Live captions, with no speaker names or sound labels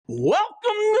Welcome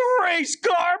to Race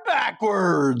Car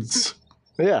Backwards.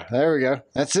 Yeah, there we go.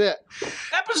 That's it.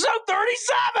 Episode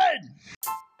 37.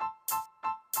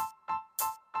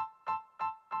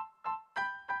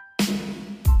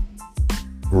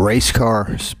 Race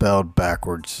car spelled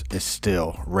backwards is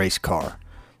still race car.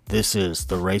 This is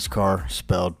the Race Car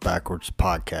Spelled Backwards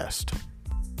podcast.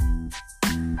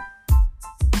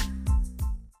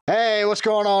 Hey, what's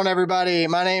going on, everybody?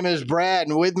 My name is Brad,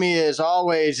 and with me, as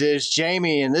always, is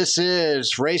Jamie, and this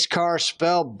is Race Car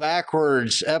Spelled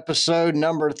Backwards, episode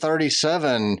number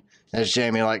 37, as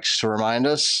Jamie likes to remind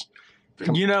us.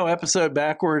 You know, episode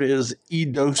backward is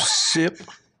idosip.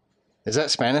 Is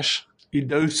that Spanish?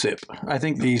 Idosip. I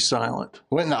think the E's silent.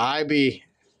 Wouldn't the I be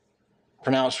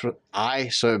pronounced with I,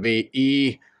 so it'd be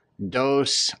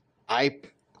E-dos-I?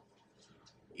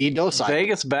 E-dos-I.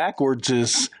 Vegas backwards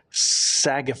is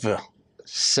Sagiva.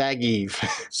 Sagiv.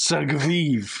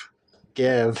 Sagiv.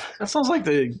 Give. That sounds like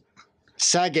the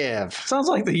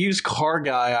used car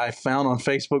guy I found on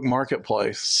Facebook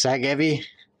Marketplace. Sagevi?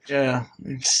 Yeah.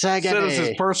 Sagevi. Said it was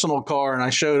his personal car, and I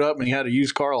showed up and he had a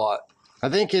used car lot. I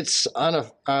think it's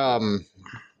Sagiv.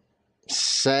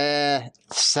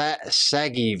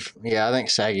 Yeah, I think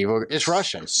Sagiv. It's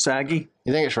Russian. Saggy?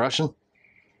 You think it's Russian?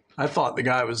 I thought the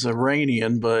guy was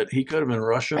Iranian, but he could have been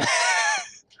Russian.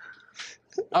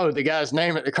 Oh, the guy's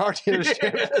name at the car dealership.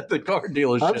 Yeah, the car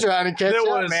dealership. I'm trying to catch That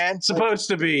up, was man. supposed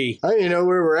to be I didn't know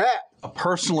where we're at. a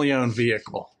personally owned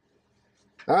vehicle.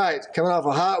 All right, coming off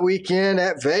a hot weekend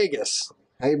at Vegas.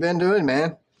 How you been doing,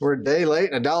 man? We're a day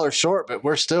late and $1 short, but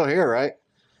we're still here, right?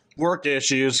 Work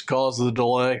issues caused the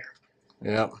delay.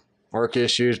 Yep. Work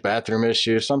issues, bathroom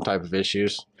issues, some type of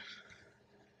issues.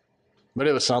 But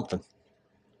it was something.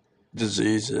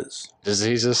 Diseases.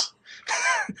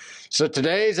 So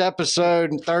today's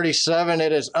episode 37,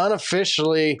 it is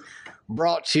unofficially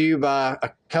brought to you by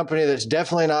a company that's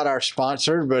definitely not our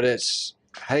sponsor, but it's,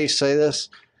 how do you say this?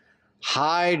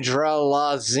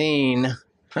 Hydralazine.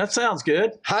 That sounds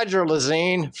good.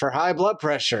 Hydralazine for high blood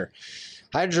pressure.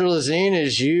 Hydralazine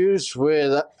is used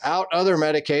without other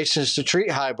medications to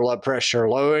treat high blood pressure.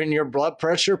 Lowering your blood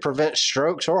pressure prevents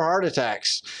strokes or heart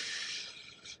attacks.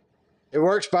 It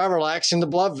works by relaxing the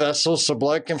blood vessels so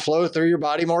blood can flow through your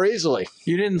body more easily.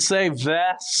 You didn't say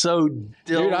vasodilator.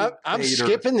 Dude, I'm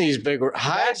skipping these big words.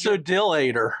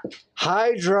 Vasodilator.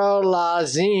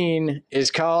 Hydralazine is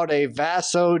called a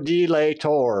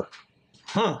vasodilator.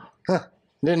 Huh.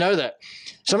 Didn't know that.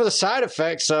 Some of the side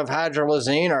effects of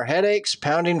hydralazine are headaches,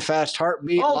 pounding fast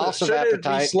heartbeat, loss of appetite. Should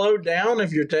it be slowed down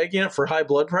if you're taking it for high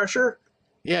blood pressure?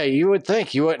 Yeah, you would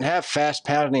think you wouldn't have fast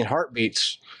pounding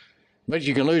heartbeats. But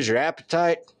you can lose your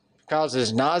appetite,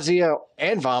 causes nausea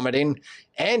and vomiting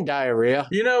and diarrhea.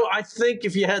 You know, I think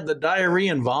if you had the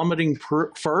diarrhea and vomiting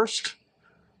first,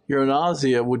 your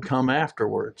nausea would come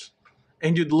afterwards.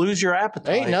 And you'd lose your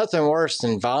appetite. Ain't nothing worse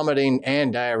than vomiting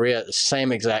and diarrhea at the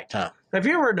same exact time. Have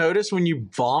you ever noticed when you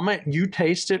vomit, you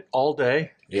taste it all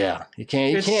day? Yeah, you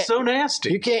can't. It's so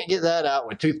nasty. You can't get that out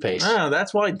with toothpaste. No,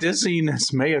 that's why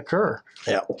dizziness may occur.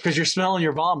 Yeah. Because you're smelling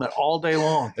your vomit all day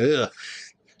long. Ugh.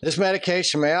 This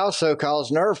medication may also cause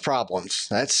nerve problems.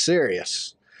 That's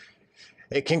serious.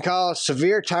 It can cause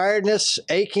severe tiredness,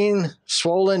 aching,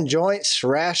 swollen joints,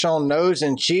 rash on nose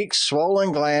and cheeks,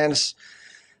 swollen glands,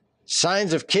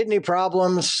 signs of kidney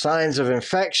problems, signs of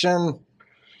infection,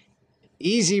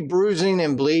 easy bruising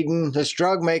and bleeding. This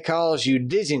drug may cause you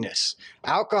dizziness.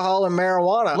 Alcohol and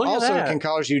marijuana also can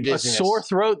cause you dizziness. A sore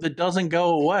throat that doesn't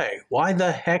go away. Why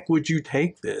the heck would you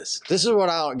take this? This is what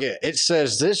I don't get. It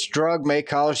says this drug may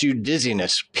cause you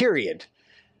dizziness, period.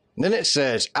 And then it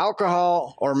says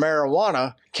alcohol or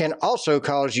marijuana can also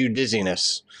cause you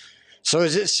dizziness. So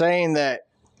is it saying that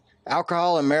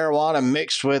alcohol and marijuana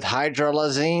mixed with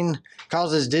hydralazine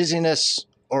causes dizziness?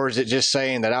 Or is it just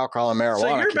saying that alcohol and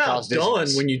marijuana can cause dizziness? So you're about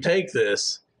done when you take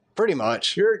this. Pretty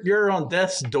much. You're on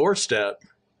death's doorstep.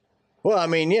 Well, I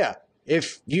mean, yeah.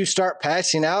 If you start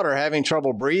passing out or having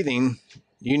trouble breathing,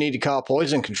 you need to call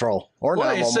poison control or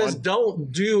 911. It says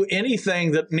don't do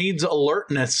anything that needs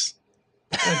alertness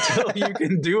until you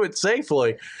can do it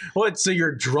safely. What, so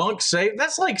you're drunk safe?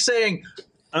 That's like saying,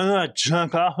 I'm not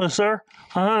drunk, officer.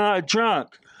 I'm not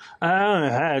drunk. I only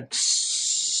had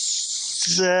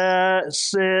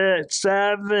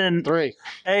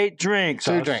 8 drinks.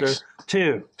 2 drinks.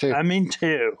 2. I mean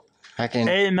 2. I can.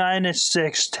 8 minus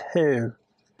 6, 2.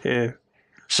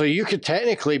 So you could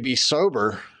technically be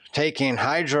sober, taking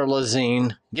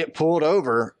hydralazine, get pulled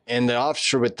over, and the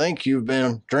officer would think you've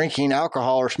been drinking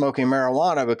alcohol or smoking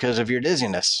marijuana because of your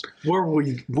dizziness.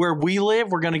 Where we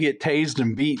live, we're going to get tased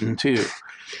and beaten too.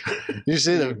 You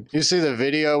see the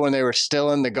video when they were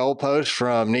stealing the goalpost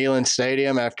from Neyland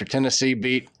Stadium after Tennessee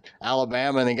beat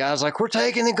Alabama, and the guy's like, "We're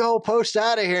taking the goalpost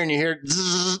out of here," and you hear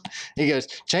zzz. He goes,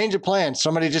 "Change of plans.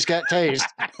 Somebody just got tased."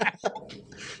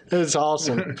 It's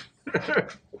awesome.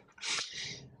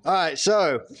 All right,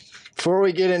 so before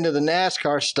we get into the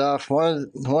NASCAR stuff, one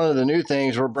of the new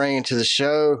things we're bringing to the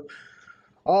show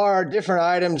are different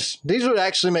items. These would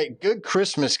actually make good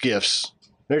Christmas gifts.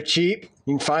 They're cheap.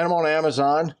 You can find them on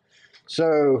Amazon.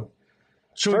 So,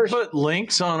 should we put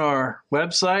links on our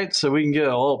website so we can get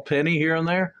a little penny here and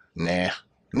there? Nah.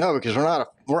 No, because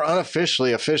we're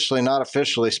officially not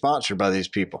officially sponsored by these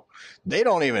people. They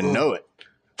don't even know it.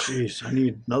 Jeez, I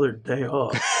need another day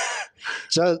off.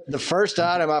 So the first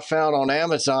item I found on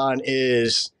Amazon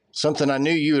is something I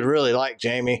knew you would really like,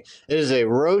 Jamie. It is a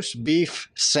roast beef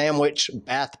sandwich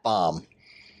bath bomb.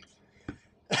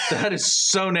 That is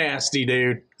so nasty,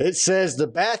 dude. It says the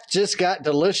bath just got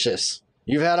delicious.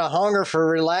 You've had a hunger for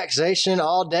relaxation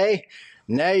all day.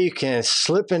 Now you can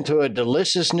slip into a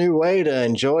delicious new way to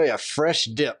enjoy a fresh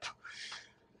dip.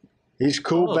 These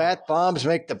cool bath bombs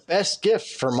make the best gift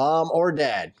for mom or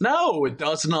dad. No, it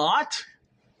does not.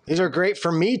 These are great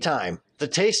for me time. The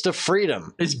taste of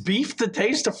freedom. Is beef the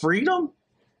taste of freedom?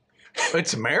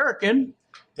 It's American.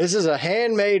 This is a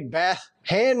handmade bath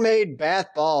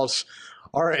balls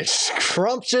are a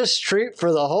scrumptious treat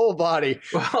for the whole body.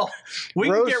 Well, we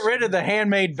can get rid of the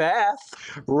handmade bath.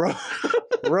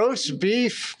 Roast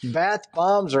beef bath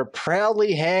bombs are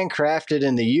proudly handcrafted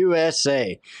in the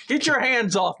USA. Get your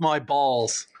hands off my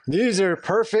balls. These are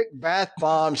perfect bath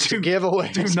bombs to give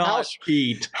away. Do not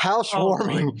eat.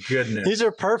 Housewarming. Oh my goodness. These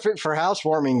are perfect for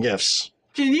housewarming gifts.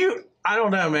 Can you? I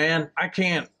don't know, man. I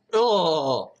can't.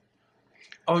 Oh,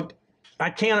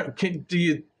 I can't. Do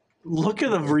you look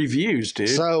at the reviews, dude?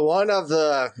 So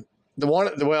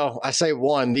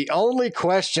the only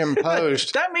question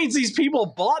posed. That means these people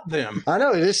bought them. I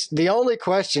know this. The only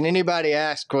question anybody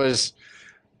asked was,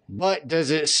 "But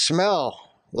does it smell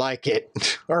like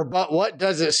it?" Or, "But what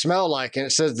does it smell like?" And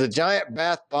it says the giant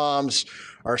bath bombs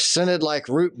are scented like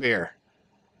root beer.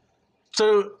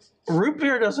 So root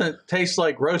beer doesn't taste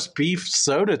like roast beef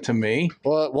soda to me.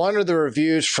 Well, one of the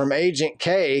reviews from Agent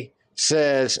K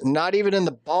says, "Not even in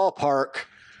the ballpark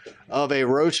of a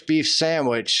roast beef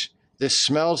sandwich. This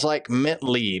smells like mint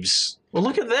leaves." Well,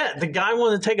 look at that. The guy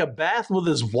wanted to take a bath with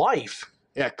his wife.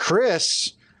 Yeah,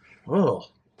 Chris gave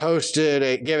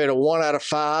it a 1 out of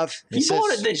 5. He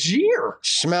bought it this year.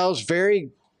 Smells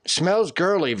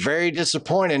girly, very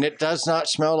disappointing. It does not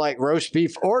smell like roast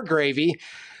beef or gravy.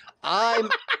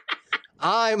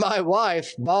 My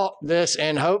wife, bought this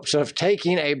in hopes of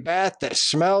taking a bath that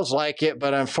smells like it,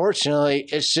 but unfortunately,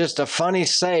 it's just a funny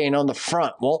saying on the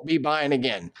front. Won't be buying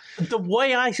again. The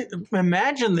way I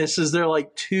imagine this is they're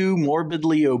like two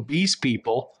morbidly obese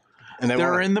people, and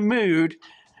they're in the mood,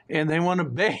 and they want to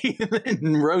bathe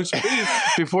in roast beef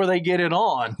before they get it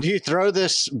on. Do you throw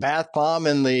this bath bomb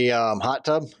in the hot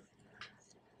tub?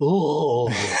 Oh,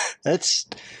 I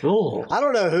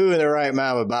don't know who in their right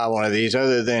mind would buy one of these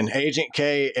other than Agent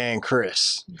K and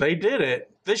Chris. They did it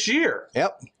this year.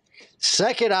 Yep.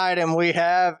 Second item we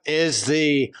have is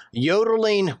the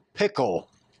yodeling pickle.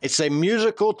 It's a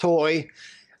musical toy.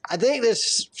 I think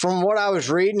this, from what I was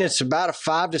reading, it's about a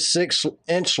 5 to 6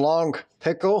 inch long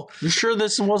pickle. You sure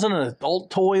this wasn't an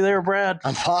adult toy there, Brad?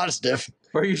 I'm positive.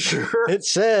 Are you sure? It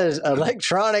says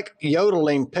electronic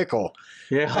yodeling pickle.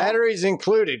 Yeah. Batteries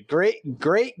included.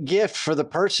 Great gift for the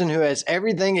person who has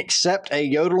everything except a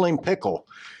yodeling pickle.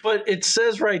 But it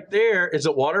says right there, is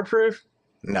it waterproof?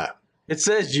 No. It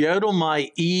says yodel my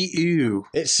EU.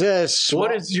 It says...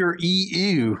 What is your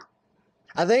EU?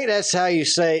 I think that's how you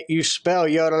spell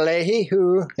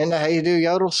yodelehi-hoo. Isn't that how you do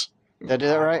yodels? Did I do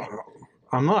that right?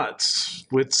 I'm not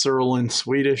Switzerland,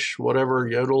 Swedish, whatever,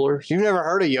 yodelers. You've never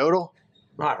heard of yodel?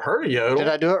 I've heard of yodel. Did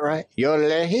I do it right?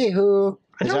 Yodelehi-hoo.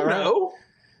 I don't know.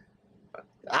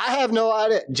 I have no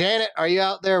idea. Janet, are you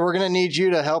out there? We're going to need you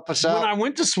to help us out. When I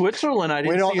went to Switzerland, I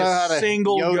didn't see a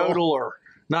single yodeler.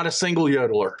 Not a single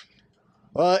yodeler.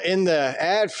 Well, in the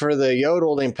ad for the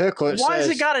yodeling pickle, it says... Why has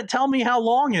it got to tell me how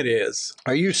long it is?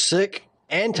 Are you sick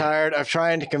and tired of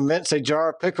trying to convince a jar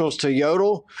of pickles to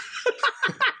yodel?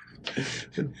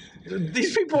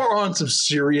 These people are on some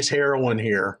serious heroin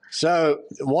here. So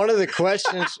one of the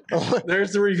questions...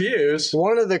 There's the reviews.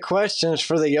 One of the questions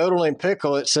for the yodeling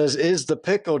pickle, it says, is the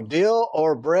pickle dill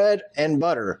or bread and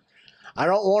butter? I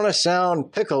don't want to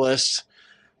sound picklist,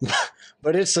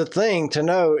 but it's a thing to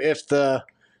know if the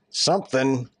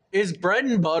something... Is bread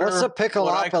and butter what's a pickle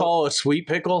what I call a sweet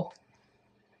pickle?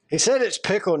 He said it's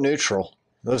pickle neutral.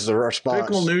 This is the response.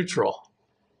 Pickle neutral.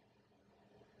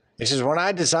 He says, when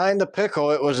I designed the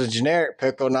pickle, it was a generic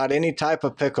pickle, not any type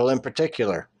of pickle in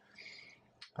particular.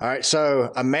 All right,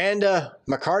 so Amanda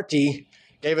McCarthy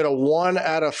gave it a 1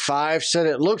 out of 5, said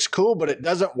it looks cool, but it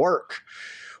doesn't work.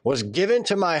 Was given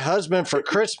to my husband for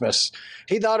Christmas.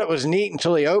 He thought it was neat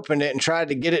until he opened it and tried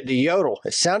to get it to yodel.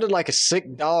 It sounded like a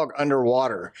sick dog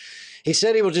underwater. He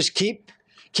said he will just keep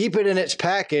it in its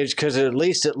package because at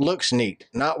least it looks neat.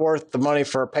 Not worth the money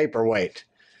for a paperweight.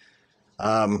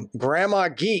 Grandma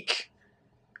Geek,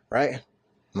 right?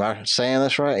 Am I saying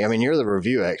this right? I mean, you're the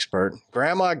review expert.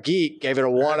 Grandma Geek gave it a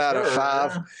 1 out of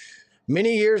 5.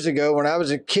 Many years ago, when I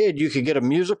was a kid, you could get a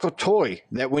musical toy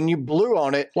that when you blew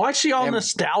on it... Why is she all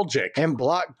nostalgic? And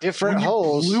blocked different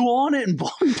holes. Blew on it and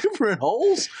blocked different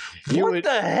holes? What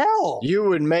the hell? You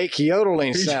would make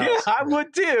yodeling sounds. Yeah, I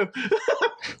would too.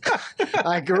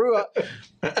 I grew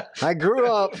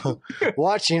up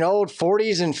watching old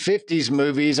 40s and 50s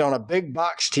movies on a big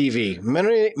box TV.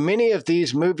 Many of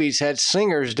these movies had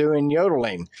singers doing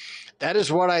yodeling. That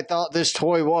is what I thought this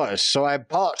toy was. So I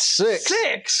bought 6.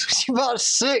 6? She bought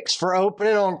 6 for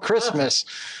opening on Christmas.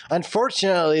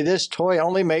 Unfortunately, this toy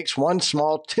only makes one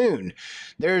small tune.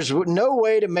 There's no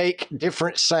way to make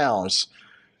different sounds.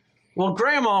 Well,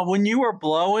 Grandma, when you were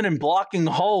blowing and blocking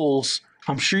holes,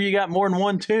 I'm sure you got more than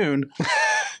one tune.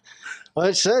 Well,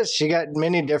 it says she got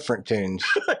many different tunes.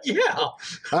 Yeah. All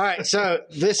right, so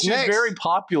She's very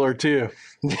popular, too.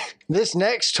 This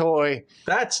next toy...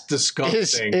 That's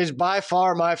disgusting. Is by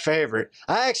far my favorite.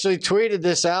 I actually tweeted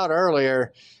this out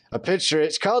earlier, a picture.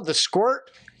 It's called the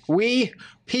Squirt Wee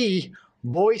Pee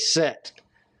Boy Set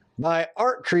by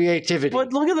Art Creativity.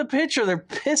 But look at the picture. They're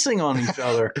pissing on each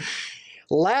other.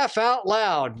 Laugh out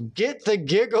loud. Get the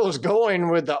giggles going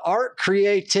with the Art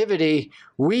Creativity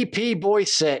Wee Pee Boy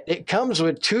Set. It comes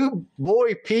with 2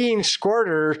 boy peeing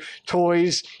squirter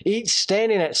toys, each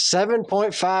standing at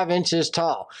 7.5 inches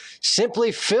tall.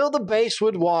 Simply fill the base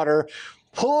with water,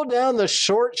 pull down the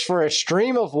shorts for a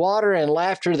stream of water and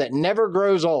laughter that never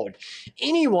grows old.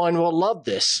 Anyone will love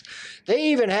this. They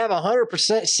even have a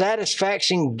 100%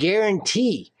 satisfaction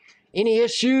guarantee. Any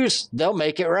issues, they'll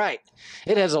make it right.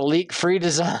 It has a leak-free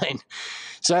design.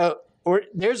 So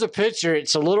there's a picture.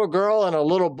 It's a little girl and a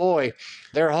little boy.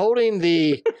 They're holding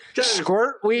the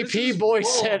Squirt Wee Pee Boy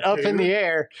set up in the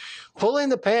air, pulling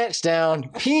the pants down,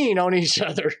 peeing on each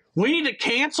other. We need to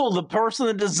cancel the person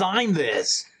that designed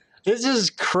this. This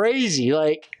is crazy.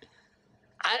 Like,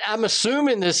 I'm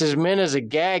assuming this is meant as a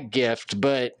gag gift,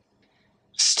 but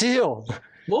still.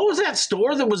 What was that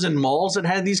store that was in malls that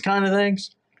had these kind of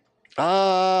things?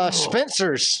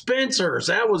 Spencer's. Spencer's,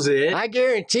 that was it. I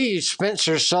guarantee you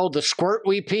Spencer's sold the Squirt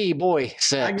Wee Pee Boy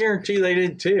set. I guarantee they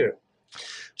did too.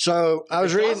 So I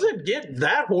was reading. It doesn't get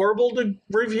that horrible to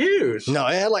reviews. No,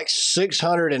 it had like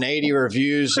 680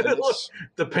 reviews. Look,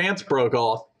 the pants broke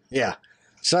off. Yeah.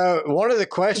 So one of the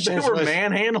questions they were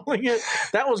manhandling it.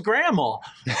 That was Grandma.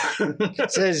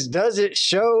 Says, does it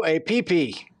show a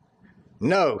pee-pee?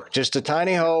 No, just a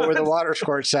tiny hole where the water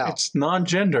squirts out. It's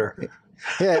non-gender.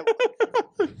 Yeah.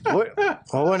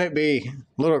 Wouldn't it be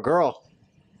little girl?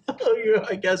 Yeah,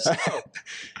 I guess so.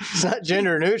 It's not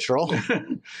gender neutral.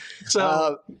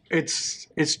 So it's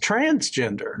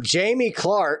transgender. Jamie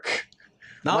Clark.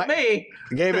 Not me.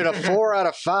 Gave it a 4 out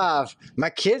of 5. My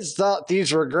kids thought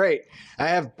these were great. I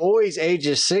have boys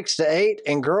ages 6 to 8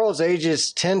 and girls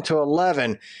ages 10 to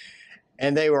 11.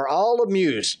 And they were all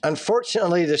amused.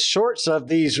 Unfortunately, the shorts of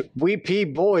these Wee Pee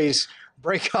boys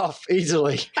break off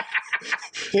easily.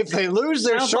 If they lose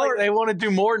their shorts, like they want to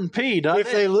do more than pee, doesn't it?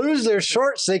 If they lose their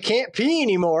shorts, they can't pee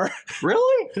anymore.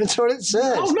 Really? That's what it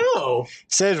says. Oh, no.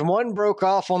 It says one broke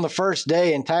off on the first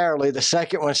day entirely. The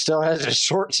second one still has his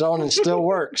shorts on and still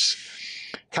works.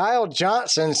 Kyle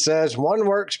Johnson says one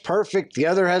works perfect, the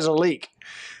other has a leak.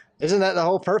 Isn't that the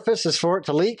whole purpose, is for it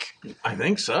to leak? I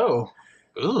think so.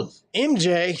 Ugh.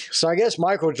 MJ, so I guess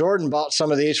Michael Jordan bought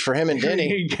some of these for him and Denny.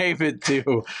 He gave it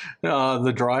to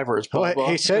the drivers. Bubba.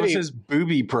 He said it was his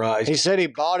booby prize. He said he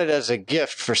bought it as a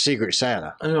gift for Secret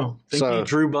Santa. Oh, think he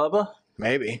drew Bubba?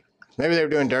 Maybe they were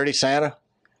doing Dirty Santa.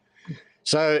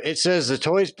 So it says the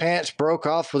toy's pants broke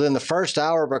off within the first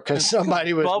hour because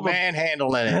somebody was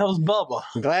manhandling it. That was Bubba.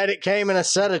 I'm glad it came in a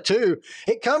set of 2.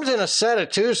 It comes in a set of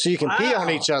 2 so you can pee on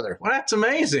each other. Well, that's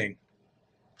amazing.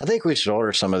 I think we should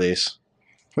order some of these.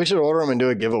 We should order them and do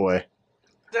a giveaway.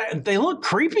 They look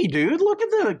creepy, dude. Look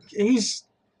at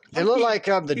They look like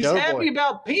the Doughboy. He's happy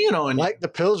about peeing on you. Like the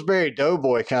Pillsbury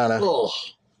Doughboy kind of. Oh.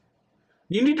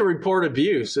 You need to report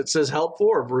abuse. It says help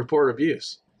for report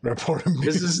abuse. Report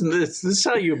abuse. This is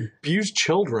how you abuse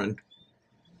children.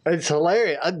 It's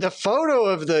hilarious. The photo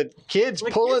of the kids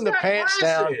pulling the pants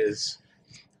down,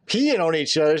 peeing on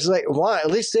each other. It's like, why?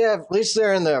 At least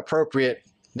they're in the appropriate.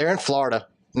 They're in Florida,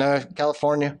 no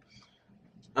California.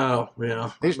 Oh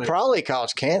yeah, These probably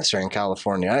cause cancer in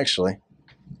California, actually.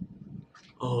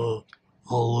 A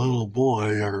little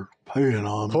boy are peeing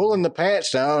on me. Pulling the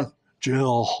pants down.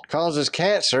 Jill causes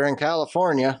cancer in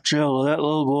California. Jill, that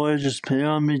little boy just peed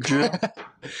on me, Jill.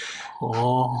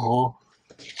 All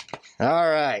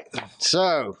right.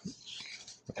 So,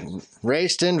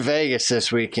 raced in Vegas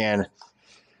this weekend.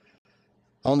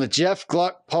 On the Jeff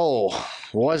Gluck poll,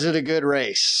 was it a good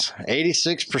race?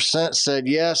 86% said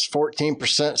yes,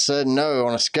 14% said no.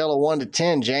 On a scale of 1 to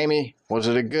 10, Jamie, was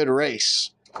it a good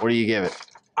race? What do you give it?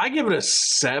 I give it a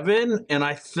 7, and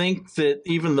I think that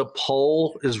even the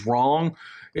poll is wrong.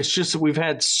 It's just that we've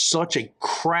had such a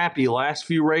crappy last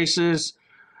few races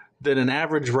that an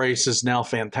average race is now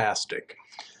fantastic.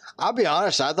 I'll be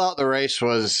honest, I thought the race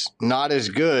was not as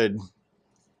good,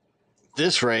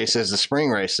 this race, as the spring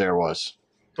race there was.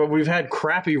 But we've had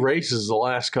crappy races the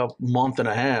last month and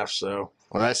a half, so.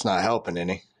 Well, that's not helping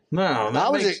any. No,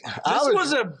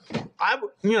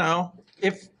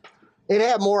 if it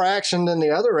had more action than the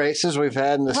other races we've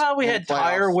had in this. Well, we had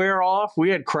tire wear off. We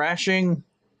had crashing.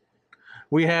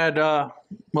 We had, the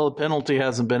penalty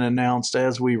hasn't been announced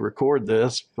as we record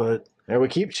this, but. Yeah, we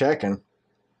keep checking.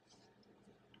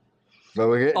 But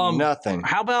we're getting nothing.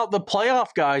 How about the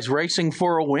playoff guys racing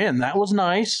for a win? That was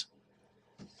nice.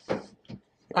 Yeah.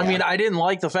 I mean, I didn't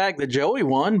like the fact that Joey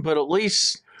won, but at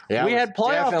least we had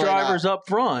playoff drivers up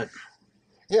front.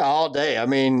 Yeah, all day. I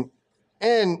mean,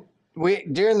 and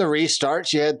during the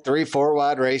restarts, you had 3-4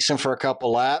 wide racing for a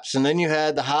couple laps, and then you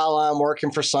had the high line working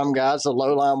for some guys, the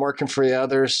low line working for the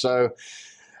others. So,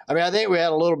 I mean, I think we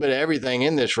had a little bit of everything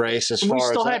in this race as far as we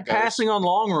still had passing on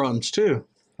long runs, too.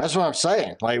 That's what I'm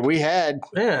saying. Like, we had...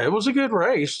 Yeah, it was a good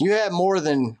race. You had more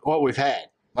than what we've had.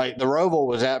 Like, the Roval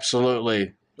was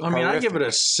absolutely horrific. I give it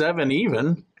a 7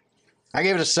 even. I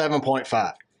gave it a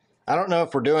 7.5. I don't know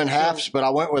if we're doing halves, but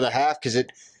I went with a half because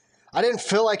I didn't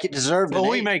feel like it deserved an 8.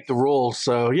 We make the rules,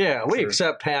 so yeah, we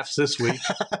accept halves this week.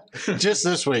 Just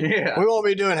this week. Yeah. We won't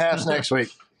be doing halves next week.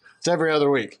 It's every other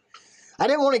week. I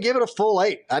didn't want to give it a full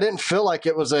 8. I didn't feel like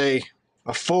it was a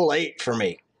full 8 for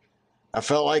me. I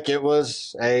felt like it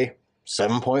was a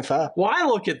 7.5. Well, I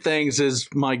look at things as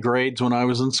my grades when I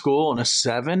was in school, and a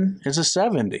 7 is a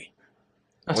 70.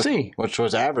 Which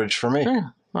was average for me.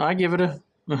 Yeah, I give it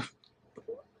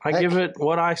give it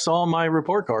what I saw in my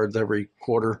report cards every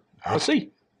quarter. A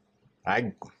C.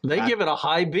 They give it a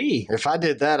high B. If I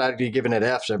did that, I'd be giving it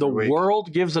Fs every week. The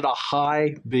world gives it a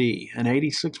high B, an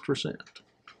 86%.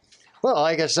 Well,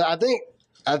 like I said,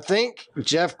 I think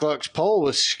Jeff Gluck's poll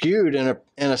was skewed in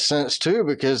a sense too,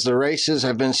 because the races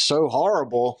have been so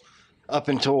horrible up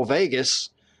until Vegas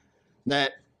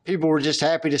that people were just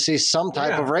happy to see some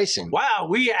type of racing. Wow,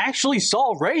 we actually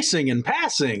saw racing and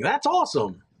passing. That's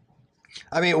awesome.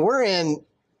 I mean,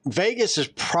 Vegas is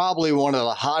probably one of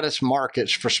the hottest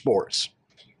markets for sports,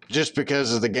 just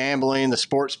because of the gambling, the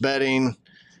sports betting.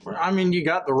 I mean, you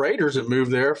got the Raiders that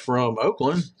moved there from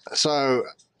Oakland. So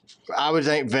I would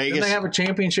think Vegas. Didn't they have a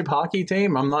championship hockey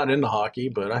team? I'm not into hockey,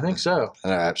 but I think so.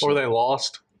 Absolutely. Or they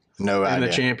lost. No idea. In the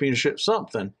championship,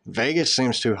 something. Vegas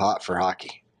seems too hot for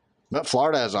hockey. But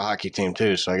Florida has a hockey team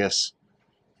too, so I guess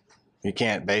you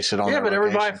can't base it on but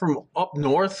everybody from up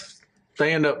north,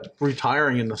 they end up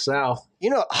retiring in the South. You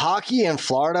know, hockey in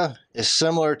Florida is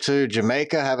similar to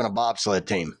Jamaica having a bobsled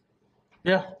team.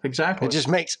 Yeah, exactly. It just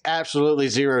makes absolutely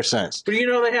zero sense. But you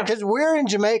know they have... Because where in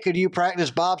Jamaica do you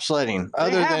practice bobsledding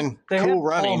other than Cool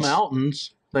Runnings? Tall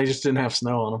mountains. They just didn't have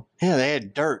snow on them. Yeah, they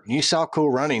had dirt. You saw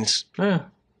Cool Runnings. Yeah.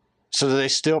 So do they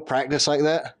still practice like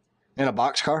that in a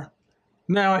boxcar?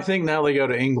 No, I think now they go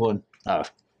to England. Oh.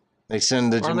 They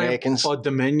send the Jamaicans? A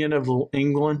Dominion of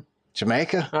England?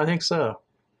 Jamaica? I think so.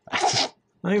 I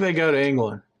think they go to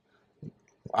England.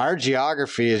 Our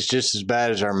geography is just as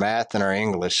bad as our math and our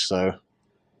English, so,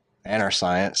 and our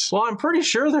science. Well, I'm pretty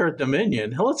sure they're a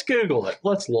Dominion. Let's Google it.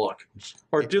 Let's look.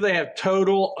 Or do they have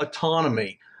total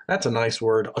autonomy? That's a nice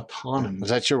word, autonomy. Is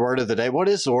that your word of the day? What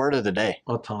is the word of the day?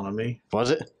 Autonomy.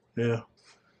 Was it? Yeah.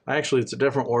 Actually, it's a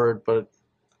different word, but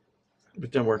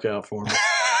it didn't work out for me.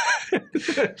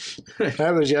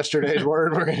 That was yesterday's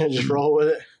word. We're going to just roll with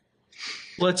it.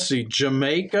 Let's see.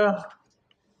 Jamaica.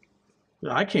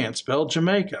 I can't spell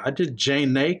Jamaica. I did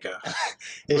Jamaica.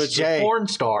 It's a porn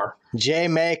star.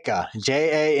 Jamaica.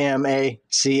 Jamaca.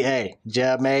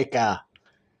 Jamaica.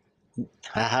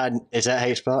 Is that how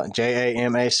you spell it?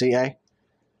 Jamaca?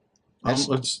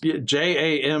 It's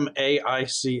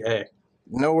Jamaica.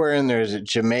 Nowhere in there is it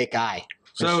Jamaica.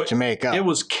 So Jamaica. It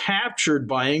was captured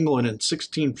by England in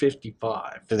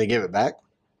 1655. Did they give it back?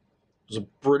 was a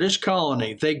British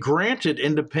colony. They granted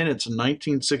independence in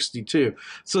 1962,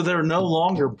 so they're no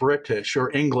longer British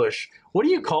or English. What do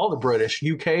you call the British?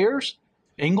 UKers?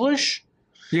 English?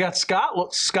 You got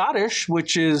Scottish,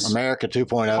 which is America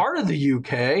 2.0. part of the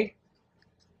UK.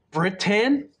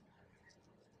 Britain?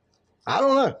 I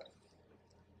don't know.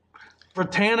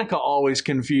 Britannica always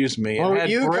confused me. It Well, had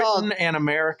Britain and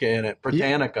America in it.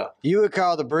 Britannica. You would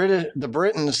call the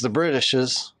Britons the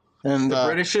Britishes. And The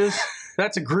Britishes?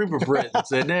 That's a group of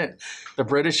Britons, isn't it? The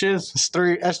Britishes? it's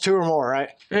three. That's two or more, right?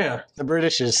 Yeah, The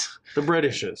Britishes. the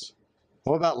Britishes.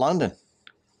 What about London?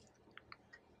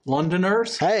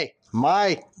 Londoners? Hey,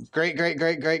 my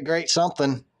great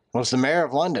something was the mayor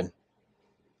of London.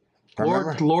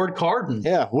 Remember? Lord Carden.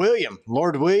 Yeah,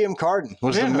 Lord William Carden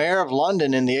was the mayor of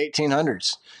London in the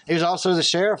 1800s. He was also the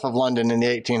sheriff of London in the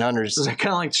 1800s. Is that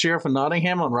kind of like the Sheriff of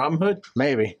Nottingham on Robin Hood?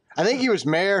 Maybe. I think he was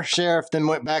mayor, sheriff, then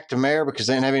went back to mayor because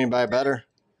they didn't have anybody better.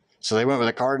 So they went with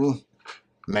a Carden.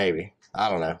 Maybe. I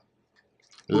don't know.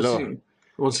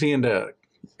 Was he into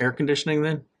air conditioning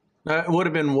then? Would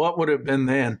have been what would have been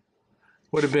then?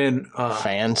 Would have been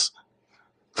fans.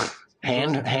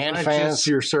 Hand not fans. Just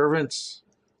your servants.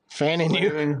 Fanning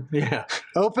you. Yeah.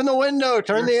 Open the window.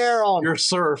 Turn the air on. Your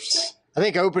serfs. I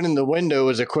think opening the window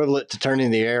was equivalent to turning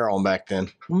the air on back then.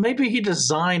 Well, maybe he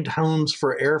designed homes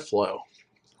for airflow.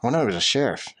 Well, no, he was a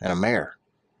sheriff and a mayor.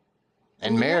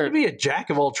 And He had to be a jack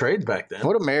of all trades back then.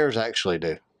 what do mayors actually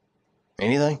do?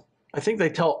 Anything? I think they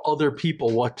tell other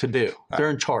people what to do. They're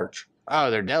in charge.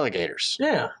 Oh, they're delegators.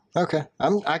 Yeah. Okay,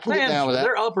 I can get down with that.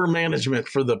 They're upper management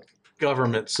for the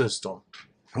government system.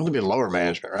 It would be lower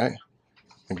management, right?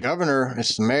 The governor,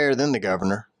 it's the mayor, then the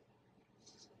governor.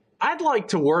 I'd like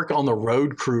to work on the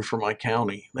road crew for my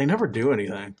county. They never do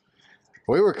anything.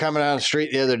 We were coming down the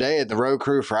street the other day at the road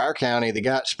crew for our county. The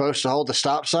guy supposed to hold the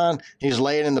stop sign, he's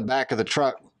laying in the back of the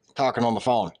truck talking on the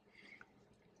phone.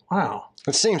 Wow.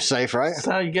 It seems safe, right? That's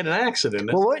how you get an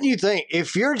accident. Well, wouldn't you think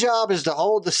if your job is to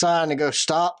hold the sign to go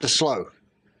stop to slow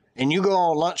and you go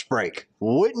on lunch break,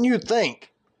 wouldn't you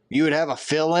think you would have a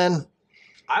fill-in?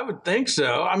 I would think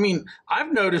so. I mean,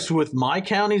 I've noticed with my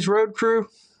county's road crew,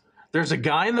 there's a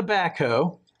guy in the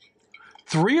backhoe,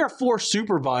 3 or 4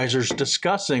 supervisors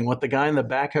discussing what the guy in the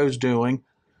backhoe's doing.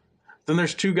 Then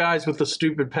there's 2 guys with the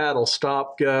stupid paddle,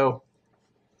 stop, go.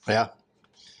 Yeah.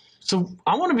 So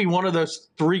I want to be one of those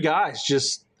 3 guys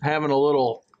just having a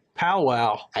little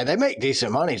powwow. Hey, they make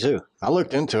decent money too. I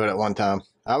looked into it at one time.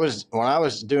 When I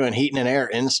was doing heating and air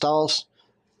installs,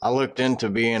 I looked into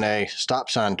being a stop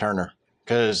sign turner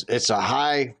because it's a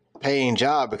high paying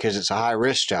job because it's a high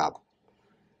risk job.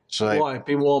 So Why?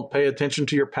 People won't pay attention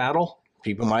to your paddle?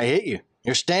 people might hit you.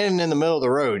 You're standing in the middle of the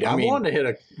road. I wanted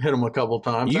to hit them a couple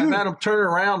times. I've had them turn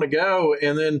around to go,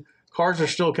 and then cars are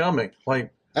still coming.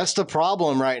 Like, that's the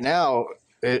problem right now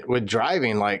with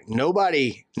driving. Like,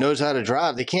 nobody knows how to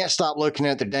drive. They can't stop looking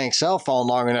at their dang cell phone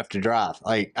long enough to drive.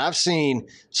 Like, I've seen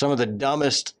some of the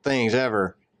dumbest things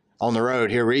ever on the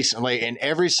road here recently, and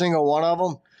every single one of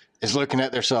them is looking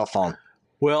at their cell phone.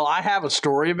 well, I have a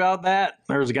story about that.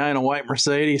 There was a guy in a white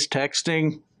Mercedes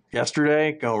texting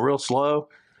yesterday, going real slow.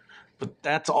 But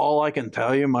that's all I can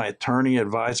tell you. My attorney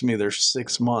advised me there's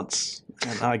 6 months,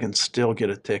 and I can still get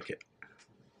a ticket.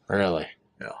 Really?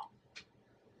 Yeah.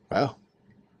 Well,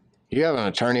 you have an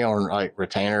attorney on, like,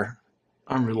 retainer?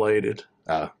 I'm related.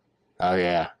 Oh,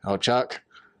 yeah. Oh, Chuck?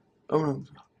 Oh,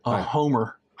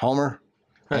 Homer. Homer?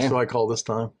 That's Man. what I call this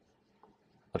time.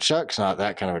 Well, Chuck's not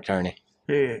that kind of attorney.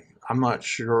 Yeah, I'm not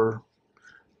sure.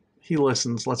 He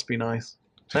listens. Let's be nice.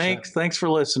 Thanks for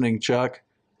listening, Chuck.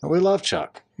 We love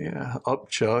Chuck. Yeah, up,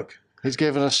 Chuck. He's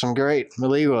given us some great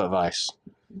legal advice.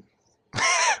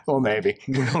 Well, maybe.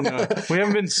 We don't know. We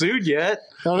haven't been sued yet.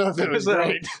 I don't know if it was So,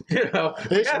 great.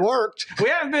 It's Worked. We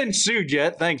haven't been sued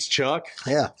yet. Thanks, Chuck.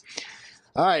 Yeah.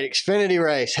 All right, Xfinity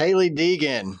race. Haley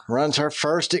Deegan runs her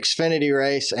first Xfinity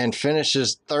race and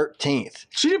finishes 13th.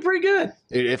 She did pretty good.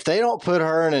 Dude, if they don't put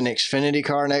her in an Xfinity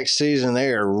car next season,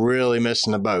 they are really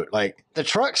missing the boat. Like, the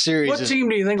Truck Series What team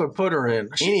do you think would put her in?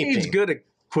 She needs Anything. good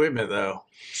equipment, though.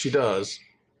 She does.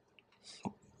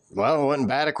 Well, it wasn't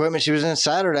bad equipment she was in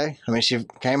Saturday. I mean, she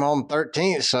came home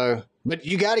 13th, so... But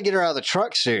you got to get her out of the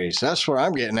Truck Series. That's where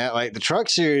I'm getting at. Like, the Truck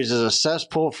Series is a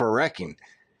cesspool for wrecking.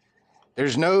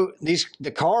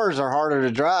 The cars are harder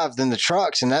to drive than the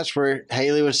trucks, and that's where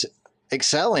Haley was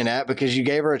excelling at because you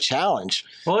gave her a challenge.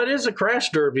 Well, it is a crash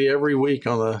derby every week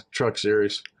on the Truck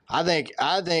Series. I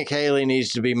think Haley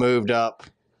needs to be moved up.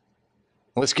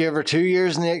 Let's give her 2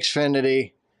 years in the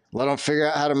Xfinity. Let them figure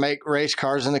out how to make race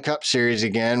cars in the Cup Series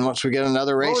again once we get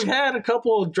another race. Well, we've had a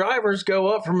couple of drivers go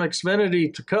up from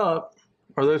Xfinity to Cup.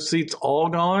 Are those seats all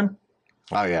gone?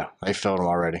 Oh yeah, they filled them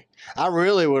already. I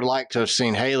really would like to have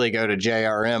seen Haley go to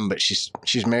JRM, but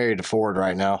she's married to Ford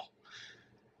right now.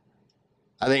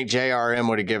 I think JRM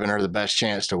would have given her the best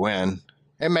chance to win,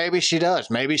 and maybe she does.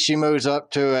 Maybe she moves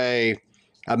up to a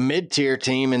mid-tier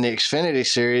team in the Xfinity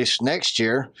Series next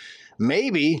year.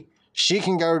 Maybe she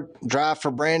can go drive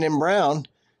for Brandon Brown,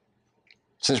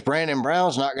 since Brandon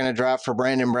Brown's not going to drive for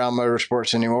Brandon Brown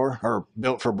Motorsports anymore, or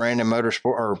built for Brandon Motorsport,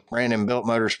 or Brandon Built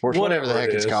Motorsports, whatever the heck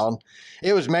it's called.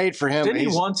 It was made for him. Didn't he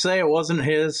once say it wasn't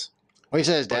his? Well, he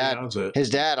says his dad owns it.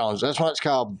 That's why it's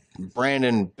called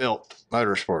Brandon Built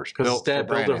Motorsports. Because his dad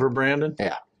built it for Brandon?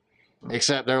 Yeah.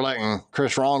 Except they're letting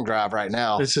Chris Wrong drive right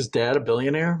now. Is his dad a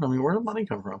billionaire? I mean, where did the money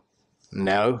come from?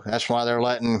 No, that's why they're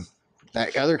letting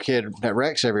that other kid that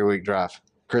wrecks every week drive,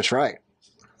 Chris Wright.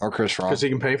 Or Chris Wrong. Because he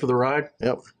can pay for the ride?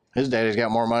 Yep. His daddy's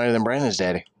got more money than Brandon's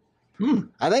daddy.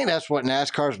 I think that's what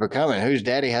NASCAR's becoming. Whose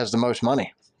daddy has the most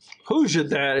money? Who's your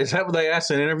daddy? Is that what they asked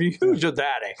in an interview? Who's your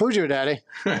daddy? Who's your daddy?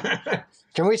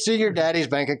 Can we see your daddy's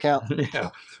bank account? Yeah.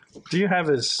 Do you have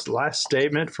his last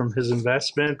statement from his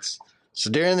investments?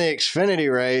 So during the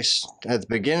Xfinity race, at the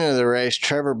beginning of the race,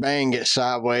 Trevor Bayne gets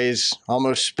sideways,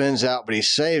 almost spins out, but he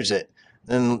saves it.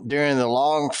 Then during the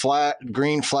long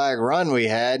green flag run we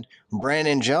had,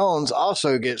 Brandon Jones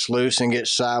also gets loose and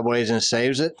gets sideways and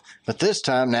saves it. But this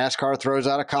time, NASCAR throws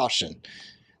out a caution.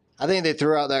 I think they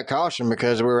threw out that caution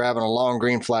because we were having a long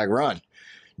green flag run.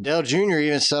 Dale Jr.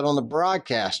 even said on the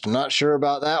broadcast, I'm not sure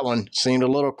about that one. Seemed a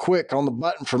little quick on the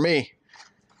button for me.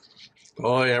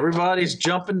 Boy, everybody's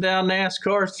jumping down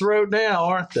NASCAR's throat now,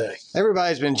 aren't they?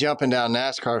 Everybody's been jumping down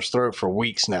NASCAR's throat for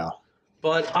weeks now.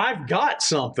 But I've got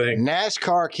something.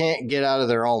 NASCAR can't get out of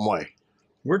their own way.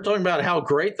 We're talking about how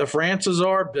great the Frances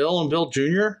are, Bill and Bill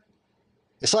Jr.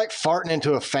 It's like farting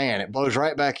into a fan. It blows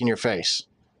right back in your face.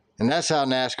 And that's how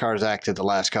NASCAR's acted the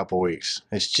last couple of weeks.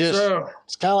 It's just,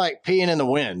 it's kind of like peeing in the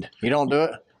wind. You don't do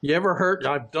it? You ever heard?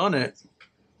 I've done it.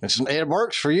 It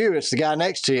works for you. It's the guy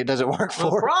next to you it doesn't work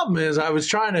for. The problem is I was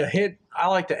trying to hit, I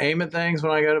like to aim at things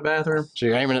when I go to the bathroom. So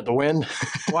you're aiming at the wind?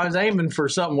 Well, I was aiming for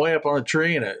something way up on a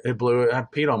tree and it blew it. I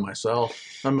peed on myself,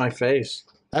 on my face.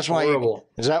 That's why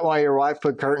is that why your wife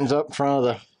put curtains up in front of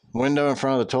the window in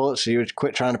front of the toilet so you would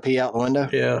quit trying to pee out the window?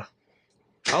 Yeah.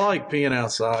 I like peeing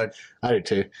outside. I do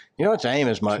too. You don't have to aim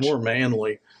as much. It's more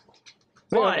manly.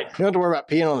 But you don't have to worry about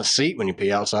peeing on the seat when you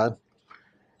pee outside.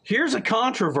 Here's a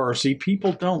controversy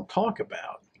people don't talk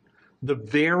about. The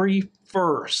very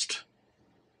first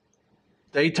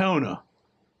Daytona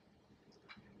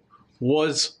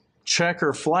was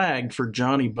checker flagged for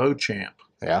Johnny Beauchamp.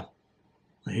 Yeah.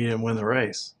 He didn't win the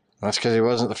race. That's because he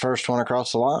wasn't the first one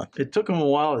across the line. It took him a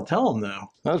while to tell him,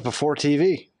 though. That was before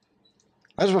TV.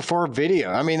 That was before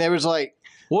video. I mean, there was like...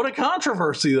 What a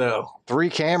controversy, though. 3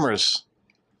 cameras.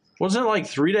 Wasn't it like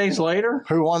 3 days later?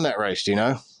 Who won that race, do you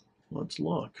know? Let's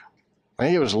look. I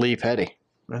think it was Lee Petty.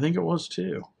 I think it was,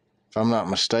 too. If I'm not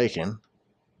mistaken.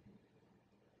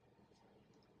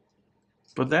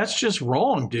 But that's just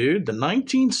wrong, dude. The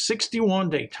 1961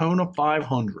 Daytona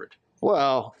 500.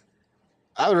 Well,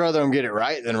 I would rather them get it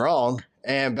right than wrong.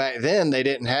 And back then, they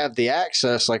didn't have the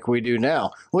access like we do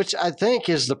now, which I think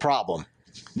is the problem.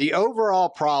 The overall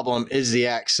problem is the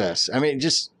access. I mean,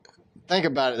 just think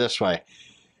about it this way.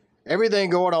 Everything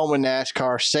going on with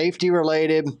NASCAR, safety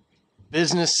related,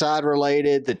 business side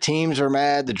related, the teams are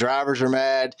mad, the drivers are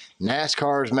mad,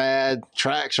 NASCAR's mad,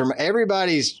 tracks are mad.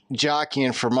 Everybody's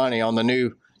jockeying for money on the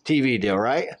new TV deal,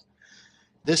 right?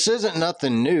 This isn't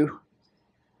nothing new.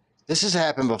 This has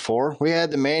happened before. We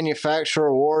had the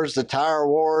manufacturer wars, the tire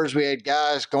wars. We had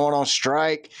guys going on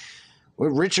strike.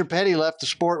 Richard Petty left the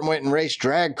sport and went and raced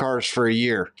drag cars for a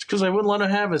year. It's because they wouldn't let him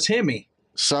have his Hemi.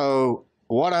 So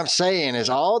what I'm saying is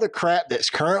all the crap that's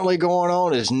currently going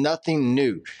on is nothing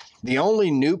new. The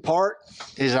only new part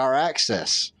is our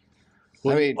access.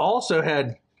 Well, I mean, also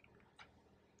had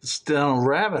down a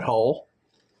rabbit hole.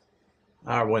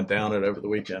 I went down it over the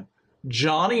weekend.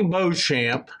 Johnny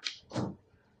Beauchamp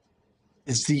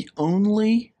is the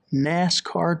only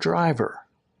NASCAR driver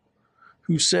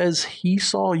who says he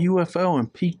saw a UFO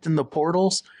and peeked in the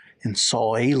portals and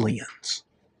saw aliens.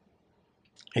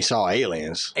 He saw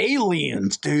aliens?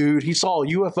 Aliens, dude. He saw a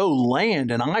UFO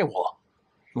land in Iowa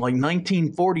in like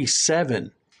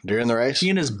 1947. During the race? He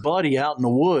and his buddy out in the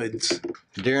woods.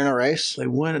 During a race? They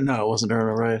went. No, it wasn't during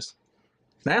a race.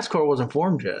 NASCAR wasn't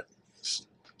formed yet.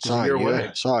 Saw a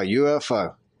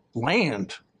UFO.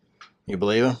 Land. You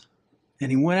believe him?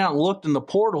 And he went out and looked in the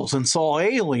portals and saw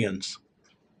aliens.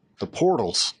 The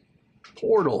portals.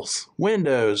 Portals.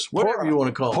 Windows. Whatever you want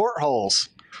to call them. Portholes.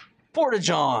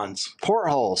 Porta-johns.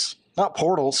 Portholes. Not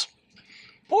portals.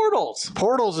 Portals.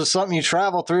 Portals is something you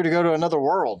travel through to go to another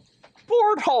world.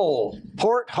 Porthole.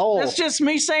 Porthole. That's just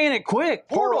me saying it quick.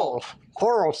 Portal.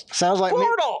 Portal. Sounds like me.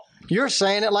 Portal. You're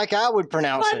saying it like I would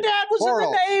pronounce My it. dad was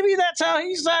Portals. in the Navy. That's how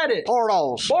he said it.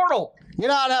 Portals. Portal. Get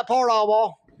out of that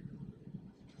portal,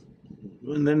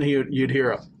 boy. And then you'd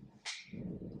hear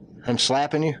I'm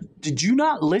slapping you. Did you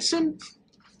not listen?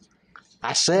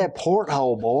 I said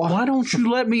porthole, boy. Why don't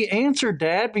you let me answer,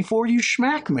 Dad, before you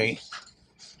smack me?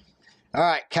 All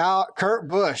right, Kurt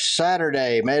Busch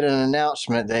Saturday made an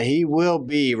announcement that he will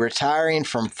be retiring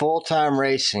from full-time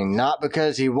racing, not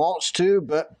because he wants to,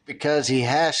 but because he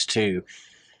has to.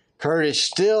 Kurt is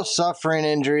still suffering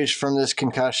injuries from this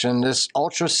concussion, this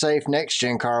ultra-safe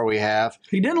next-gen car we have.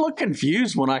 He didn't look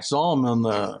confused when I saw him in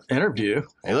the interview.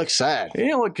 He looks sad. He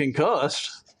didn't look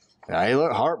concussed. Yeah, he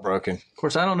looked heartbroken. Of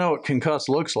course, I don't know what concussed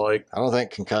looks like. I don't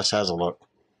think concussed has a look.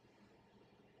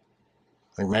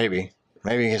 Like maybe.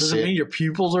 Maybe you can Does see it mean your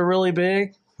pupils are really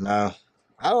big? No.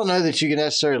 I don't know that you can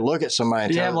necessarily look at somebody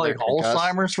and Do you tell have that like they're concussed.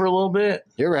 Alzheimer's for a little bit?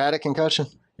 You ever had a concussion?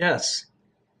 Yes.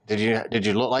 Did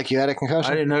you look like you had a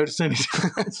concussion? I didn't notice any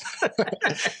difference.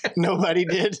 Nobody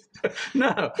did.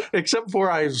 No, except for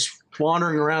I was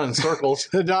wandering around in circles.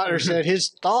 The doctor said his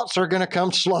thoughts are going to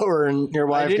come slower, and your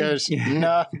wife goes,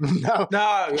 no,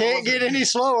 can't get any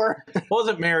slower.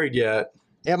 Wasn't married yet.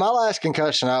 Yeah, my last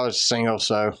concussion, I was single,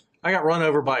 so. I got run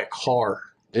over by a car.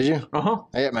 Did you? Uh-huh.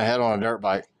 I hit my head on a dirt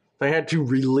bike. They had to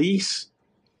release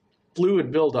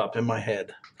fluid buildup in my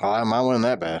head. Oh, mine wasn't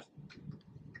that bad.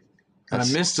 And I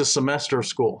missed a semester of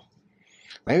school.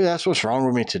 Maybe that's what's wrong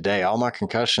with me today. All my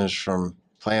concussions from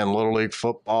playing Little League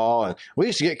football. And we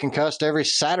used to get concussed every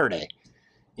Saturday.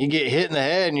 You get hit in the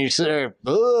head and you sit there,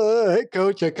 oh, hey,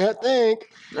 coach, I can't think.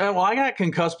 Yeah, well, I got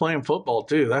concussed playing football,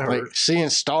 too. That hurt. Like seeing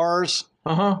stars.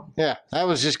 Uh-huh. Yeah, that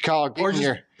was just called Or getting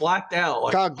just blacked out.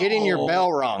 Like, called getting your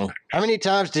bell rung. How many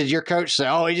times did your coach say,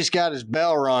 oh, he just got his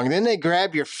bell rung? Then they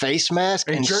grab your face mask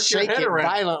and jerk your shake head it around.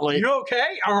 violently. You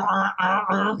okay?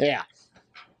 Yeah.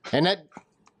 And that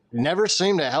never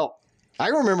seemed to help. I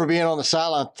remember being on the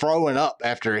sideline throwing up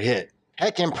after a hit.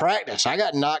 Heck, in practice, I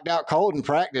got knocked out cold in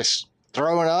practice,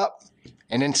 throwing up,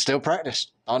 and then still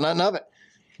practiced. Thought nothing of it.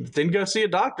 Didn't go see a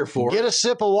doctor for it. Get a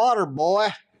sip of water, boy.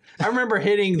 I remember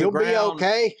hitting the You'll ground be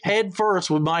okay. head first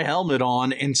with my helmet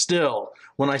on, and still,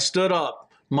 when I stood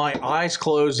up, my eyes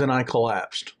closed and I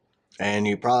collapsed. And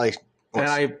you probably... And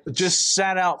I just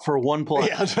sat out for one play.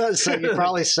 Yeah, I was about to say, you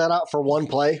probably set out for one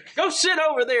play. Go sit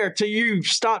over there till you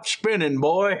stop spinning,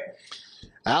 boy.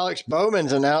 Alex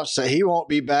Bowman's announced that he won't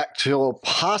be back till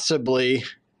possibly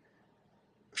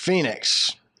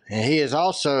Phoenix. And he is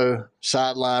also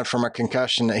sidelined from a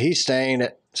concussion that he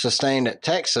sustained at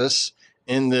Texas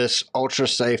in this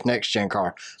ultra-safe next-gen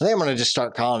car. I think I'm going to just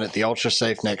start calling it the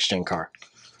ultra-safe next-gen car.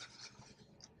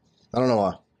 I don't know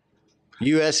why.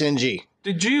 USNG.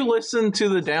 Did you listen to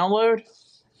the download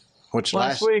Which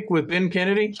last week with Ben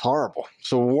Kennedy? It's horrible. It's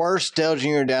the worst Dell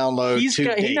Jr. download to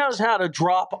date. He knows how to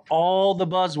drop all the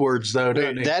buzzwords, though,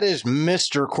 doesn't he? That is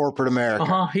Mr. Corporate America.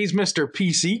 Uh-huh. He's Mr.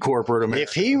 PC Corporate America.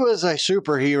 If he was a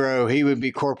superhero, he would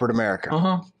be Corporate America.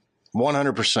 Uh-huh.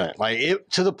 100%. Like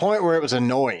it to the point where it was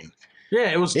annoying.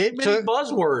 Yeah, it was many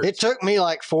buzzwords. It took me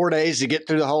like 4 days to get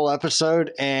through the whole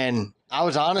episode, and I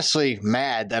was honestly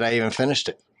mad that I even finished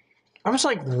it. I was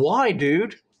like, why,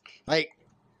 dude? Like,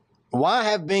 why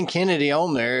have Ben Kennedy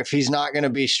on there if he's not going to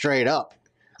be straight up?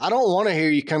 I don't want to hear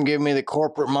you come give me the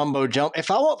corporate mumbo jumbo.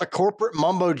 If I want the corporate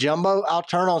mumbo jumbo, I'll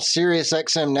turn on Sirius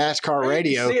XM NASCAR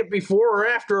radio. See it before or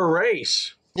after a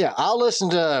race. Yeah, I'll listen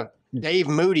to Dave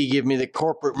Moody give me the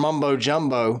corporate mumbo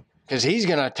jumbo because he's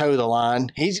going to toe the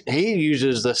line. He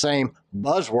uses the same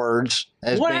buzzwords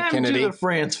as What Ben happened Kennedy. to the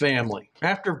France family?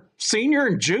 After senior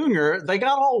and junior, they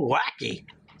got all wacky.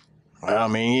 Well, I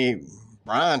mean,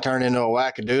 Brian turned into a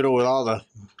wackadoodle with all the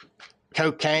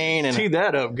cocaine and Tee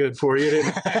that up good for you,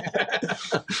 didn't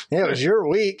it? yeah, it was your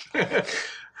week. Yeah,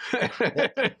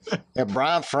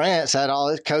 Brian France had all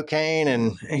his cocaine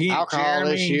and alcohol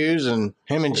issues, and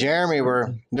him and Jeremy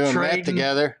were doing meth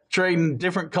together. Trading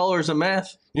different colors of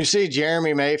meth. You see,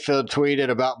 Jeremy Mayfield tweeted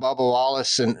about Bubba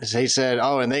Wallace, and he said,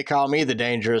 "Oh, and they call me the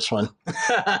dangerous one."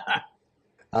 I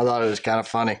thought it was kind of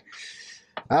funny.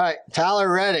 All right,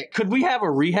 Tyler Reddick. Could we have a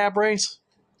rehab race?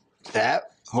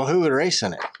 Well, who would race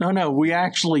in it? No. We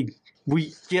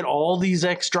get all these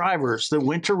ex-drivers that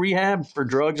went to rehab for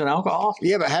drugs and alcohol.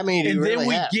 Yeah, but how many do you really have?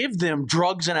 And then we give them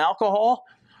drugs and alcohol,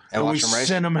 and we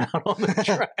send them out on the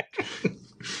track.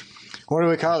 What do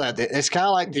we call that? It's kind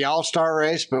of like the all-star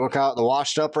race, but we'll call it the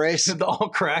washed-up race. The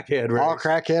all-crackhead race.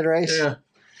 All-crackhead race? Yeah.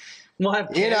 We'll have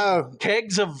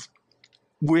kegs of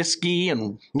whiskey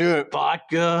and Do it.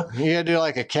 vodka. You gotta do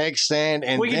like a keg stand,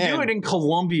 and We can do it in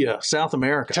Colombia, South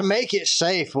America. to make it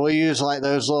safe, we'll use like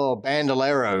those little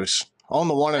bandoleros on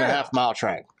the 1.5 mile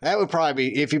track. That would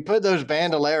probably be, if you put those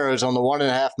bandoleros on the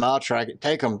 1.5 mile track, it'd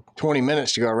take them 20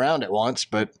 minutes to go around it once,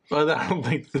 but I don't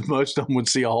think that most of them would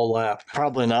see a whole lap.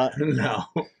 probably not. No.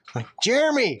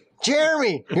 Jeremy,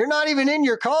 you're not even in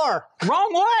your car.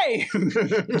 Wrong way.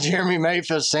 Jeremy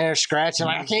Mayfield's standing there scratching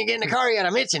like, I can't get in the car yet.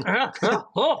 I'm itching.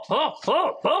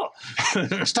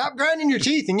 Stop grinding your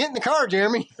teeth and get in the car,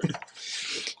 Jeremy.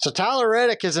 So Tyler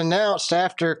Reddick has announced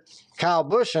after Kurt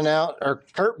Busch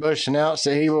announced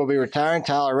that he will be retiring.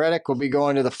 Tyler Reddick will be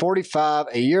going to the 45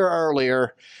 a year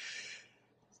earlier.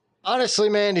 Honestly,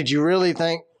 man, did you really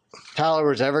think Tyler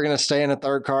was ever going to stay in a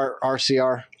third car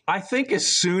RCR? I think as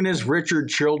soon as Richard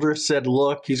Childress said,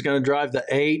 look, he's going to drive the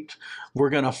 8,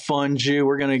 we're going to fund you,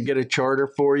 we're going to get a charter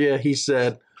for you, he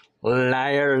said,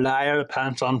 liar, liar,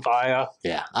 pants on fire.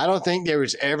 Yeah, I don't think there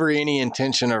was ever any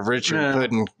intention of Richard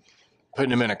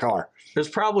putting him in a car. It's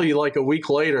probably like a week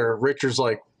later, Richard's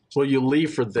like, will you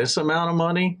leave for this amount of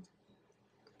money?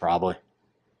 Probably.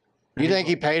 You think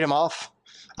he paid him off?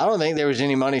 I don't think there was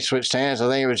any money switched hands. I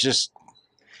think it was just...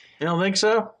 You don't think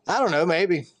so? I don't know,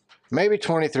 maybe. Maybe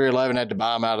 2311 had to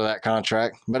buy him out of that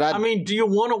contract. But I mean, do you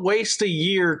want to waste a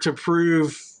year to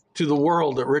prove to the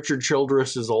world that Richard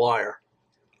Childress is a liar?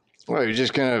 Well, you're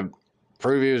just going to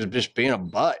prove he was just being a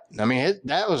butt. I mean,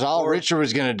 that was all Richard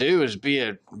was going to do, is be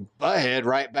a butthead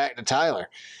right back to Tyler.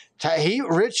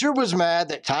 Richard was mad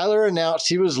that Tyler announced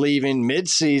he was leaving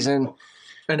mid-season.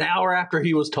 An hour after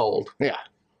he was told. Yeah.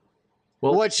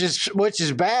 Well, which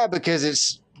is bad because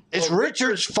it's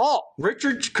Richard's fault.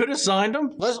 Richard could have signed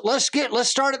him. Let's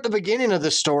start at the beginning of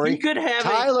the story. He could have.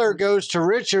 Tyler goes to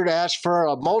Richard, asks for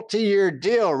a multi-year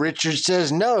deal. Richard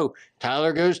says no.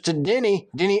 Tyler goes to Denny.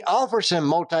 Denny offers him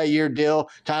multi-year deal.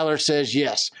 Tyler says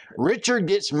yes. Richard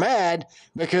gets mad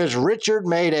because Richard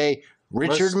made a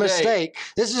mistake.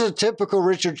 This is a typical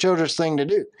Richard Childress thing to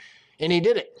do, and he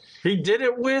did it. He did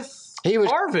it with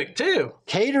Harvick too.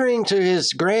 Catering to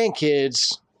his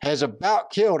grandkids has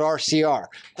about killed RCR.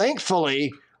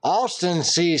 Thankfully, Austin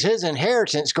sees his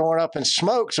inheritance going up in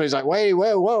smoke, so he's like,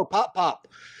 whoa, pop.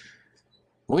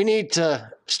 We need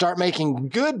to start making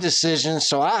good decisions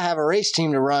so I have a race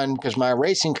team to run because my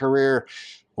racing career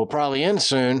will probably end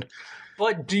soon.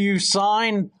 But do you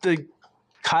sign the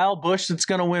Kyle Busch that's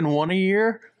going to win one a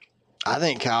year? I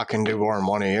think Kyle can do more than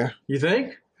one a year. You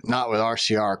think? Not with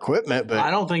RCR equipment, but...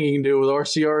 I don't think he can do it with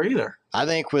RCR either. I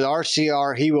think with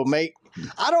RCR, he will make...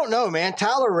 I don't know, man.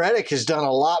 Tyler Reddick has done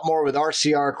a lot more with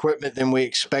RCR equipment than we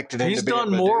expected him to be. He's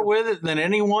done more with it than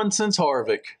anyone since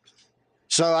Harvick.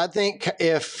 So I think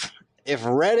if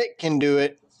Reddick can do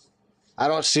it, I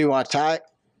don't see why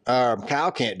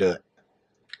Kyle can't do it.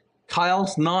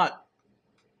 Kyle's not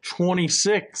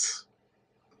 26.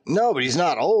 No, but he's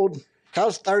not old.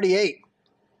 Kyle's 38.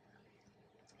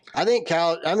 I think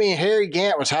Harry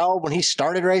Gant was how old when he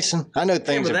started racing? I know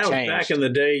things have changed. Was back in the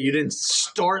day. You didn't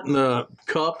start in the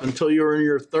Cup until you were in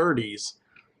your 30s.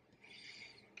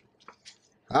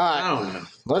 All right. I don't know.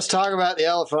 Let's talk about the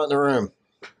elephant in the room.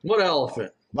 What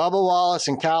elephant? Bubba Wallace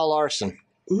and Kyle Larson.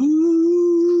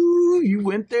 Ooh, you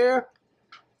went there?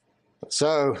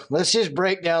 So let's just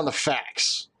break down the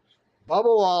facts. Bubba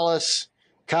Wallace,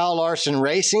 Kyle Larson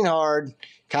racing hard.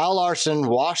 Kyle Larson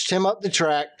washed him up the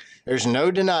track. There's no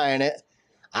denying it.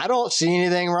 I don't see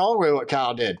anything wrong with what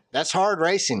Kyle did. That's hard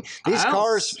racing. These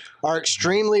cars are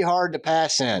extremely hard to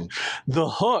pass in. The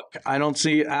hook, I don't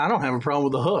have a problem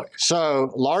with the hook.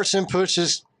 So Larson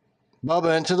pushes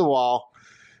Bubba into the wall.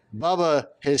 Bubba,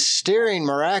 his steering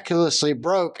miraculously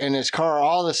broke, and his car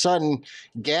all of a sudden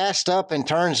gassed up and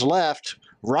turns left,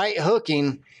 right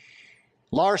hooking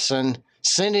Larson,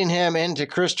 sending him into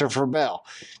Christopher Bell.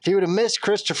 If he would have missed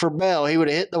Christopher Bell, he would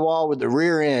have hit the wall with the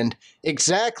rear end,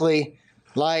 exactly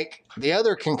like the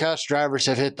other concussed drivers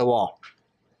have hit the wall.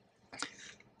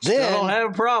 Still don't have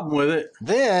a problem with it.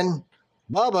 Then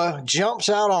Bubba jumps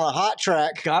out on a hot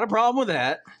track. Got a problem with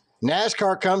that.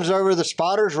 NASCAR comes over the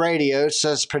spotter's radio,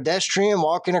 says pedestrian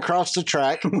walking across the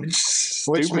track,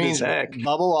 which means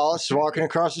Bubba Wallace is walking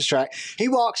across the track. He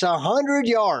walks 100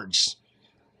 yards.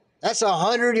 That's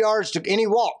 100 yards and he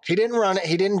walked. He didn't run it.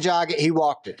 He didn't jog it. He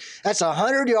walked it. That's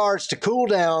 100 yards to cool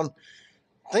down.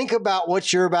 Think about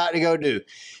what you're about to go do.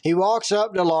 He walks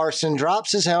up to Larson,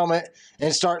 drops his helmet,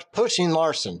 and starts pushing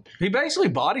Larson. He basically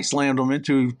body slammed him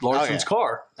into Larson's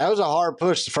car. That was a hard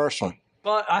push, the first one.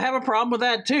 But I have a problem with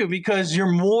that, too, because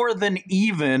you're more than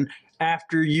even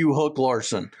after you hook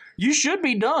Larson. You should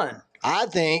be done. I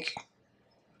think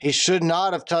he should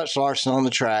not have touched Larson on the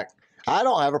track. I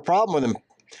don't have a problem with him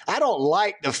I don't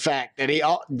like the fact that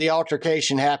the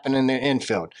altercation happened in the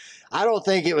infield. I don't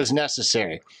think it was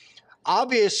necessary.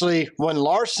 Obviously, when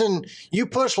you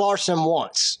push Larson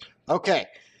once, okay,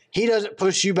 he doesn't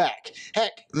push you back.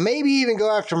 Heck, maybe even go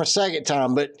after him a second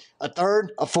time, but a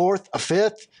third, a fourth, a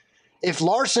fifth. If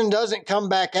Larson doesn't come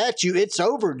back at you, it's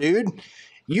over, dude.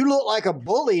 You look like a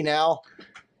bully now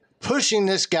pushing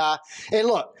this guy. And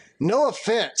look, no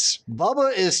offense,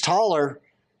 Bubba is taller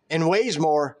and weighs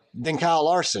more than Kyle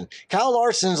Larson. Kyle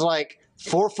Larson's like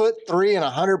 4'3" and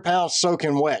 100 pounds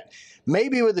soaking wet.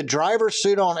 Maybe with the driver's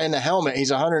suit on and the helmet,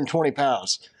 he's 120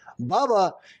 pounds.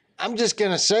 Bubba, I'm just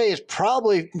going to say, has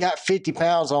probably got 50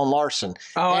 pounds on Larson.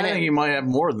 Oh, I think he might have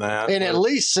more than that. And at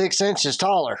least 6 inches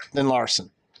taller than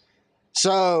Larson.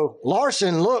 So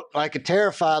Larson looked like a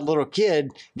terrified little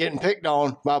kid getting picked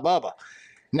on by Bubba.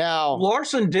 Now,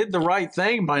 Larson did the right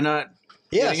thing by not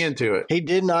getting into it. He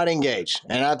did not engage.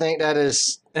 And I think that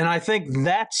is... And I think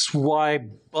that's why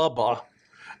Bubba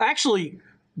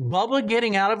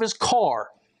getting out of his car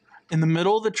in the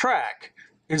middle of the track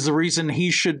is the reason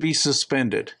he should be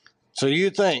suspended. So you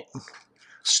think...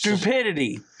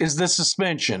 Stupidity is the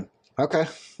suspension. Okay.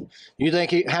 You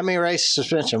think how many race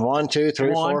suspension? 1, 2,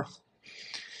 3, 4?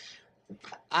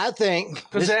 I think...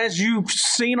 Because as you've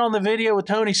seen on the video with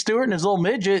Tony Stewart and his little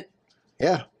midget,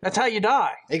 yeah, that's how you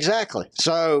die. Exactly.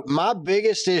 So my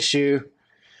biggest issue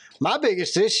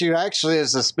actually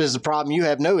is the problem you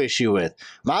have no issue with.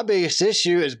 My biggest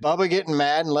issue is Bubba getting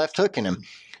mad and left hooking him.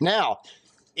 Now,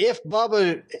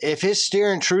 if his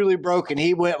steering truly broke and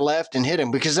he went left and hit him,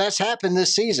 because that's happened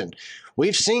this season.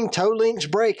 We've seen toe links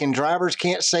break and drivers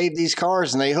can't save these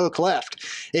cars and they hook left.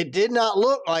 It did not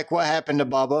look like what happened to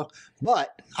Bubba,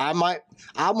 but I'm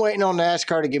waiting on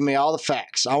NASCAR to give me all the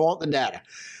facts. I want the data.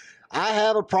 I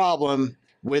have a problem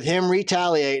with him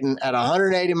retaliating at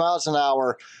 180 miles an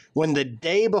hour when the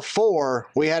day before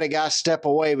we had a guy step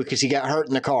away because he got hurt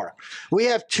in the car. We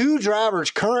have 2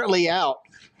 drivers currently out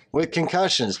with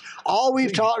concussions. All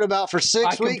we've talked about for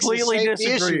 6 weeks is safety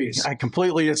issues. I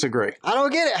completely disagree. I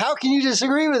don't get it. How can you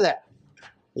disagree with that?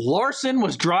 Larson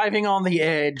was driving on the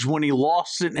edge when he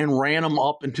lost it and ran him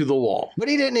up into the wall. But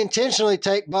he didn't intentionally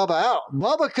take Bubba out.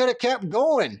 Bubba could have kept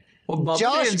going. Well,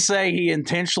 Bubba didn't say he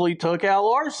intentionally took out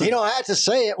Larson. You don't have to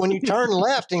say it. When you turn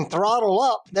left and throttle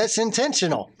up, that's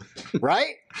intentional,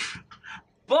 right?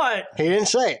 But he didn't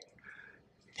say it.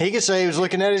 He could say he was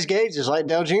looking at his gauges, like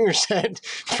Dale Jr. said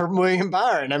from William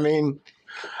Byron. I mean,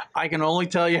 I can only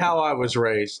tell you how I was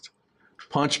raised.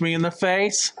 Punch me in the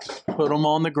face, put him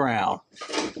on the ground.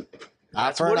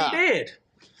 That's what he did.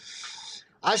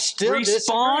 I still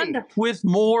respond disagree. With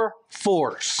more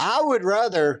force. I would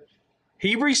rather.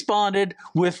 He responded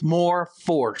with more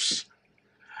force.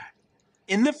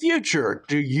 In the future,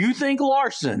 do you think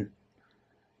Larson,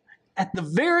 at the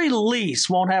very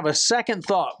least, won't have a second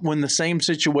thought when the same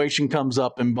situation comes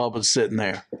up and Bubba's sitting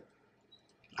there?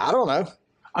 I don't know.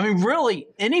 I mean, really,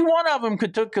 any one of them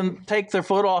could take their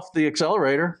foot off the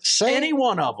accelerator. Any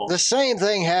one of them. The same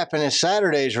thing happened in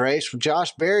Saturday's race.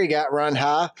 Josh Berry got run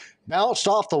high, bounced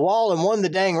off the wall, and won the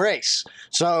dang race.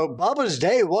 So Bubba's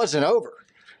day wasn't over.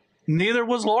 Neither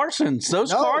was Larson's.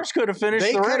 Those cars could have finished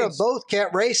the race. They could have both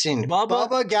kept racing.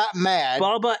 Bubba got mad.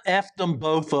 Bubba effed them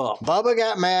both up. Bubba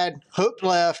got mad, hooked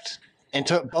left, and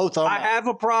took both of them. I have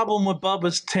a problem with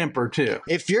Bubba's temper, too.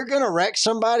 If you're going to wreck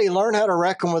somebody, learn how to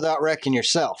wreck them without wrecking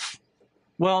yourself.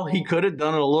 Well, he could have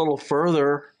done it a little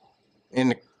further.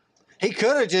 He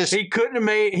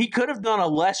could have done a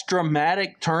less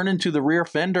dramatic turn into the rear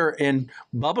fender, and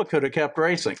Bubba could have kept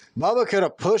racing. Bubba could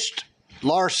have pushed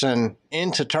Larson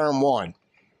into turn 1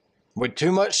 with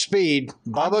too much speed.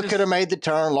 Bubba could have made the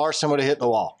turn. Larson would have hit the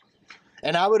wall,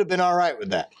 and I would have been all right with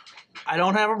that. I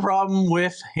don't have a problem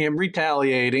with him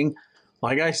retaliating.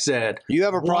 Like I said, you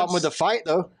have a problem with the fight,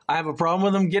 though. I have a problem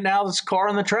with him getting out of this car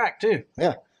on the track too.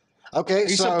 Yeah. Okay.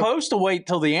 He's supposed to wait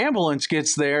till the ambulance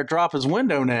gets there, drop his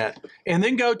window net, and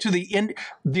then go to the end.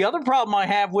 The other problem I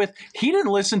have with, he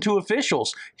didn't listen to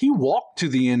officials. He walked to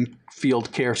the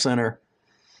infield care center.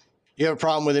 You have a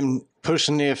problem with him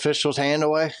pushing the official's hand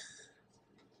away?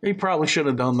 He probably should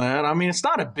have done that. I mean, it's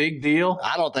not a big deal.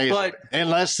 I don't think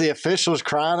unless the official's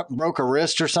crying, broke a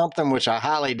wrist or something, which I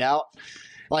highly doubt.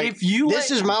 Like,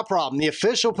 this is my problem. The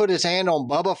official put his hand on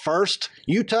Bubba first.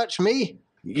 You touch me,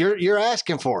 you're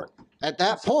asking for it. At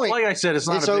that point, like I said, it's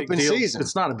not a big open deal. Season.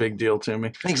 It's not a big deal to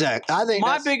me. Exactly. I think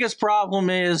my biggest problem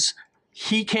is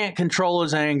he can't control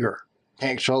his anger.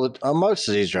 Can't control it. Most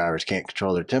of these drivers can't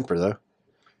control their temper, though.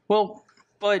 Well,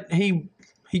 but he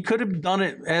could have done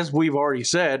it, as we've already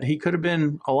said. He could have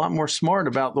been a lot more smart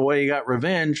about the way he got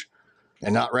revenge.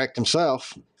 And not wrecked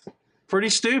himself. Pretty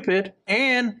stupid.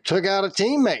 And took out a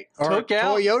teammate, or a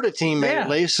Toyota teammate at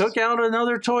least. Took out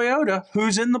another Toyota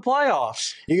who's in the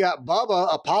playoffs. You got Bubba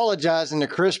apologizing to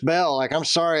Chris Bell, like, I'm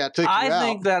sorry I took you out. I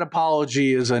think that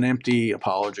apology is an empty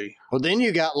apology. Well, then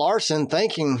you got Larson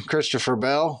thanking Christopher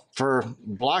Bell for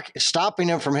stopping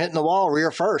him from hitting the wall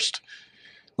rear first.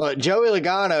 But Joey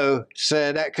Logano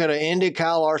said that could have ended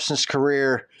Kyle Larson's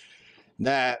career.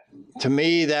 That, to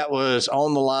me, that was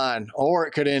on the line, or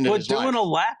it could end his life. But doing a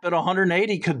lap at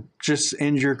 180 could just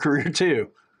end your career too.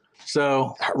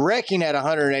 So wrecking at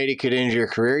 180 could end your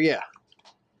career, yeah.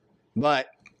 But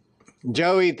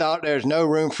Joey thought there's no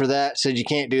room for that, said you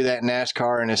can't do that in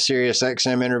NASCAR in a Sirius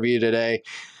XM interview today,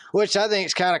 which I think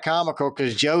is kind of comical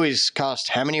because Joey's cost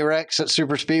how many wrecks at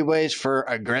super speedways for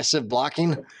aggressive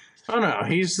blocking? Oh, no,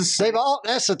 he's the same.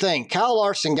 That's the thing. Kyle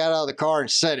Larson got out of the car and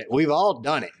said it. We've all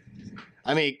done it.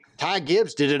 I mean, Ty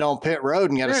Gibbs did it on pit road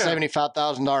and got a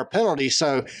 $75,000 penalty.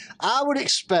 So I would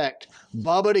expect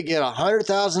Bubba to get a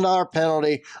 $100,000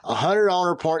 penalty, 100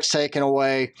 owner points taken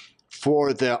away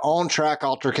for the on-track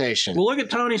altercation. Well, look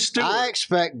at Tony Stewart. I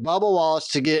expect Bubba Wallace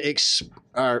to get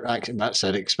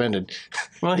expended.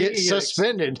 Well, get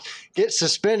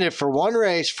suspended for one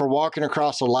race for walking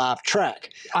across a live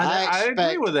track. I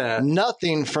agree with that.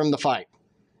 Nothing from the fight.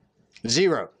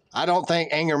 Zero. I don't think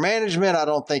anger management. I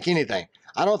don't think anything.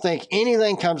 I don't think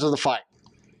anything comes of the fight.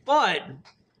 But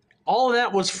all of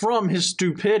that was from his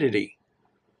stupidity,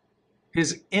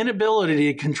 his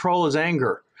inability to control his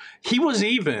anger. He was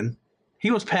even.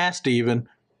 He was past even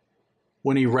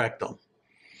when he wrecked them.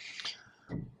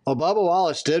 Well, Bubba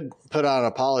Wallace did put out an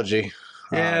apology.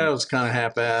 Yeah, it was kind of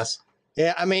half-ass.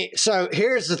 Yeah, I mean, so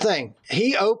here's the thing.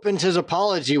 He opened his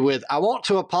apology with, I want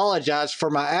to apologize for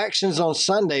my actions on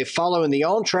Sunday following the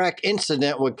on-track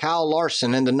incident with Kyle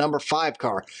Larson in the number 5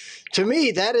 car. To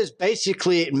me, that is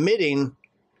basically admitting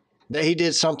that he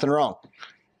did something wrong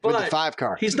with the 5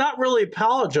 car. He's not really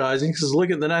apologizing because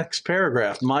look at the next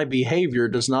paragraph. My behavior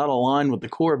does not align with the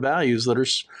core values that are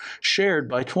shared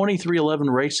by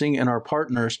 2311 Racing and our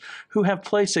partners who have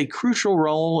placed a crucial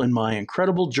role in my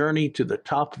incredible journey to the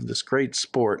top of this great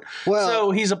sport. Well, so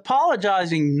he's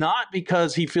apologizing not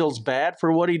because he feels bad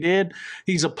for what he did.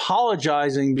 He's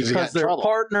apologizing because they're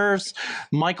partners.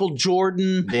 Michael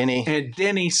Jordan and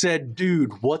Denny said,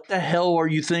 dude, what the hell are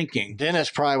you thinking? Dennis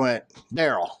probably went,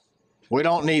 Daryl, we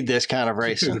don't need this kind of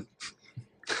racing.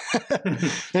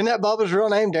 Isn't that Bubba's real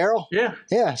name, Daryl? Yeah.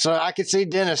 Yeah. So I could see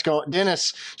Dennis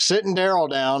sitting Daryl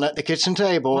down at the kitchen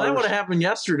table. Well, that would have happened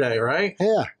yesterday, right?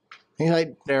 Yeah. He's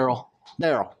like, Daryl,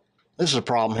 this is a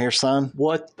problem here, son.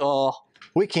 What the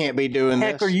we can't be doing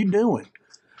heck this. Are you doing?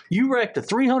 You wrecked a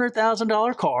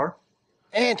 $300,000 car.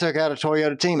 And took out a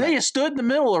Toyota teammate. They stood in the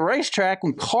middle of the racetrack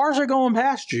when cars are going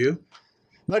past you.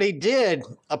 But he did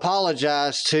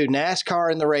apologize to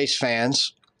NASCAR and the race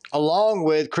fans, along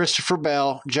with Christopher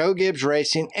Bell, Joe Gibbs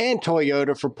Racing, and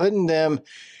Toyota for putting them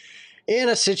in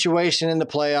a situation in the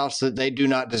playoffs that they do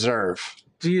not deserve.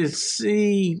 Do you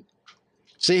see?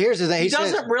 See, here's the thing. He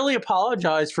doesn't really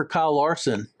apologize for Kyle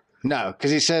Larson. No,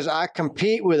 because he says, I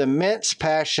compete with immense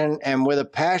passion, and with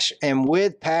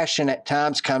passion at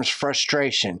times comes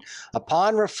frustration.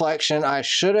 Upon reflection, I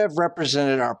should have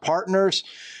represented our partners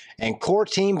and core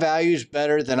team values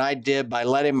better than I did by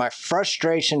letting my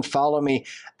frustration follow me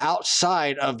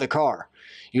outside of the car.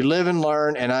 You live and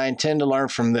learn, and I intend to learn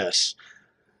from this.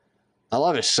 I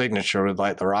love his signature with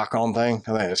like the rock on thing.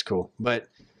 I think that's cool. But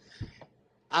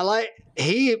so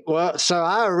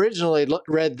I originally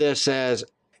read this as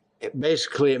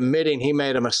basically admitting he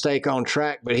made a mistake on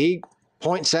track, but he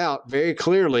points out very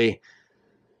clearly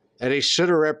that he should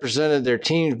have represented their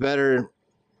teams better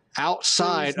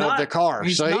outside of the car.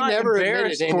 So he never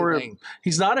admitted anything.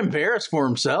 He's not embarrassed for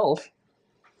himself.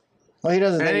 Well, he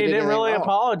doesn't. And he didn't really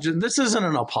apologize. This isn't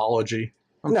an apology.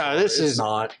 This is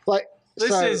not.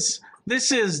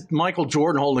 This is Michael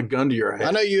Jordan holding a gun to your head.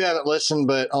 I know you haven't listened,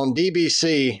 but on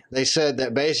DBC they said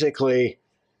that basically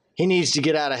he needs to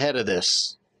get out ahead of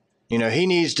this. You know, he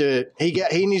needs to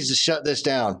shut this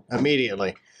down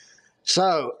immediately.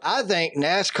 So I think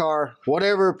NASCAR,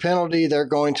 whatever penalty they're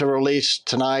going to release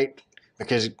tonight,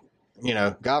 because, you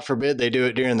know, God forbid they do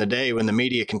it during the day when the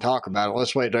media can talk about it.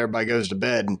 Let's wait till everybody goes to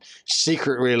bed and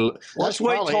secretly. Let's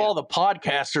wait till all the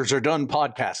podcasters are done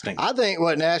podcasting. I think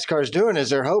what NASCAR is doing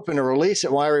is they're hoping to release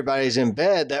it while everybody's in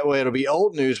bed. That way it'll be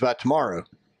old news by tomorrow.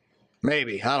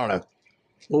 Maybe. I don't know.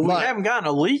 Well, we haven't gotten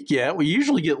a leak yet. We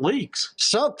usually get leaks.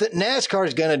 NASCAR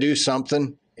is going to do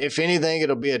something. If anything,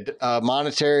 it'll be a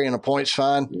monetary and a points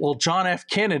fine. Well, John F.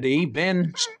 Kennedy,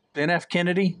 Ben F.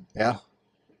 Kennedy. Yeah.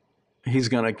 He's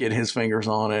going to get his fingers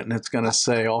on it, and it's going to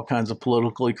say all kinds of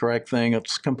politically correct thing.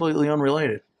 It's completely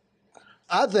unrelated.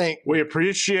 I think We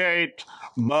appreciate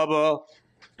Bubba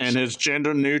and his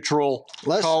gender-neutral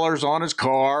colors on his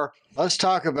car. let's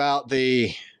talk about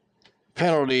the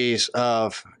penalties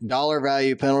of dollar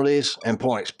value penalties and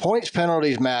points. Points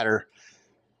penalties matter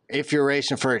if you're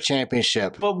racing for a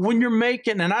championship. But when you're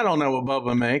making, and I don't know what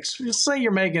Bubba makes, just say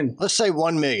you're making, Let's say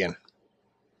 $1 million.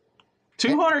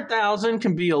 200,000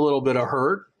 can be a little bit of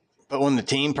hurt. But when the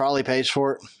team probably pays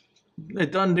for it,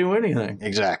 It doesn't do anything.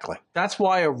 exactly. That's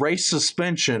why a race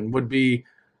suspension would be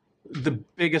the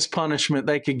biggest punishment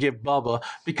they could give Bubba,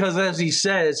 because as he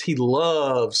says, he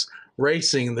loves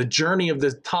racing, the journey of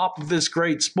the top of this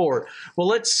great sport. Well,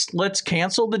 let's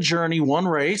cancel the journey one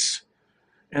race,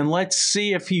 and let's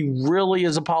see if he really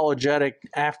is apologetic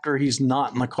after he's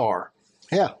not in the car.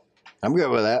 Yeah, I'm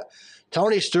good with that.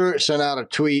 Tony Stewart sent out a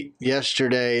tweet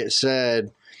yesterday. It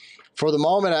said, "For the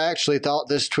moment, I actually thought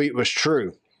this tweet was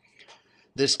true.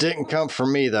 This didn't come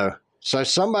from me, though." So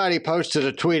somebody posted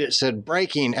a tweet. It said,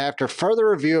 "Breaking, after further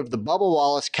review of the Bubba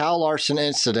Wallace Kyle Larson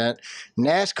incident,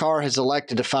 NASCAR has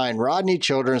elected to fine Rodney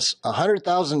Childress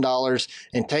 $100,000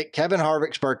 and take Kevin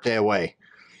Harvick's birthday away."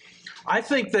 I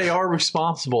think they are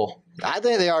responsible. I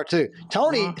think they are too.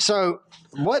 Tony, so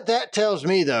what that tells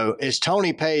me, though, is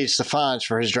Tony pays the fines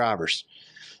for his drivers.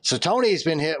 So Tony's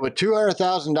been hit with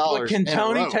 $200,000. But can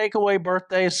Tony take away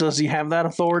birthdays? Does he have that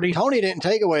authority? Tony didn't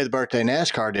take away the birthday.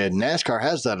 NASCAR did. NASCAR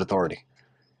has that authority.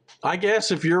 I guess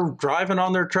if you're driving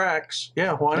on their tracks,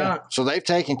 yeah, why not? So they've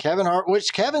taken Kevin Hart,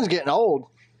 which Kevin's getting old.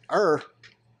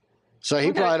 So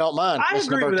he probably don't mind. I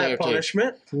agree with that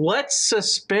punishment. Let's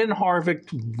suspend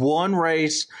Harvick one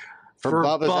race for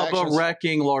Bubba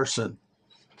wrecking Larson.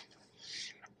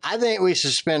 I think we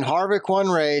suspend Harvick one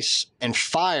race and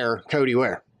fire Cody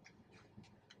Ware.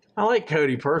 I like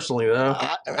Cody personally, though.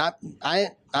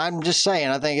 I'm just saying,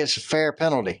 I think it's a fair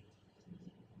penalty.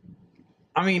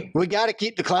 I mean, we got to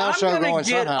keep the clown show going somehow. I'm going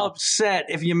to get upset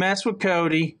if you mess with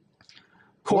Cody.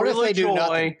 What if they do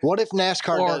nothing? What if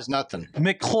NASCAR does nothing?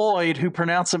 McLeod, who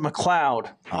pronounce it McLeod.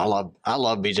 I love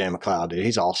BJ McLeod, dude.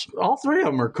 He's awesome. All three of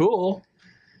them are cool.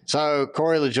 So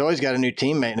Corey LaJoie's got a new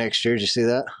teammate next year. Did you see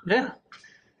that? Yeah.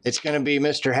 It's going to be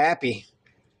Mr. Happy.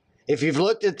 If you've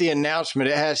looked at the announcement,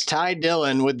 it has Ty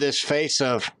Dillon with this face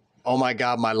of, "Oh my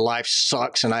God, my life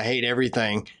sucks and I hate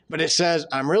everything." But it says,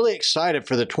 "I'm really excited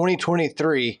for the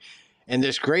 2023 and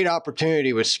this great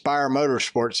opportunity with Spire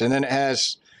Motorsports." And then it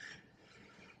has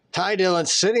Ty Dillon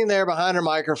sitting there behind her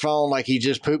microphone like he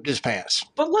just pooped his pants.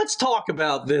 But let's talk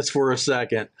about this for a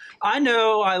second. I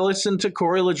know I listened to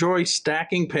Corey LaJoie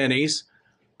stacking pennies.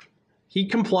 He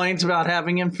complains about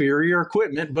having inferior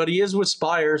equipment, but he is with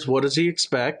Spires. What does he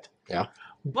expect? Yeah.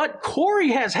 But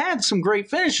Corey has had some great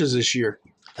finishes this year.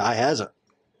 Ty hasn't.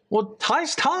 Well,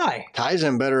 Ty's Ty. Ty's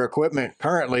in better equipment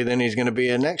currently than he's going to be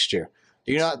in next year.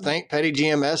 Do you not think Petty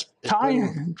GMS?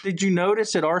 Did you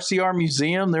notice at RCR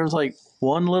Museum there was like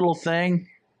one little thing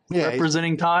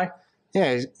representing Ty?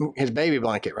 Yeah, his baby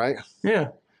blanket, right? Yeah.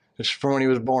 It's from when he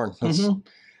was born.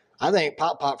 I think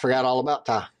Pop forgot all about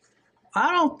Ty.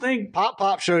 I don't think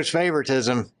Pop shows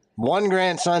favoritism. One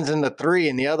grandson's in the 3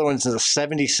 and the other one's in the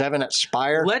 77 at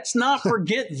Spire. Let's not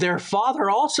forget their father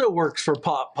also works for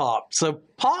Pop. So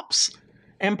Pops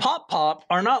and Pop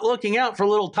are not looking out for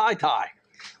little Ty.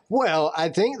 Well, I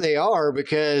think they are,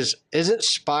 because isn't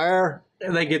Spire?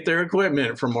 They get their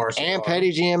equipment from RCR. And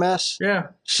Petty GMS? Yeah.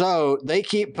 So they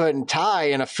keep putting Ty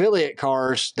in affiliate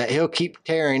cars that he'll keep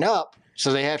tearing up.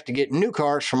 So they have to get new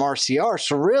cars from RCR.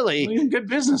 So really, good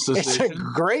business decision. It's a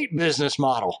great business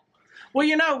model. Well,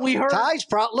 you know, we heard Ty's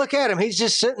look at him. He's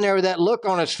just sitting there with that look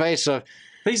on his face of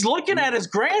he's looking at his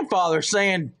grandfather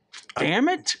saying, "Damn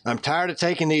it. I'm tired of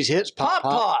taking these hits,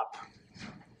 Pop.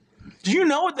 Do you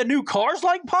know what the new car's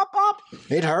like, Pop?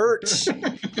 It hurts."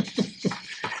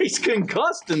 He's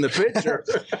concussed in the picture.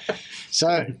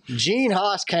 So Gene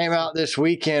Haas came out this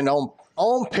weekend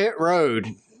on pit road.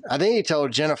 I think he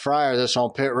told Jenna Fryer this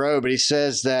on pit road, but he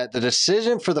says that the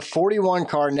decision for the 41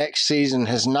 car next season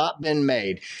has not been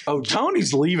made. Oh,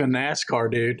 Tony's leaving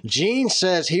NASCAR, dude. Gene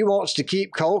says he wants to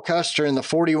keep Cole Custer in the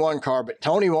 41 car, but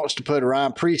Tony wants to put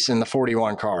Ryan Preece in the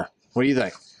 41 car. What do you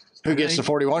think? Who gets the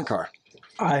 41 car?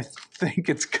 I think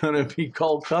it's going to be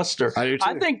Cole Custer. I do too.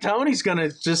 I think Tony's going to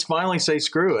just finally say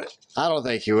screw it. I don't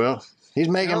think he will. He's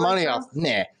making money off.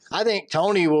 Nah. I think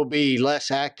Tony will be less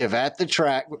active at the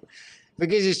track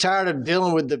because he's tired of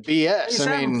dealing with the BS. He's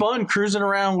having fun cruising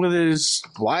around with his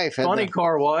wife, funny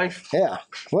car wife. Yeah.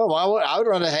 Well, I would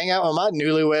rather hang out with my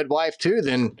newlywed wife too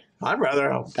than I'd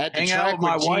rather hang out with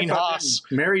my wife I've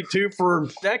been married to for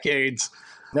decades.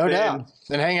 No doubt.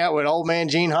 Than hang out with old man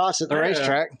Gene Haas at the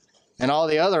racetrack and all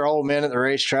the other old men at the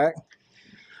racetrack.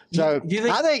 So you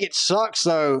think, I think it sucks,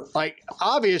 though. Like,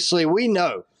 obviously, we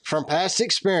know from past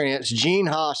experience, Gene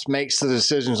Haas makes the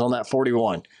decisions on that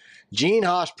 41. Gene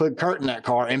Haas put Kurt in that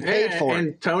car and paid for it.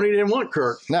 And Tony didn't want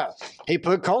Kurt. No, he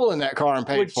put Cole in that car and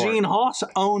paid for Gene it. Haas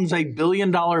owns a $1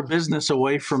 billion business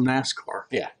away from NASCAR.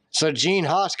 Yeah. So Gene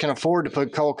Haas can afford to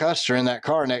put Cole Custer in that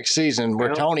car next season,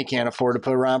 where Tony can't afford to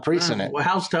put Ryan Preece in it. Well,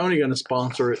 how's Tony going to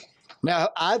sponsor it? Now,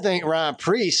 I think Ryan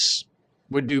Preece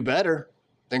would do better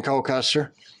than Cole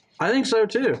Custer. I think so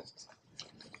too.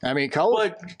 I mean, Cole.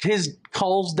 But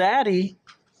Cole's daddy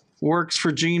works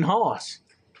for Gene Haas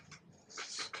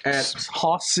at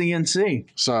Haas CNC.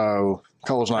 So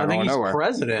Cole's not going nowhere. He's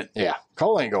president. Yeah,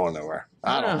 Cole ain't going nowhere.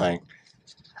 I don't think.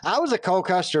 I was a Cole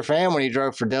Custer fan when he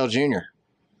drove for Dale Jr.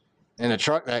 in the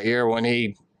truck that year when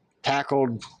he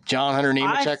tackled John Hunter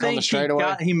Nemechek on the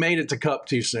straightaway. He made it to Cup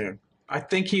too soon. I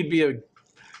think he'd be a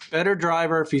better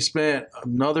driver if he spent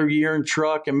another year in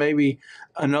truck and maybe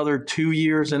another 2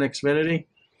 years in Xfinity.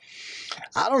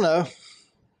 I don't know.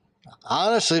 I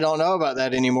honestly don't know about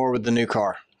that anymore with the new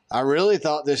car. I really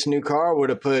thought this new car would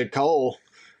have put Cole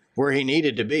where he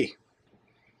needed to be.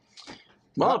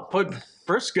 Well, put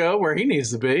Briscoe where he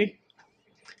needs to be.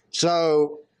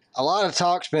 So a lot of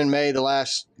talk's been made the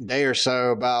last day or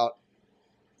so about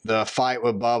the fight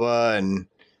with Bubba and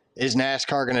is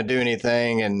NASCAR going to do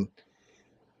anything? And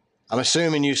I'm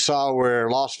assuming you saw where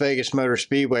Las Vegas Motor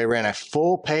Speedway ran a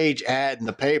full-page ad in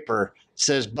the paper. It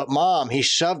says, "But Mom, he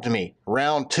shoved me.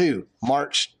 Round 2,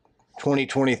 March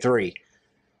 2023."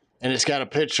 And it's got a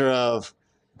picture of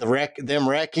them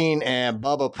wrecking and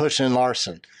Bubba pushing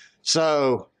Larson.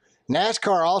 So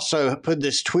NASCAR also put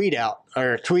this tweet out,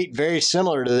 or a tweet very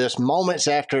similar to this, moments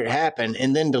after it happened,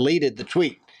 and then deleted the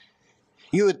tweet.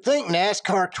 You would think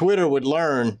NASCAR Twitter would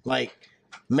learn, like,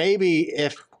 maybe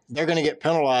if they're going to get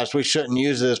penalized, we shouldn't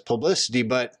use it as publicity,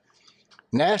 but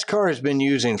NASCAR has been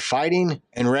using fighting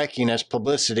and wrecking as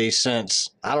publicity since,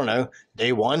 I don't know,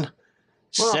 day one,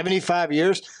 75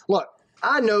 years. Look,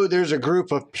 I know there's a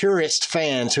group of purist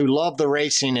fans who love the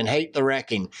racing and hate the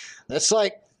wrecking. That's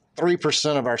like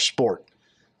 3% of our sport.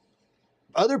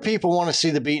 Other people want to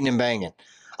see the beating and banging.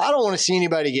 I don't want to see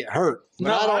anybody get hurt.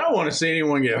 No, I don't want to see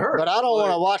anyone get hurt. But I don't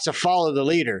want to watch a follow the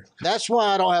leader. That's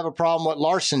why I don't have a problem with what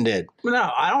Larson did. No,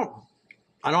 I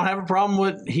don't have a problem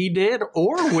with what he did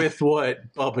or with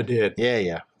what Bubba did.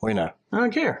 Yeah, we know. I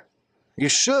don't care. You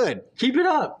should. Keep it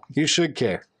up. You should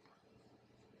care.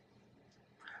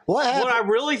 What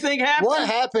What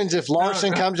happens if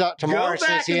Larson comes out tomorrow and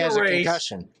says he has a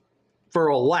concussion? For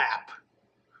a lap.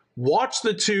 Watch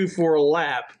the two for a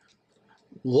lap.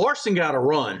 Larson got a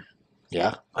run.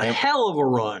 Yeah. A hell of a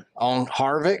run. On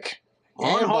Harvick.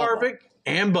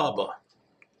 And Bubba.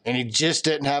 And he just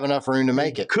didn't have enough room to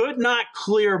make it. Could not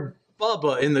clear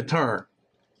Bubba in the turn.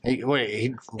 He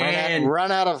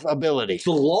run out of ability.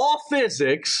 The law of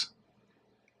physics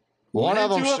went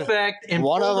into effect and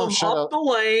pulled him up the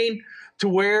lane to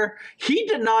where he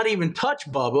did not even touch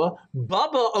Bubba.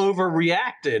 Bubba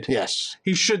overreacted. Yes.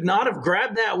 He should not have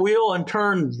grabbed that wheel and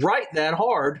turned right that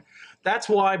hard. That's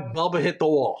why Bubba hit the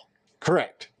wall.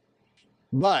 Correct.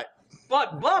 But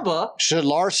Bubba should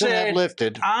Larson have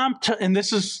lifted? And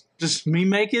this is just me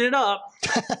making it up.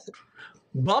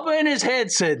 Bubba in his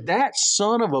head said, "That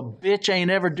son of a bitch ain't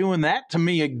ever doing that to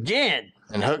me again."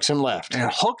 And hooks him left.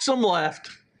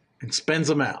 And spins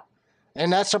him out.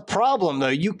 And that's a problem, though.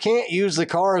 You can't use the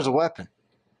car as a weapon.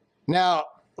 Now,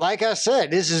 like I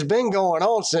said, this has been going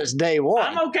on since day one.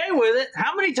 I'm okay with it.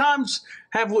 How many times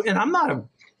have we, and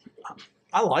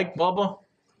I like Bubba.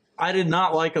 I did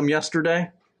not like him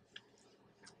yesterday.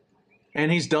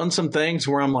 And he's done some things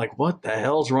where I'm like, what the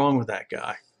hell's wrong with that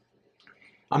guy?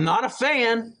 I'm not a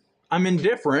fan. I'm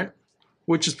indifferent,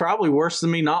 which is probably worse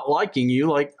than me not liking you.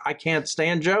 Like, I can't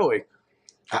stand Joey.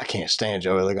 I can't stand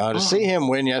Joey Logano. To see him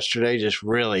win yesterday just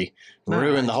really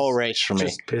ruined the whole race for me.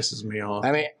 Just pisses me off.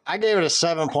 I mean, I gave it a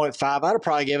 7.5. I'd have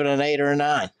probably given it an 8 or a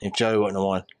 9 if Joey wouldn't have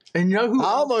won. And you know who? I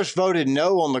almost voted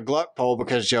no on the Gluck poll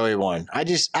because Joey won. I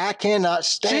cannot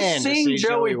stand just seeing to see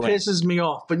Joey win. Pisses me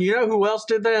off. But you know who else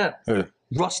did that? Who?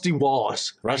 Rusty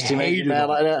Wallace. Rusty made you mad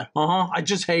like that? I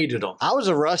just hated him. I was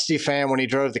a Rusty fan when he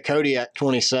drove the Kodiak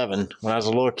 27 when I was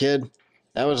a little kid.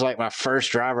 That was like my first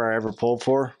driver I ever pulled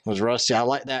for was Rusty. I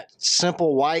like that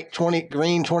simple white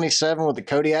green 27 with the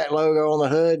Kodiak logo on the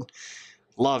hood.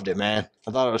 Loved it, man.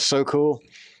 I thought it was so cool.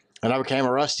 And I became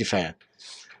a Rusty fan.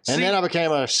 And then I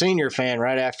became a senior fan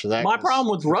right after that. My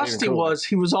problem with Rusty was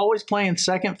he was always playing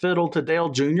second fiddle to Dale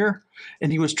Jr.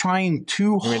 And he was trying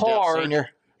too hard.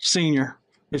 Senior.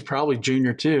 He's probably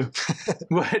junior too.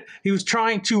 But he was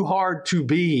trying too hard to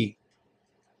be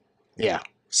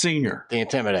senior. The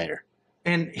Intimidator.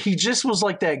 And he just was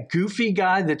like that goofy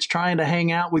guy that's trying to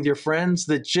hang out with your friends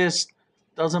that just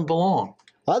doesn't belong.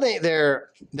 I think their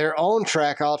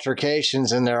on-track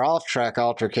altercations and their off-track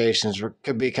altercations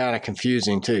could be kind of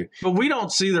confusing too. But we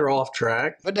don't see their off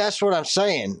track. But that's what I'm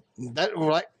saying. That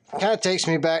kind of takes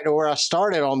me back to where I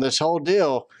started on this whole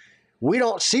deal. We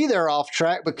don't see their off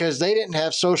track because they didn't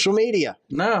have social media.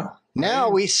 No. Now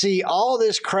we see all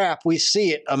this crap. We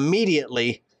see it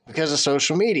immediately because of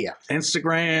social media.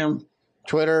 Instagram,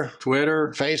 Twitter,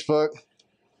 Facebook,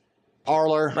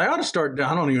 Parler. They ought to start.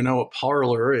 I don't even know what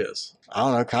Parler is. I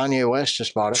don't know. Kanye West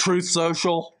just bought it. Truth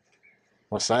Social.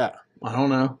 What's that? I don't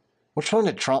know. Which one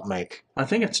did Trump make? I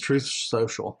think it's Truth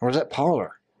Social. Or was that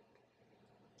Parler?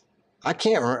 I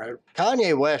can't remember.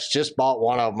 Kanye West just bought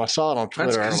one of them. I saw it on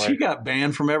Twitter. That's because he got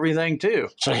banned from everything too.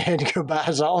 So he had to go buy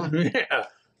his own? Yeah.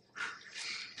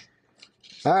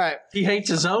 All right. He hates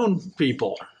his own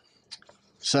people.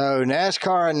 So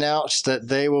NASCAR announced that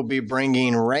they will be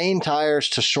bringing rain tires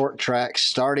to short tracks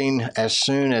starting as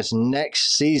soon as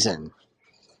next season.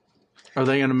 Are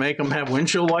they going to make them have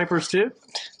windshield wipers too?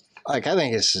 I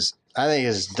think it's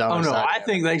dumb. Oh no, I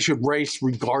think they should race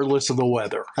regardless of the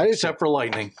weather, except for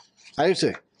lightning. I do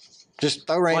too. Just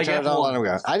throw rain tires on, let them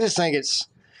go.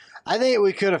 I think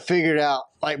we could have figured out,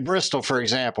 like Bristol, for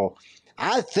example.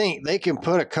 I think they can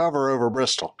put a cover over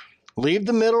Bristol. Leave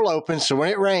the middle open so when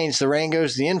it rains, the rain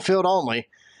goes to the infield only,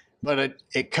 but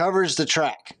it covers the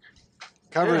track,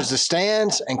 covers the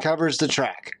stands, and covers the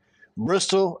track.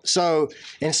 Bristol. So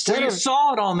instead you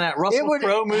saw it on that Russell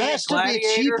Crowe movie, it has to be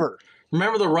cheaper.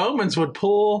 Remember the Romans would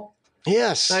pull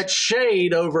that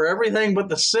shade over everything but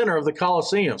the center of the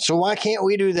Colosseum. So why can't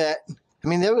we do that? I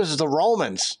mean, that was the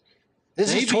Romans.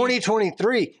 This is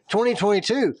 2023,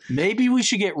 2022. Maybe we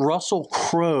should get Russell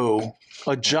Crowe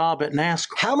a job at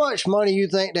NASCAR. How much money you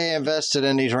think they invested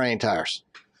in these rain tires?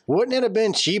 Wouldn't it have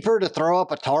been cheaper to throw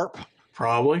up a tarp?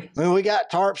 Probably. I mean, we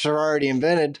got tarps that are already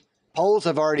invented. Poles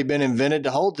have already been invented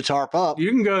to hold the tarp up. You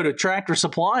can go to Tractor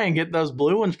Supply and get those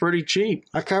blue ones pretty cheap.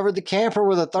 I covered the camper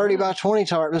with a 30 by 20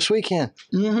 tarp this weekend.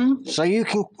 Mm-hmm. So you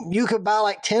could buy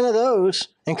like 10 of those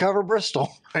and cover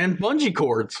Bristol. And bungee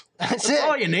cords. That's it.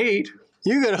 All you need.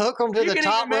 You could hook them to the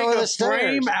top row of the stairs.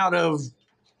 Frame out of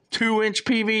 2-inch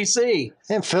PVC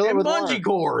and fill it with bungee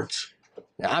cords.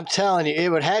 I'm telling you, it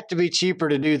would have to be cheaper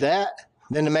to do that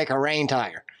than to make a rain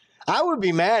tire. I would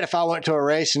be mad if I went to a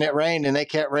race and it rained and they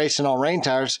kept racing on rain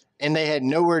tires and they had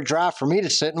nowhere dry for me to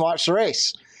sit and watch the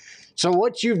race. So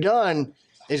what you've done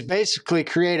is basically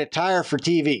create a tire for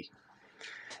TV.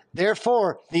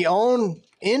 Therefore, the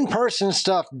in-person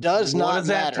stuff does not matter. What does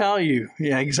that tell you?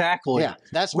 Yeah, exactly. Yeah,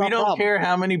 that's my problem. We don't care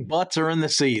how many butts are in the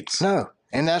seats. No.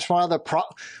 And that's why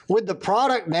with the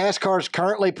product NASCAR is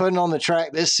currently putting on the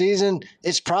track this season,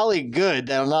 it's probably good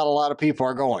that not a lot of people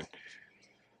are going.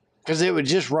 Because it would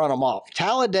just run them off.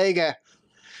 Talladega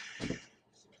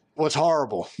was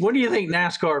horrible. When do you think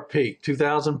NASCAR peaked?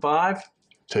 2005?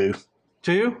 2.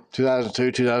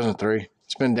 2002, 2003.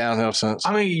 It's been downhill since.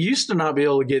 I mean, you used to not be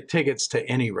able to get tickets to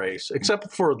any race,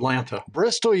 except for Atlanta.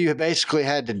 Bristol, you basically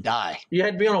had to die. You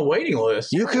had to be on a waiting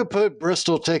list. You could put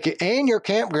Bristol ticket and your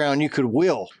campground, you could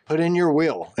put in your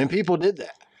will. And people did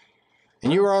that.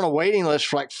 And you were on a waiting list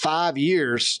for like 5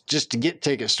 years just to get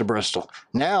tickets to Bristol.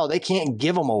 Now they can't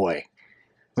give them away.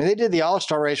 I mean, they did the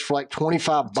All-Star race for like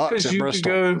 $25 at Bristol. Because you could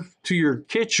go to your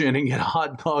kitchen and get a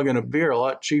hot dog and a beer a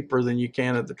lot cheaper than you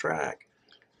can at the track.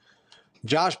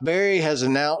 Josh Berry has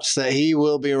announced that he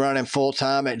will be running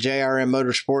full-time at JRM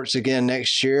Motorsports again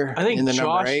next year. I think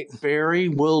Josh Berry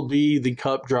will be the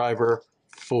Cup driver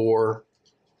for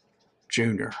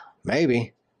Junior.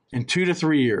 Maybe. In 2 to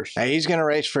 3 years. Hey, he's going to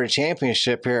race for a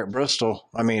championship here at Bristol.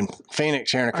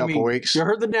 Phoenix here in a couple weeks. You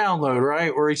heard the download,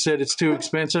 right? Where he said it's too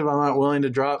expensive. I'm not willing to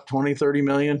drop 20, 30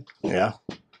 million. Yeah.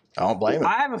 I don't blame him.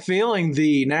 I have a feeling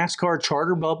the NASCAR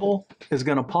charter bubble is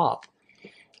going to pop.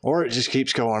 Or it just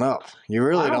keeps going up. You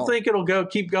really don't. I don't think it'll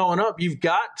keep going up. You've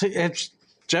got to.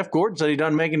 Jeff Gordon said he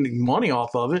doesn't make any money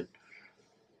off of it.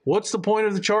 What's the point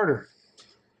of the charter?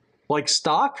 Like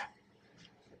stock?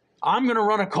 I'm going to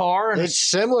run a car. And it's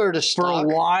similar to stock.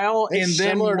 For a while. It's and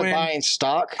then similar to buying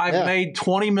stock. I've made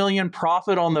 $20 million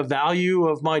profit on the value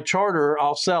of my charter.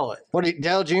 I'll sell it.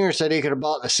 Dale Jr. said he could have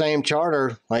bought the same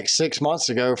charter like 6 months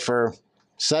ago for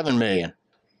 $7 million.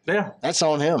 Yeah. That's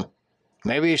on him.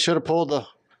 Maybe he should have pulled the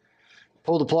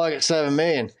plug at $7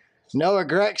 million. Noah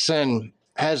Gragson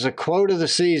has a quote of the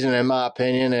season, in my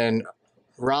opinion, and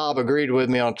Rob agreed with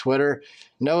me on Twitter.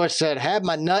 Noah said, "Had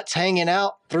my nuts hanging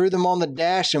out, threw them on the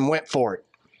dash, and went for it."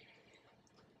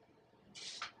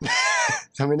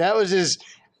 I mean, that was his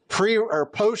pre or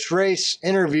post race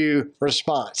interview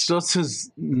response. Does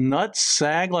his nuts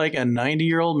sag like a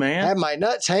 90-year-old man? I had my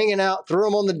nuts hanging out, threw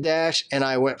them on the dash, and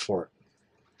I went for it.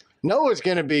 Noah's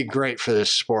going to be great for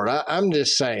this sport. I'm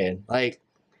just saying, like,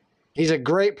 he's a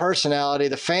great personality.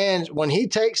 The fans, when he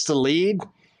takes the lead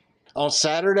on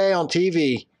Saturday on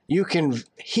TV, you can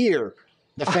hear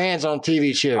the fans on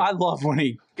TV cheer. I love when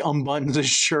he unbuttons his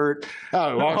shirt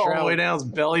Walks all around the way down his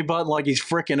belly button like he's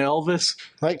freaking Elvis.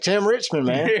 like Tim Richmond,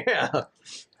 man. Yeah.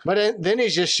 But then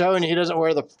he's just showing he doesn't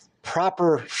wear the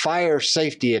proper fire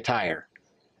safety attire.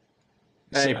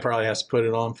 And he probably has to put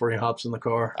it on before he hops in the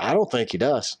car. I don't think he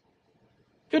does.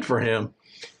 Good for him.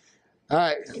 All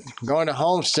right, going to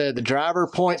Homestead. The driver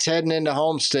points heading into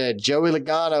Homestead. Joey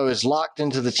Logano is locked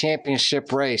into the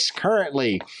championship race.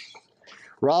 Currently,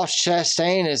 Ross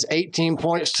Chastain is 18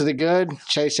 points to the good.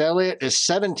 Chase Elliott is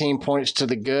 17 points to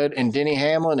the good. And Denny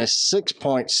Hamlin is 6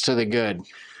 points to the good.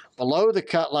 Below the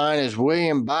cut line is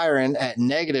William Byron at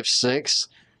 -6.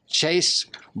 Chase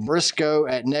Briscoe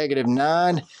at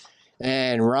 -9.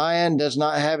 And Ryan does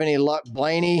not have any luck.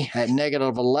 Blaney at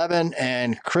 -11.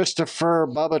 And Christopher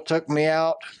Bubba took me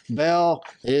out. Bell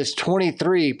is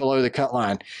 23 below the cut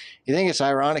line. You think it's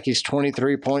ironic he's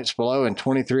 23 points below and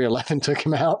 23-11 took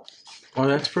him out? Well,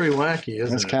 that's pretty wacky, isn't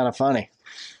That's it? kind of funny.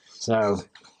 So,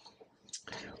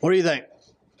 what do you think?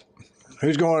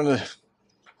 Who's going to the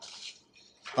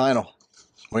final?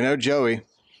 We know Joey.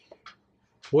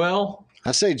 Well,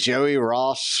 I say Joey,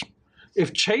 Ross.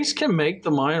 if Chase can make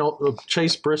the final,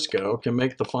 Chase Briscoe can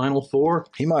make the final four,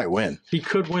 He might win. he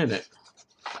could win it.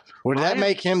 Would that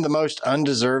make him the most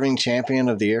undeserving champion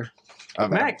of the year?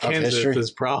 Matt of Kenseth history?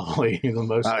 is probably the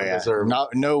most Oh, yeah. deserving.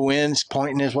 No wins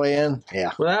pointing his way in?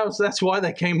 Yeah. Well, that's why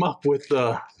they came up with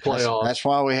the playoffs. That's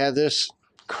why we have this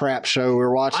crap show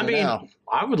we're watching I mean, now.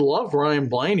 I would love Ryan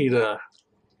Blaney to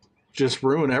just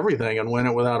ruin everything and win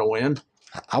it without a win.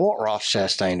 I want Ross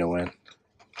Chastain to win.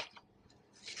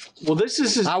 Well, this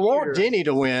is his I year. want Denny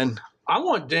to win. I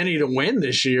want Denny to win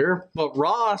this year, but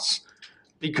Ross,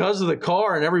 because of the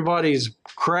car and everybody's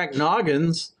cracked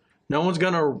noggins, no one's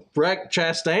going to wreck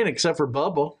Chastain except for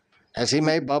Bubba. Has he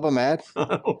made Bubba mad? I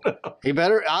don't know. He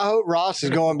better. I hope Ross is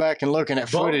going back and looking at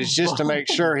footage just to make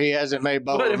sure he hasn't made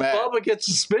But Bubba if mad. Bubba gets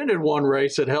suspended one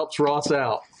race, it helps Ross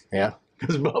out Yeah.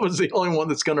 because Bubba's the only one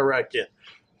that's going to wreck it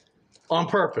on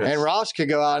purpose. And Ross could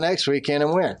go out next weekend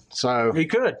and win. So, He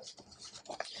could.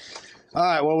 all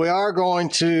right. Well, we are going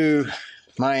to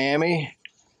Miami.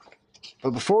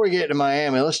 But before we get to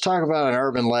Miami, let's talk about an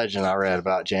urban legend I read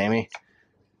about, Jamie.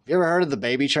 You ever heard of the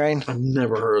baby train? I've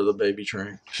never heard of the baby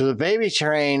train. So the baby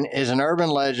train is an urban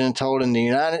legend told in the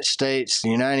United States, the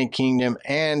United Kingdom,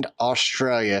 and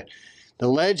Australia. The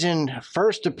legend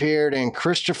first appeared in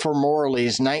Christopher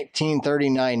Morley's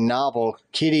 1939 novel,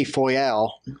 Kitty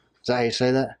Foyle. Is that how you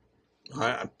say that?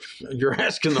 You're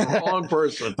asking the wrong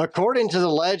person. According to the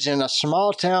legend, a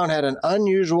small town had an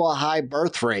unusual high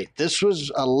birth rate. This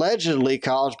was allegedly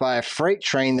caused by a freight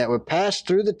train that would pass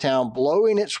through the town,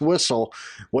 blowing its whistle,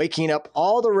 waking up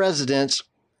all the residents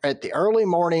at the early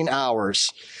morning hours.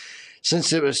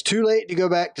 Since it was too late to go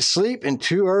back to sleep and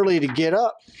too early to get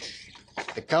up,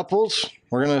 the couples,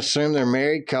 we're going to assume they're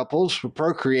married couples, would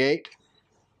procreate.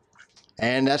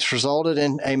 And that's resulted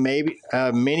in a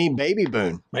mini baby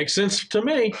boom. Makes sense to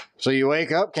me. So you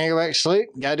wake up, can't go back to sleep.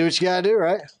 Got to do what you got to do,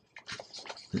 right?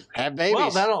 Have babies.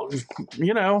 Well, that'll,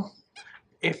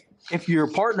 if your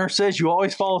partner says you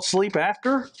always fall asleep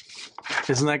after,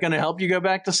 isn't that going to help you go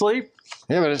back to sleep?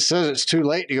 Yeah, but it says it's too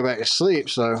late to go back to sleep.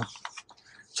 So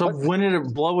When did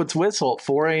it blow its whistle? At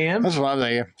 4 a.m.? that's what I'm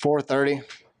thinking. 4:30.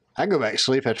 I go back to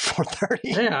sleep at 4:30.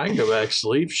 Yeah, I can go back to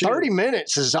sleep. Shit. 30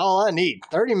 minutes is all I need.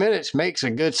 30 minutes makes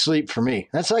a good sleep for me.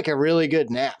 That's like a really good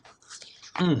nap.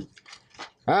 Mm.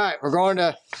 All right, we're going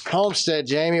to Homestead,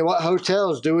 Jamie. What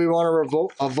hotels do we want to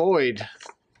avoid?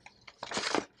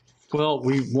 Well,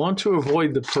 we want to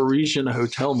avoid the Parisian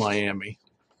Hotel Miami.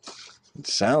 It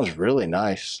sounds really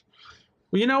nice.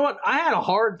 Well, you know what? I had a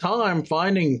hard time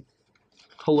finding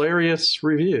hilarious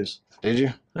reviews. Did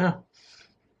you? Yeah.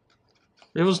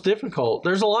 It was difficult.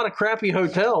 There's a lot of crappy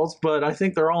hotels, but I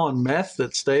think they're all on meth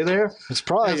that stay there. It's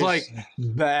probably It's like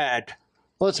bad.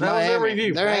 well, it's that was their Miami.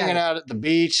 review. They're Bad. hanging out at the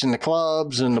beach and the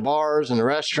clubs and the bars and the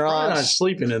Probably not restaurants.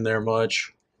 sleeping in there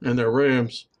much in their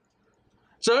rooms.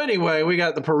 So anyway, we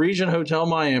got the Parisian Hotel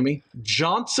Miami,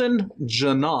 Johnson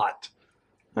Janot.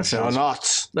 That sounds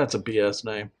Nuts. that's a BS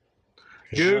name.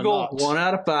 Google, Janot. 1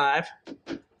 out of 5.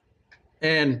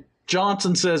 And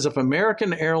Johnson says, if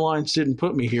American Airlines didn't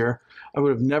put me here, I would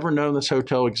have never known this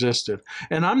hotel existed.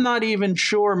 And I'm not even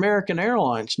sure American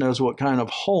Airlines knows what kind of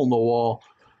hole-in-the-wall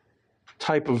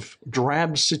type of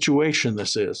drab situation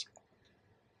this is.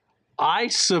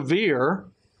 Severe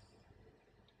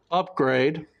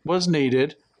upgrade was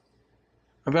needed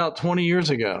about 20 years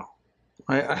ago.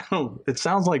 I don't, it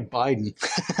sounds like Biden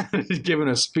giving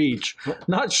a speech.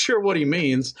 Not sure what he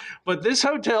means, but this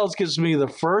hotel gives me the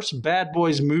first Bad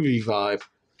Boys movie vibe.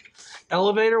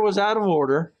 Elevator was out of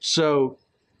order, so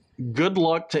good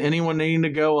luck to anyone needing to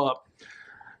go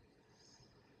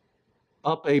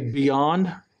up a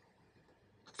beyond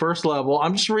first level.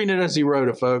 I'm just reading it as he wrote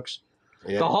it, folks.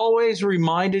 Yeah. The hallways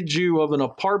reminded you of an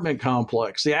apartment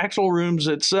complex. The actual rooms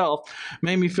itself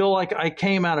made me feel like I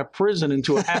came out of prison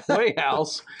into a halfway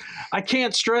house. I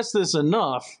can't stress this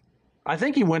enough. I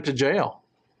think he went to jail.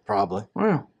 Probably.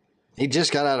 Yeah. He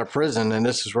just got out of prison, and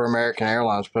this is where American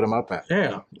Airlines put him up at.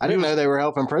 Yeah. I didn't know they were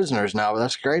helping prisoners now, but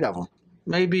that's great of them.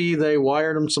 Maybe they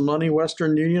wired him some money,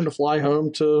 Western Union, to fly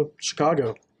home to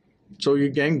Chicago so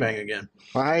you gangbang again.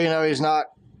 Well, how do you know he's not?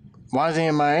 Why is he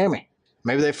in Miami?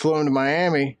 Maybe they flew him to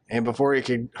Miami, and before he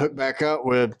could hook back up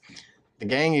with the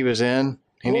gang he was in,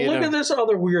 look at this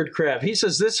other weird crap. He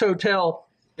says this hotel,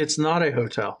 it's not a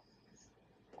hotel.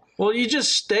 Well, you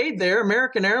just stayed there.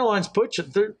 American Airlines put you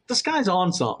there. This guy's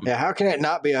on something. Yeah, how can it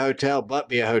not be a hotel but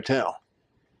be a hotel?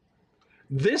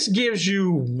 This gives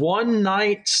you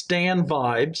one-night stand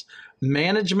vibes.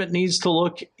 Management needs to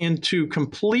look into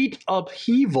complete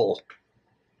upheaval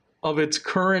of its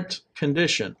current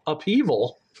condition.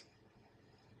 Upheaval?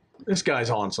 This guy's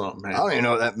on something, man. I don't even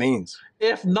know what that means.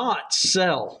 If not,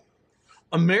 sell.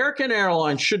 American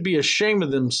Airlines should be ashamed of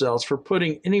themselves for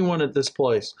putting anyone at this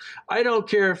place. I don't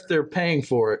care if they're paying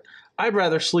for it. I'd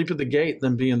rather sleep at the gate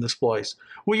than be in this place.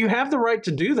 Well, you have the right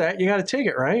to do that. You got a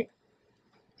ticket, right?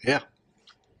 Yeah.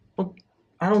 Well,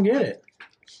 I don't get it.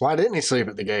 Why didn't he sleep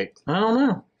at the gate? I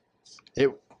don't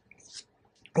know.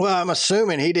 Well, I'm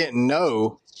assuming he didn't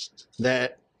know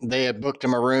that they had booked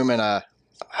him a room in a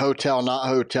hotel, not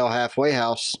hotel, halfway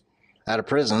house out of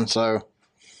prison. So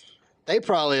they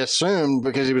probably assumed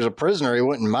because he was a prisoner, he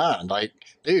wouldn't mind. Like,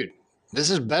 dude, this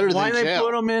is better than jail. Why they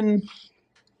put him in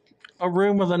a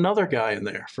room with another guy in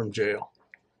there from jail?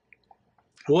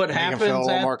 What happens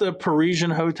at the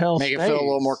Parisian hotel? Make it feel a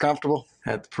little more comfortable.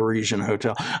 At the Parisian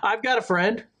hotel. I've got a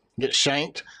friend. Get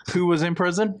shanked. Who was in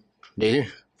prison. Do you?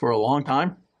 For a long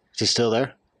time. Is he still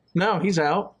there? No, he's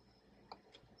out.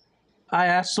 I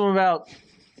asked him about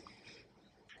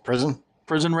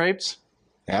prison rapes.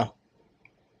 Yeah.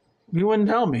 He wouldn't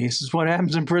tell me. He says, what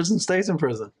happens in prison stays in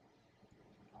prison.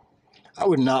 I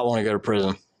would not want to go to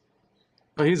prison.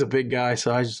 But he's a big guy,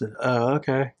 so I just said, oh,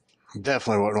 okay.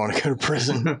 Definitely wouldn't want to go to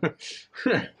prison.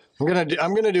 I'm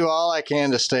gonna do all I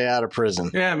can to stay out of prison.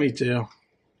 Yeah, me too.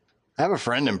 I have a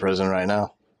friend in prison right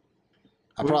now.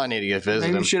 I probably need to go visit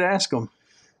him. Maybe you should ask him.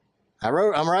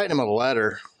 I'm writing him a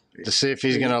letter to see if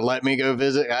he's going to let me go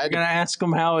visit. You're going to ask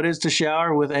him how it is to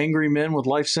shower with angry men with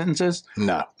life sentences?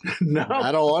 No. No?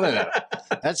 I don't want to know.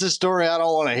 That's a story I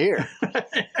don't want to hear.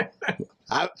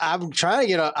 I'm trying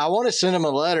to I want to send him a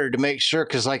letter to make sure,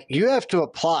 because, like, you have to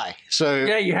apply. So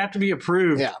yeah, you have to be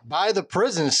approved. Yeah, by the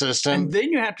prison system. And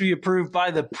then you have to be approved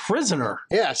by the prisoner.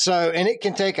 Yeah, and it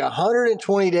can take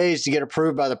 120 days to get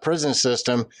approved by the prison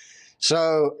system.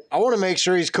 So I want to make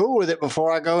sure he's cool with it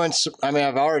before I go and,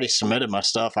 I've already submitted my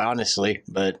stuff, honestly,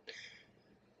 but,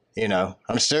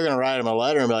 I'm still going to write him a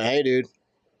letter and be like, hey, dude,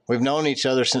 we've known each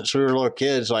other since we were little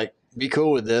kids. Like, be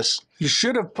cool with this. You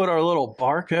should have put our little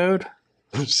barcode.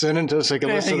 Send him to us so he can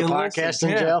listen to the podcast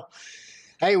in jail.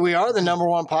 Hey, we are the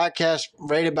 #1 podcast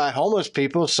rated by homeless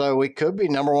people, so we could be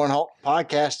 #1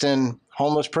 podcast in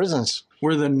homeless prisons.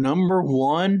 We're the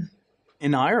 #1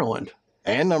 in Ireland.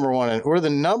 And #1. We're the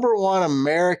 #1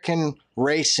 American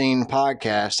racing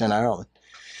podcast in Ireland.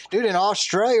 Dude, in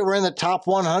Australia, we're in the top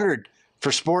 100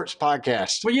 for sports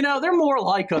podcasts. Well, they're more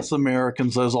like us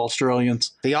Americans, those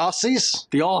Australians. The Aussies?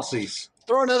 The Aussies.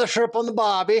 Throw another shrimp on the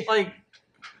bobby.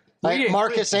 Like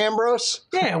Marcus Ambrose?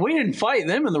 Yeah, we didn't fight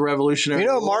them in the Revolutionary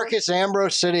War. Marcus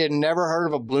Ambrose said he had never heard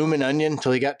of a bloomin' onion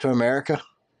until he got to America?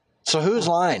 So who's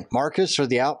lying, Marcus or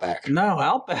the Outback? No,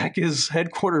 Outback is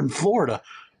headquartered in Florida.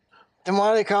 Then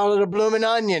why do they call it a bloomin'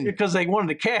 onion? Because they wanted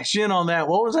to cash in on that.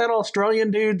 What was that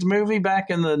Australian dude's movie back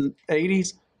in the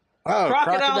 80s? Oh,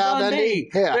 Crocodile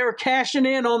Dundee. Yeah. They were cashing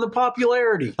in on the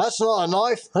popularity. That's not a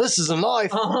knife. This is a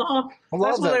knife. Uh-huh.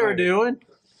 That's what they were doing.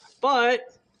 But,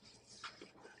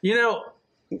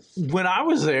 when I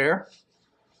was there,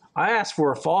 I asked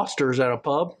for a Foster's at a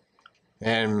pub.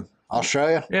 In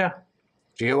Australia? Yeah.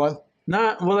 Did you get one?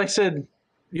 No. Well, they said,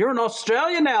 you're in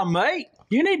Australia now, mate.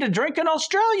 You need to drink an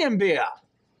Australian beer.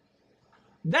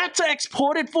 That's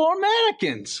exported for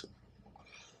Americans.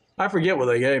 I forget what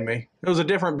they gave me. It was a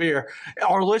different beer.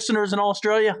 Our listeners in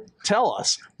Australia, tell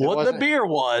us what the beer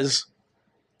was.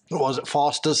 Was it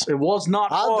Foster's? It was not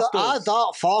Foster's. I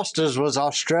thought Foster's was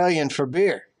Australian for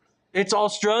beer. It's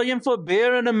Australian for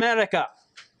beer in America.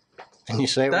 And you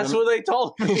say that's what they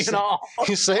told me in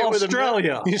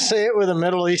Australia. You say it with a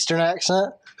Middle Eastern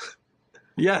accent?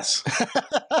 Yes.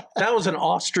 That was an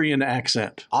Austrian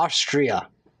accent. Austria.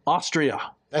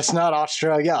 That's not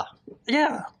Australia.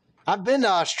 Yeah. I've been to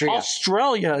Austria.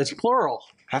 Australia is plural.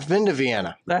 I've been to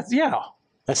Vienna. That's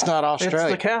not Australia.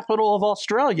 It's the capital of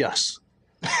Australia.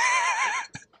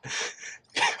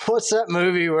 What's that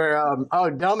movie where,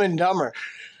 Dumb and Dumber?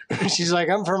 She's like,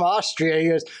 I'm from Austria. He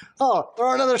goes, oh,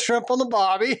 throw another shrimp on the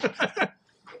bobby.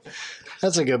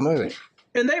 That's a good movie.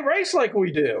 And they race like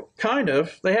we do, kind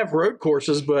of. They have road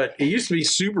courses, but it used to be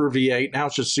Super V8. Now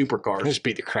it's just supercars. They just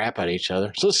beat the crap out of each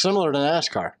other. So it's similar to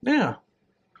NASCAR. Yeah.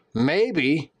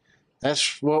 Maybe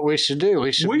that's what we should do.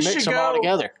 We should mix them all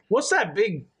together. What's that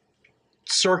big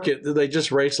circuit that they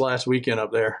just raced last weekend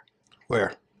up there?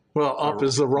 Where? Well, up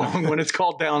is the wrong one. It's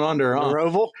called down under. The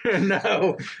Roval?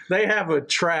 No, they have a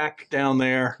track down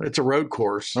there. It's a road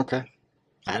course. Okay.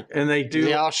 And they do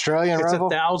the Australian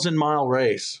Roval? It's a 1,000-mile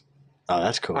race. Oh,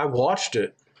 that's cool. I watched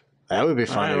it. That would be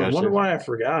fun. I wonder why I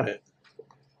forgot it.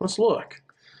 Let's look.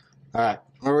 All right.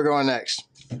 Where are we going next?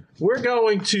 We're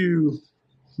going to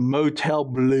Motel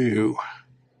Blue.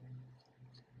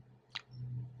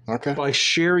 Okay. By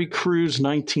Sherry Cruz,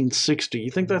 1960.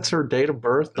 You think that's her date of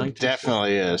birth? It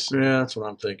definitely is. Yeah, that's what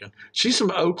I'm thinking. She's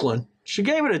from Oakland. She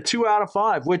gave it a 2 out of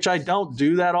 5, which I don't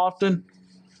do that often.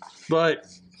 But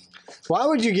why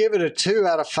would you give it a 2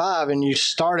 out of 5 and you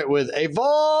start it with a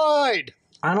void?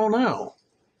 I don't know.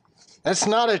 That's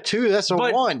not a 2. That's a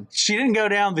 1. She didn't go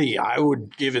down the I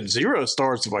would give it 0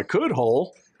 stars if I could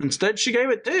hole. Instead, she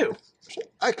gave it 2.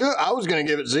 I was going to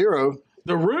give it 0.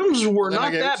 The rooms were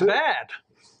not that bad.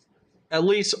 At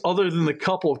least other than the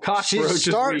couple of cockroaches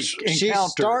we encountered. She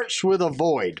starts with a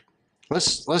void.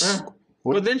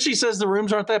 But then she says the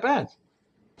rooms aren't that bad.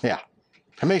 Yeah.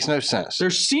 That makes no sense. There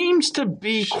seems to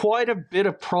be quite a bit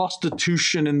of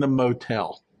prostitution in the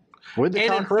motel. With the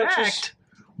cockroaches? In fact,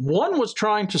 one was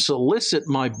trying to solicit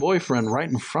my boyfriend right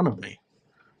in front of me.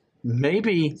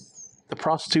 Maybe the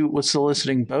prostitute was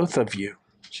soliciting both of you.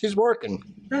 She's working.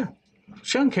 Yeah.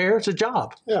 She doesn't care. It's a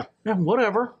job. Yeah. Yeah,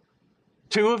 whatever.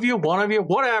 2 of you, 1 of you,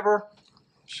 whatever.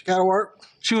 She got to work.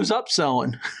 She was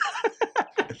upselling.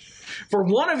 For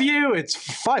 1 of you, it's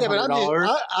 $500.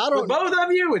 I don't. For both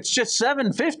of you, it's just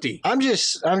 $750. I'm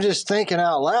just thinking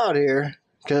out loud here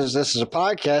because this is a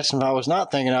podcast. And if I was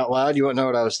not thinking out loud, you wouldn't know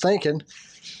what I was thinking.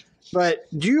 But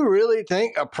do you really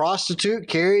think a prostitute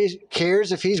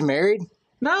cares if he's married?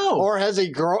 No. Or has a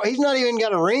girl? He's not even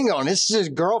got a ring on. This is his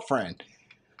girlfriend.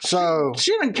 So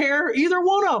she didn't care either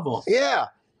one of them. Yeah.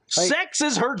 Sex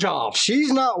is her job.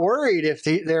 She's not worried if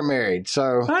they're married.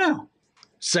 So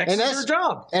sex is her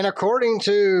job. And according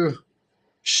to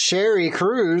Sherry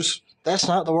Cruz, that's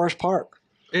not the worst part.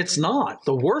 It's not.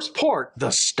 The worst part,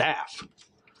 the staff,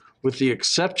 with the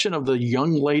exception of the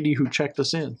young lady who checked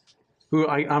us in, who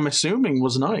I'm assuming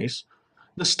was nice.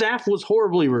 The staff was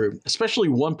horribly rude, especially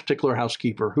one particular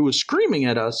housekeeper who was screaming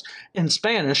at us in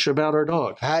Spanish about our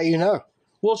dog. How you know?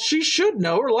 Well, she should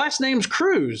know. Her last name's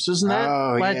Cruz. Isn't that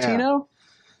Latino?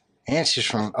 Yeah. And she's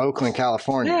from Oakland,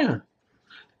 California.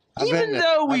 Yeah. Even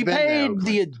though we paid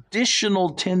the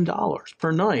additional $10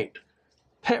 per night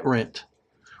pet rent,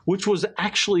 which was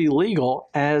actually legal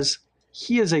as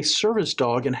he is a service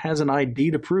dog and has an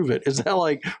ID to prove it. Is that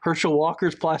like Herschel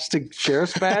Walker's plastic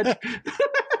sheriff's badge?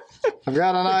 I've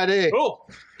got an ID. Oh,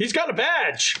 he's got a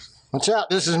badge. Watch out.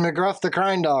 This is McGruff the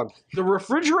Crime Dog. The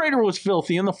refrigerator was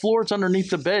filthy and the floors underneath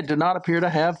the bed did not appear to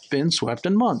have been swept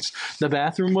in months. The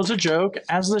bathroom was a joke,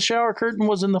 as the shower curtain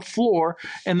was in the floor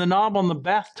and the knob on the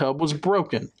bathtub was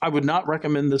broken. I would not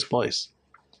recommend this place.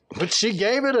 But she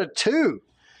gave it a 2.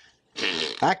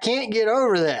 I can't get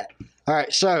over that. All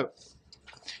right, so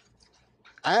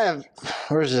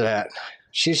where's it at?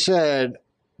 She said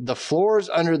the floors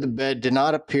under the bed did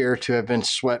not appear to have been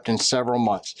swept in several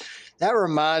months. That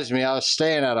reminds me, I was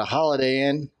staying at a Holiday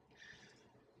Inn.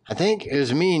 I think it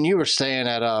was me and you were staying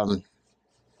at not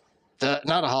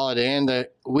a Holiday Inn,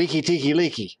 the Wiki Tiki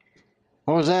Leaky.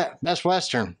 What was that? Best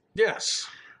Western. Yes.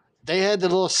 They had the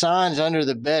little signs under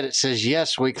the bed. It says,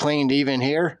 "Yes, we cleaned even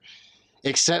here,"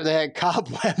 except they had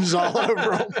cobwebs all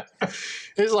over them.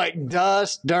 It was like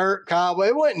dust, dirt, cobweb.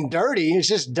 It wasn't dirty. It's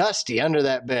just dusty under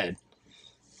that bed.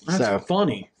 That's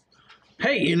funny.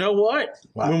 Hey, you know what?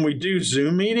 When we do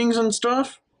Zoom meetings and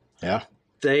stuff,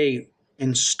 they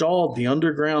installed the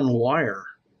underground wire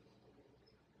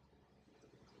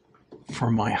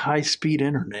for my high-speed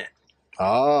internet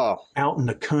Oh, out in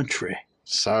the country.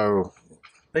 so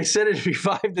They said it'd be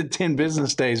 5 to 10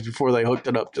 business days before they hooked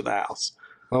it up to the house.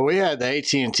 well, we had the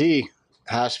AT&T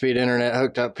high-speed internet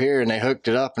hooked up here, and they hooked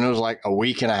it up, and it was like a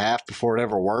week and a half before it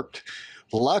ever worked.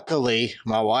 Luckily,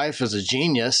 my wife is a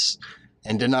genius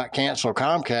and did not cancel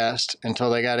Comcast until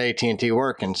they got AT&T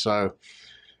working. So,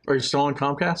 Are you still on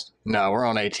Comcast? no, we're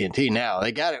on AT&T now.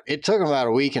 They got it. It took them about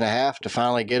a week and a half to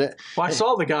finally get it. Well, I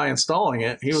saw the guy installing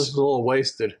it. He was a little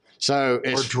wasted So or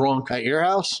it's drunk. at your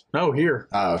house? No, here.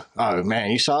 Oh,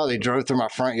 man, you saw they drove through my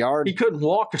front yard. He couldn't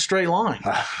walk a straight line.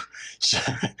 So-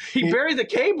 He buried the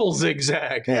cable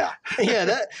zigzag. Yeah.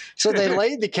 So they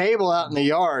laid the cable out in the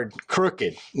yard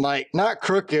crooked, like not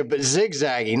crooked, but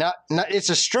zigzaggy. Not. It's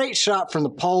a straight shot from the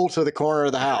pole to the corner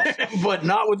of the house. But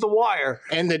not with the wire.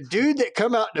 And the dude that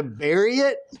come out to bury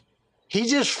it, he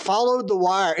just followed the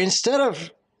wire instead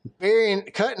of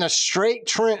cutting a straight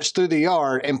trench through the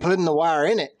yard and putting the wire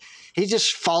in it. He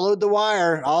just followed the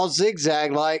wire all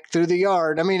zigzag like through the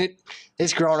yard. I mean,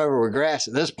 it's grown over with grass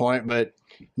at this point, but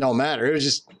no matter. It was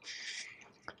just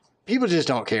people just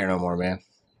don't care no more, man.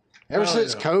 Ever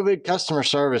since COVID, customer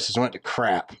service has went to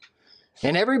crap.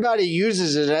 And everybody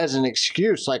uses it as an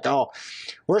excuse, like, oh,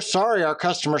 we're sorry our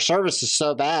customer service is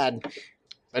so bad,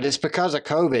 but it's because of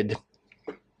COVID.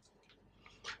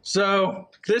 So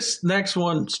this next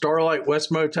one, Starlight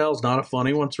West Motel, is not a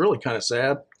funny one. It's really kind of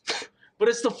sad. But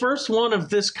it's the first one of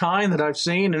this kind that I've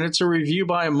seen, and it's a review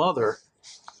by a mother,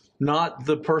 not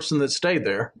the person that stayed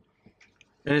there.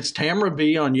 And it's Tamara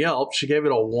B on Yelp. She gave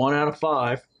it a 1 out of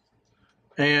 5.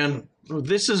 And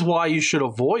this is why you should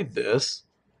avoid this,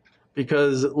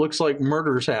 because it looks like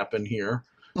murders happen here.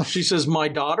 She says, my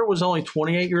daughter was only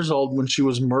 28 years old when she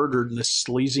was murdered in this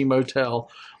sleazy motel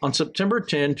on September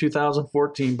 10,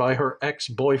 2014 by her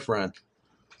ex-boyfriend.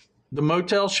 The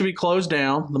motel should be closed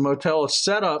down. The motel is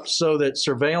set up so that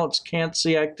surveillance can't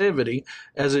see activity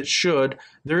as it should.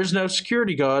 There is no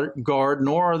security guard,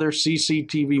 nor are there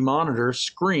CCTV monitors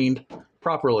screened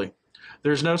properly.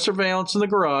 There's no surveillance in the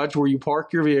garage where you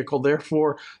park your vehicle,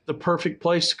 therefore the perfect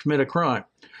place to commit a crime.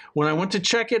 When I went to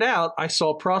check it out, I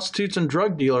saw prostitutes and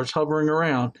drug dealers hovering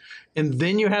around. And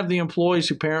then you have the employees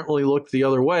who apparently look the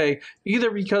other way,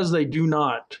 either because they do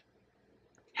not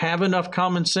have enough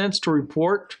common sense to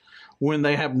report when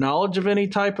they have knowledge of any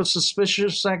type of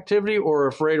suspicious activity or are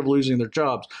afraid of losing their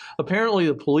jobs. Apparently,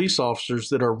 the police officers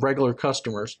that are regular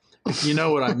customers, if you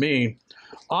know what I mean,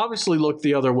 obviously look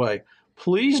the other way.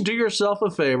 Please do yourself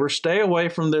a favor. Stay away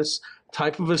from this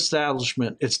type of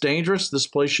establishment. It's dangerous. This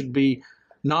place should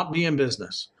not be in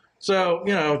business.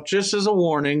 So, just as a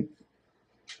warning,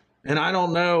 and I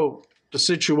don't know the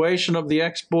situation of the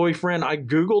ex-boyfriend. I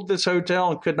Googled this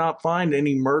hotel and could not find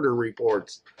any murder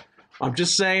reports. I'm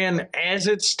just saying, as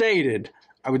it's stated,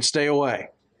 I would stay away.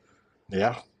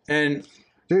 Yeah. And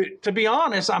dude, to be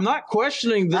honest, I'm not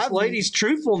questioning this lady's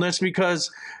truthfulness because,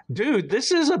 dude,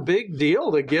 this is a big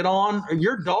deal to get on.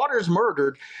 Your daughter's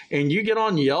murdered, and you get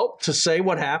on Yelp to say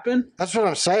what happened? That's what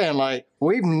I'm saying. Like,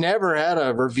 we've never had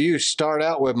a review start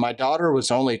out with, my daughter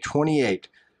was only 28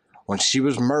 when she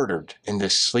was murdered in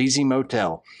this sleazy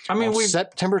motel. I mean, on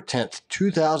September 10th,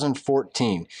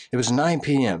 2014. It was 9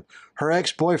 p.m. Her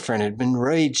ex-boyfriend had been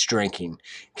rage drinking,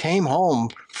 came home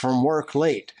from work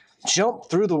late, jumped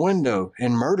through the window,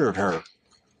 and murdered her.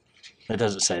 It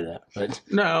doesn't say that, but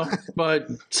no, but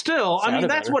still, I mean,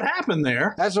 that's what happened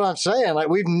there. That's what I'm saying. Like,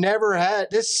 we've never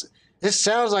had this. This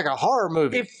sounds like a horror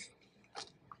movie.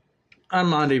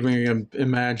 I'm not even going to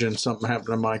imagine something happened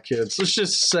to my kids. Let's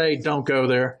just say don't go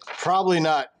there. Probably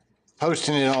not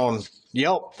posting it on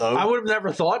Yelp, though. I would have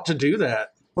never thought to do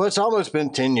that. Well, it's almost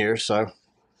been 10 years, so.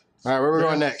 All right, where are we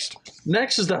going next?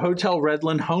 Next is the Hotel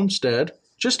Redland Homestead,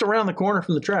 just around the corner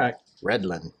from the track.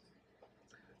 Redland.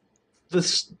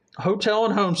 This hotel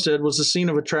and homestead was the scene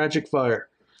of a tragic fire.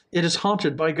 It is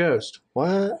haunted by ghosts.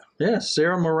 What? Yes,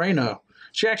 Sarah Moreno.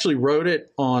 She actually wrote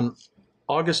it on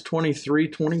August 23,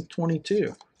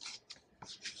 2022.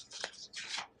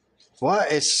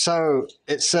 What? It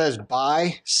says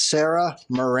by Sarah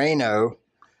Moreno.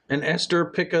 And Esther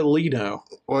Piccolino.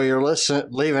 Well, you're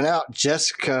leaving out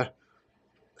Jessica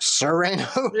Serrano.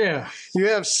 Yeah. You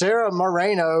have Sarah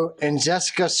Moreno and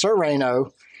Jessica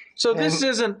Serrano. So this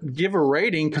isn't give a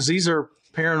rating because these are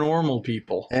paranormal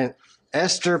people. And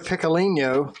Esther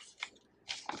Piccolino,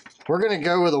 we're going to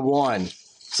go with a 1.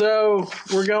 So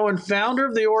we're going founder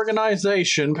of the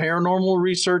organization, Paranormal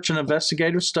Research and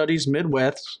Investigative Studies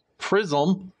Midwest,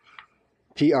 PRISM.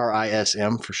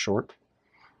 PRISM for short.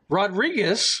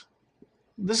 Rodriguez,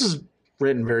 this is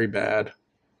written very bad.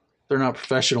 They're not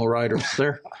professional writers.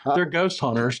 They're ghost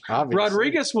hunters. Obviously.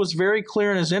 Rodriguez was very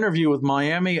clear in his interview with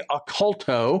Miami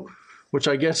Occulto, which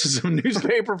I guess is a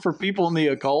newspaper for people in the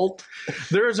occult.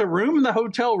 There is a room in the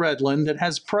Hotel Redland that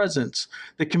has presence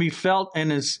that can be felt,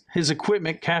 and his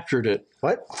equipment captured it.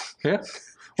 What? Yeah.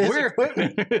 Where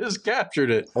equipment has captured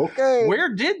it. Okay.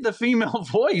 Where did the female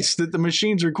voice that the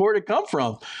machines recorded come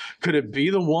from? Could it be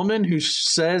the woman who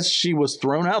says she was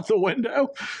thrown out the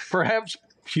window? Perhaps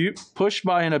pushed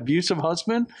by an abusive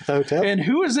husband? Hotel. And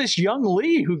who is this young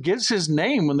Lee who gives his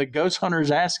name when the ghost hunters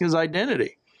ask his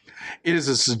identity? It is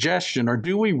a suggestion, or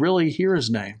do we really hear his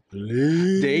name?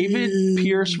 Lee. David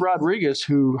Pierce Rodriguez,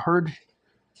 who heard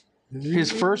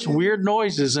his first weird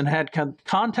noises and had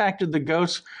contacted the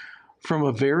ghost from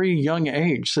a very young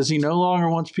age, says he no longer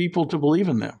wants people to believe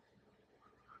in them.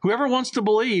 Whoever wants to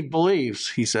believe, believes,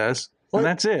 he says. What? And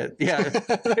that's it. Yeah.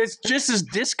 It's just as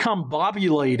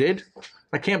discombobulated.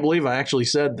 I can't believe I actually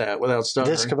said that without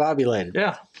stuttering. Discombobulated.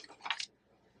 Yeah.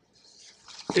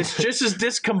 It's just as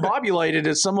discombobulated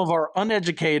as some of our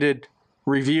uneducated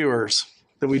reviewers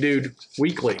that we do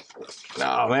weekly.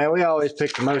 No, man, we always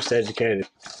pick the most educated.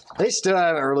 They still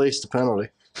haven't released the penalty.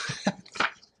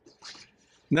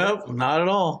 Nope, not at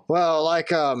all. Well, like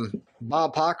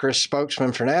Bob Pockris,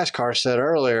 spokesman for NASCAR, said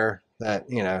earlier that,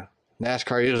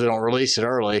 NASCAR usually don't release it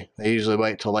early. They usually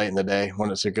wait till late in the day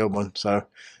when it's a good one. So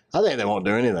I think they won't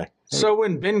do anything. So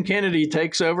when Ben Kennedy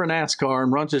takes over NASCAR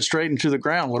and runs it straight into the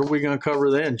ground, what are we going to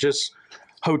cover then? Just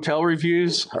hotel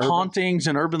reviews, hauntings,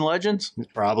 and urban legends?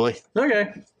 Probably.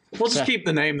 Okay. We'll just keep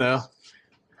the name, though.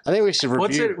 I think we should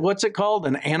review. What's it called?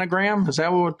 An anagram? Is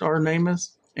that what our name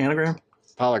is? Anagram?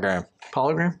 Polygram.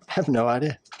 Polygram? I have no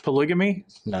idea. Polygamy?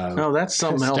 No. No, that's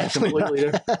something else completely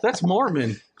different. That's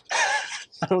Mormon.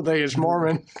 I don't think it's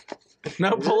Mormon.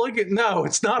 No, No,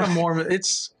 it's not a Mormon.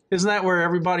 Isn't that where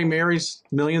everybody marries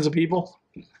millions of people?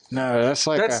 No, that's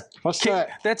like what's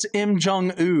that? That's Im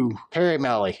Jong-un.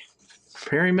 Peri-Melli.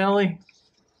 Peri-Melli?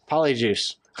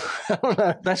 Polyjuice. I don't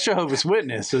know. That's Jehovah's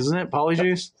Witness, isn't it?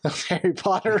 Polyjuice? Harry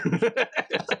Potter.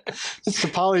 It's the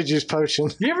Polyjuice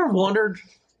potion. You ever wondered?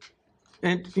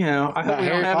 And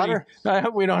I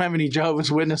hope we don't have any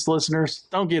Jehovah's Witness listeners.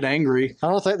 Don't get angry. I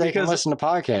don't think they can listen to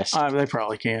podcasts. They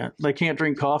probably can't. They can't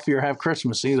drink coffee or have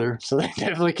Christmas either. So they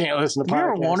definitely can't listen to podcasts. You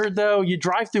ever wondered, though, you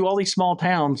drive through all these small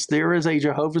towns, there is a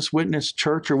Jehovah's Witness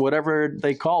church or whatever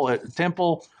they call it,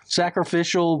 temple,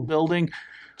 sacrificial building.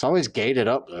 It's always gated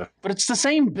up, though. But it's the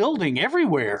same building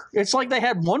everywhere. It's like they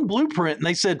had one blueprint and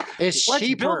they said,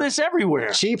 let's build this everywhere.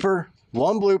 Cheaper,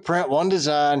 one blueprint, one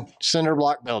design, cinder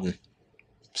block building.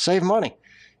 Save money.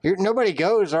 Nobody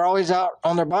goes. They're always out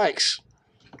on their bikes,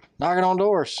 knocking on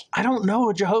doors. I don't know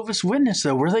a Jehovah's Witness,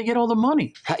 though. Where do they get all the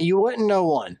money? You wouldn't know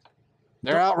one.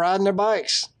 They're out riding their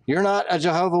bikes. You're not a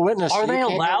Jehovah's Witness. Are they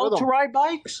allowed to ride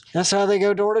bikes? That's how they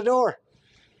go door to door.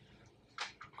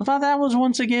 I thought that was,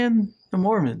 once again, the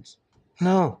Mormons.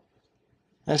 No.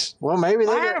 Maybe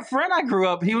they I had a friend I grew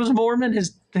up. He was Mormon.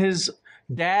 His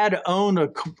dad owned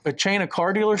a chain of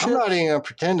car dealerships. I'm not even going to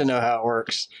pretend to know how it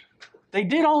works. They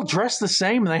did all dress the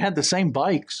same, and they had the same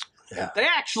bikes. Yeah.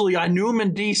 I knew them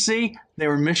in D.C. They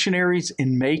were missionaries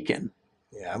in Macon.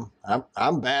 Yeah,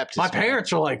 I'm Baptist. My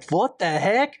parents are like, what the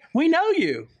heck? We know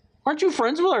you. Aren't you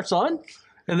friends with our son?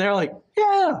 And they're like,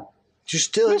 yeah.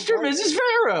 Mr. and Mrs.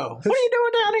 Farrow. What are you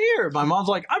doing down here? My mom's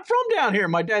like, I'm from down here.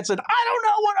 My dad said, I don't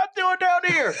know what I'm doing down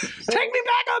here. Take me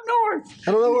back up north.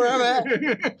 I don't know where I'm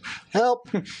at. Help.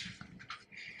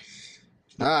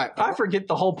 All right. I forget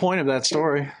the whole point of that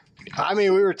story. I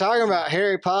mean, we were talking about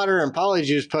Harry Potter and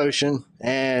Polyjuice potion,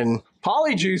 and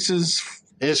Polyjuice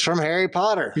is from Harry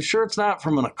Potter. You sure it's not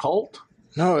from an occult?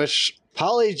 No, it's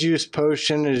Polyjuice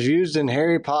potion is used in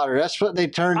Harry Potter. That's what they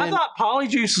turned in. I thought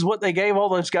Polyjuice is what they gave all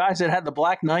those guys that had the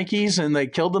black Nikes and they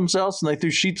killed themselves and they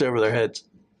threw sheets over their heads.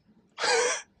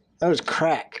 That was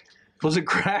crack. Was it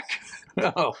crack?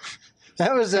 Oh.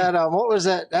 That was that, what was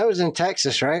that? That was in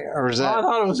Texas, right? Or was that? I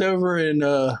thought it was over in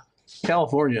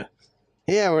California.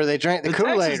 Yeah, where they drank the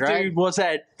Kool-Aid, Texas right? Dude was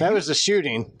that was the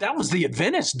shooting. That was the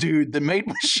Adventist dude that made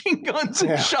machine guns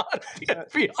and shot the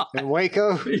FBI. In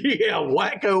Waco? Yeah,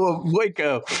 Wacko of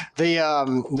Waco.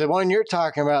 The one you're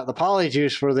talking about, the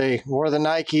Polyjuice, where they wore the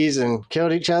Nikes and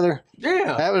killed each other?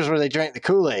 Yeah. That was where they drank the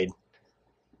Kool-Aid.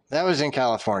 That was in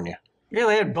California. Yeah,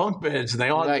 they had bunk beds. They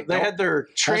had their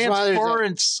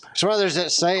transference. That's why there's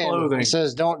that saying. Clothing. It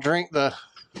says, don't drink the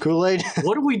Kool-Aid.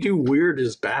 What do we do weird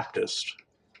as Baptists?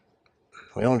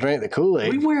 We don't drink the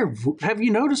Kool-Aid. Have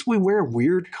you noticed we wear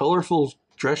weird, colorful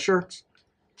dress shirts?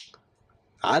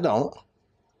 I don't.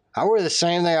 I wear the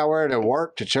same thing I wear to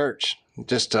work, to church.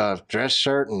 Just a dress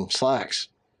shirt and slacks.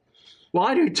 Well,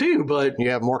 I do too, but... You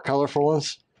have more colorful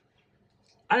ones?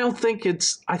 I don't think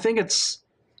I think it's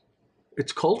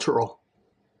cultural.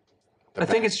 I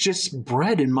think it's just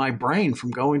bred in my brain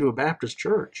from going to a Baptist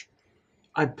church.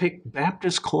 I pick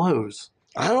Baptist clothes.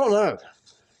 I don't know.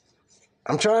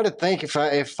 I'm trying to think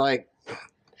if like,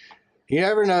 you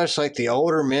ever notice like the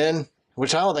older men,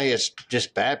 which I don't think it's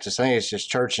just Baptist, I think it's just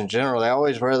church in general. They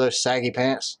always wear those saggy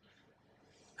pants.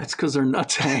 That's because their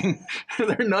nuts hang.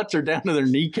 Their nuts are down to their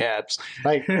kneecaps.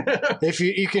 Like, if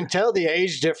you can tell the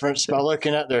age difference by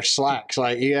looking at their slacks.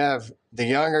 Like, you have the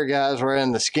younger guys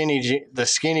wearing the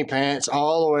skinny pants,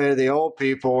 all the way to the old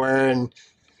people wearing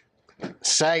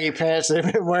saggy pants.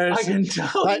 They've been wearing. I can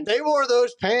tell. Like, they wore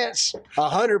those pants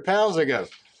 100 pounds ago.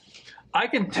 I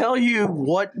can tell you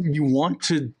what you want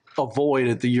to avoid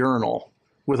at the urinal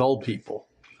with old people.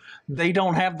 They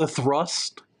don't have the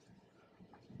thrust.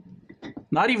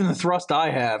 Not even the thrust I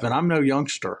have, and I'm no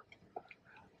youngster.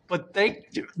 But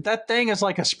that thing is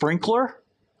like a sprinkler.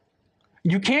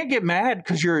 You can't get mad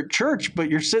because you're at church, but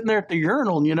you're sitting there at the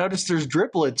urinal and you notice there's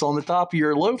driplets on the top of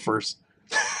your loafers.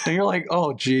 And you're like,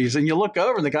 oh, geez. And you look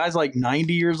over and the guy's like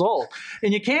 90 years old.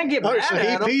 And you can't get mad So he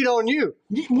at him. peed on you.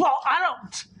 Well, I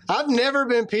don't. I've never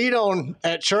been peed on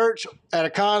at church, at a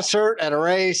concert, at a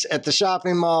race, at the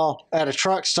shopping mall, at a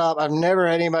truck stop. I've never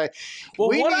had anybody.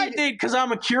 Well, I did, because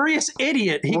I'm a curious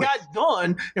idiot, he got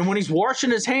done, and when he's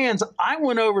washing his hands, I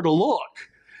went over to look,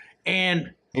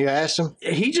 and You asked him?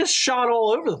 he just shot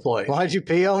all over the place. Why'd you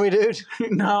pee on me, dude?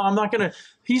 No, I'm not going to.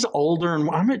 He's older, and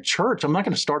I'm at church. I'm not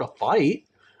going to start a fight.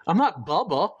 I'm not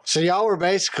Bubba. So y'all were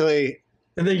basically.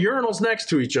 And the urinal's next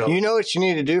to each other. You know what you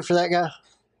need to do for that guy?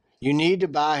 You need to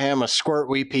buy him a Squirt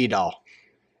Wee Pee doll.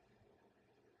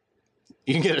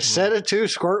 You can get a set of 2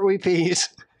 Squirt Wee Pees.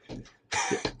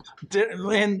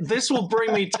 And this will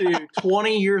bring me to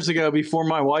 20 years ago, before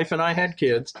my wife and I had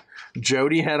kids.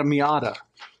 Jody had a Miata.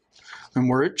 And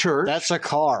we're at church. That's a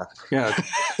car. Yeah,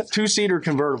 2-seater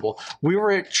convertible. We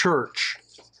were at church,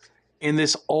 and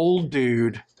this old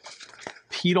dude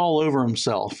peed all over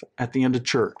himself at the end of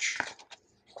church.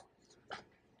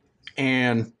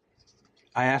 And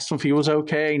I asked him if he was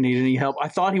okay, needed any help. I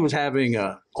thought he was having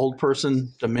a old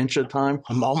person dementia time.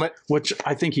 A moment. Which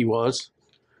I think he was.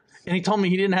 And he told me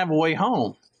he didn't have a way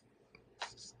home.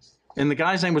 And the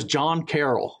guy's name was John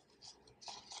Carroll.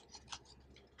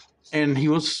 And he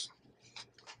was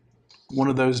one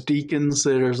of those deacons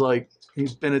that is like,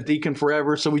 he's been a deacon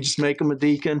forever, so we just make him a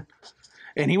deacon.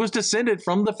 And he was descended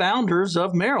from the founders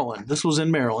of Maryland. This was in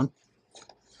Maryland.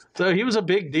 So he was a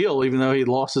big deal, even though he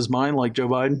lost his mind like Joe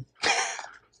Biden.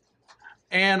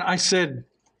 And I said,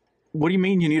 what do you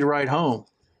mean you need a ride home?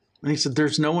 And he said,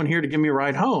 there's no one here to give me a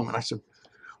ride home. And I said,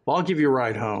 well, I'll give you a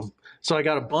ride home. So I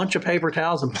got a bunch of paper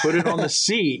towels and put it on the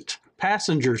seat,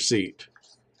 passenger seat.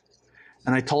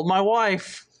 And I told my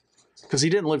wife, because he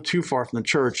didn't live too far from the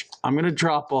church, I'm going to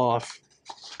drop off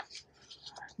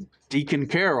Deacon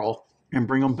Carroll and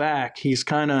bring him back. He's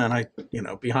kind of, and I,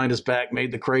 behind his back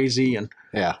made the crazy and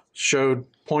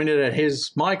pointed at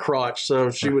my crotch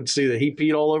so she would see that he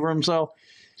peed all over himself.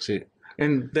 See.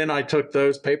 And then I took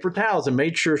those paper towels and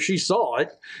made sure she saw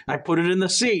it. I put it in the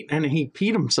seat, and he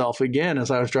peed himself again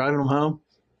as I was driving him home.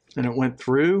 And it went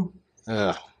through.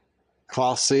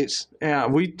 Cloth seats? Yeah,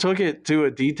 we took it to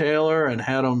a detailer and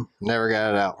had him. Never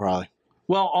got it out, probably.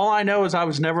 Well, all I know is I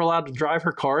was never allowed to drive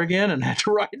her car again and had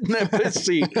to ride in that piss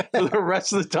seat for the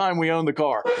rest of the time we owned the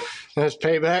car. That's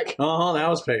payback? Uh-huh, that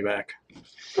was payback.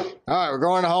 All right, we're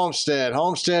going to Homestead.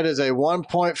 Homestead is a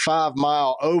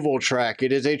 1.5-mile oval track.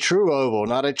 It is a true oval,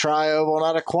 not a tri-oval,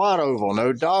 not a quad oval.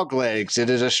 No dog legs. It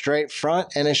is a straight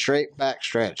front and a straight back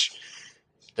stretch.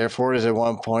 Therefore, it is a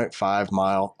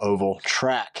 1.5-mile oval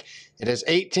track. It has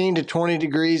 18 to 20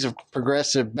 degrees of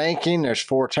progressive banking. There's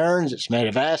 4 turns. It's made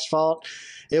of asphalt.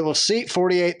 It will seat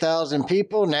 48,000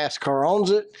 people. NASCAR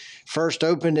owns it. First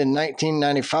opened in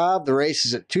 1995. The race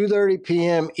is at 2:30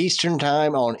 p.m. Eastern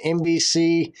Time on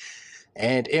NBC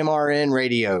and MRN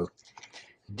Radio.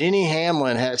 Denny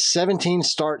Hamlin has 17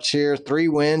 starts here, 3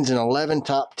 wins and 11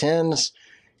 top 10s.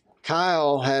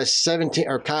 Kyle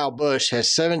Busch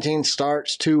has 17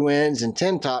 starts, 2 wins and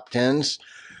 10 top 10s.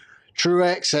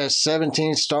 Truex has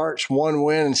 17 starts, 1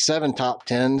 win and 7 top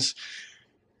 10s.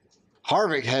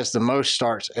 Harvick has the most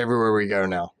starts everywhere we go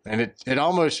now. And it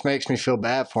almost makes me feel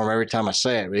bad for him every time I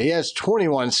say it. But he has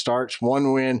 21 starts,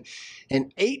 1 win,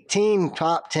 and 18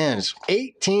 top 10s.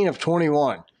 18 of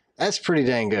 21. That's pretty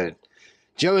dang good.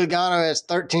 Joey Logano has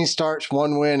 13 starts,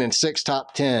 1 win, and 6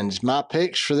 top 10s. My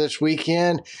picks for this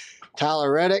weekend,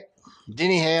 Tyler Reddick,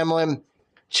 Denny Hamlin,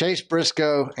 Chase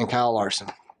Briscoe, and Kyle Larson.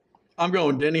 I'm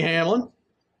going Denny Hamlin.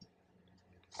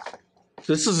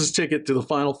 This is his ticket to the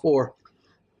Final Four.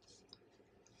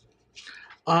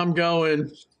 I'm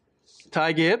going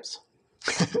Ty Gibbs.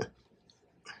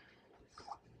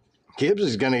 Gibbs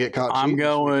is going to get caught. I'm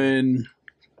going.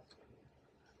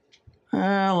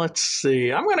 Let's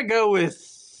see. I'm going to go with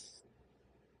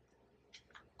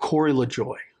Corey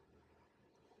LaJoy.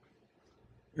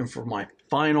 And for my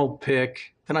final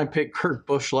pick, then I picked Kurt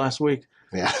Busch last week.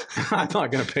 Yeah. I'm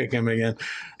not going to pick him again.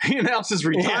 He announced his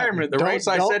retirement. The race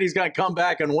I said he's going to come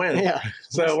back and win. Yeah.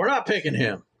 So we're not picking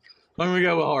him. I'm going to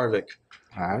go with Harvick.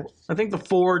 All right. I think the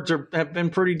Fords have been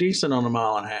pretty decent on a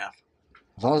mile and a half.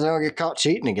 As long as they don't get caught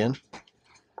cheating again.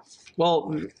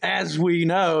 Well, as we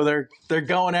know, they're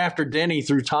going after Denny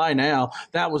through Ty now.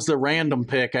 That was the random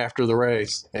pick after the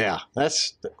race. Yeah,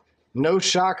 that's no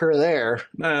shocker there.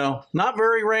 No, not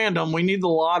very random. We need the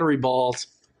lottery balls.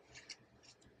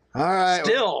 All right.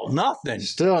 Still nothing.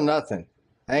 Still nothing.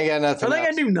 Ain't got nothing. Are they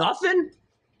going to do nothing?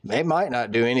 They might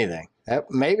not do anything.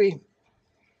 Maybe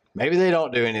they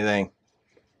don't do anything.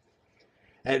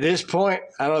 At this point,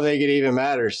 I don't think it even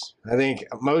matters. I think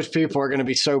most people are going to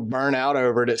be so burnt out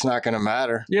over it, it's not going to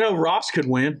matter. You know, Ross could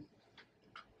win.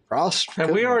 Ross, have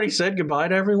we already said goodbye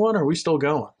to everyone, or are we still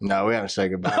going? No, we haven't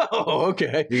said goodbye. Oh,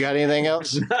 okay. You got anything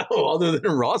else? No, other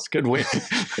than Ross could win.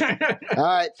 All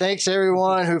right. Thanks,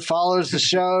 everyone who follows the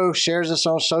show, shares us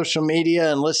on social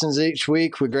media, and listens each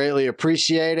week. We greatly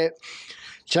appreciate it.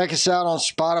 Check us out on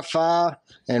Spotify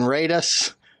and rate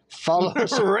us. Follow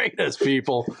us. Rate us,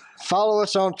 people. Follow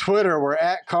us on Twitter. We're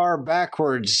at Car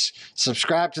Backwards.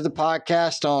 Subscribe to the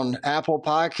podcast on Apple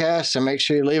Podcasts and make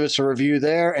sure you leave us a review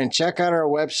there. And check out our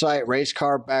website,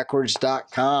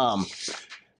 racecarbackwards.com.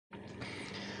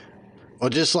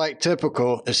 Well, just like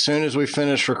typical, as soon as we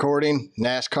finish recording,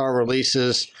 NASCAR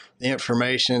releases the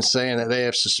information saying that they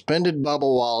have suspended Bubba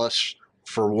Wallace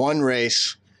for one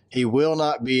race. He will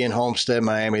not be in Homestead,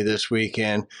 Miami this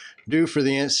weekend due for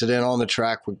the incident on the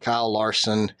track with Kyle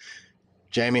Larson.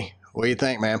 Jamie, what do you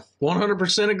think, man?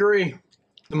 100% agree.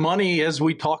 The money, as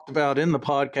we talked about in the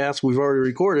podcast we've already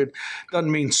recorded,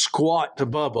 doesn't mean squat to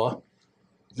Bubba.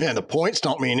 Yeah, the points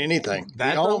don't mean anything.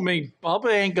 That don't mean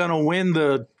Bubba ain't going to win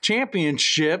the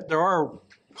championship. There are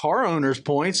car owners'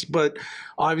 points, but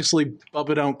obviously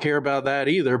Bubba don't care about that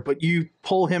either. But you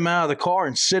pull him out of the car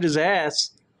and sit his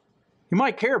ass, you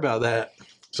might care about that.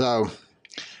 So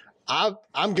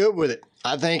I'm good with it.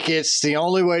 I think it's the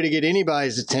only way to get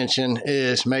anybody's attention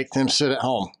is make them sit at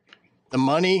home. The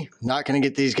money, not going to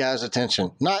get these guys'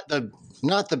 attention. Not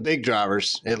the big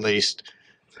drivers, at least.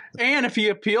 And if he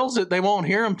appeals it, they won't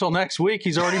hear him till next week.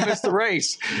 He's already missed the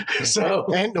race. So,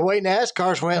 and the way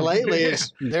NASCAR's went lately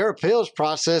is their appeals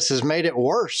process has made it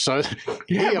worse. So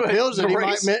he appeals it,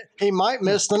 he might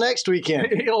miss the next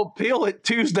weekend. He'll appeal it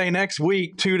Tuesday next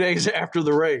week, 2 days after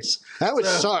the race. That would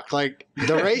suck. Like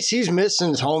the race he's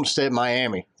missing is Homestead,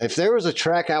 Miami. If there was a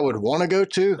track I would want to go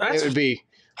to, it would be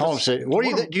Homestead. What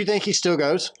do you think he still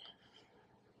goes?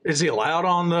 Is he allowed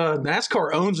on the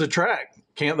NASCAR owns the track?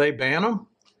 Can't they ban him?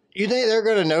 You think they're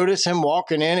going to notice him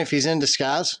walking in if he's in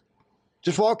disguise?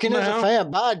 Just walk in as a fan,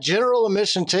 buy a general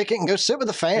admission ticket, and go sit with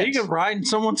the fans. He could ride in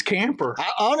someone's camper.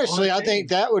 I think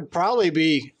that would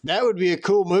be a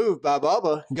cool move by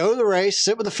Bubba. Go to the race,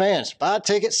 sit with the fans, buy a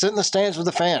ticket, sit in the stands with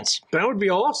the fans. That would be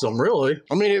awesome, really.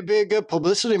 I mean, it'd be a good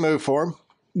publicity move for him.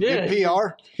 Yeah, good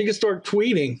PR. He could start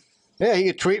tweeting. Yeah, he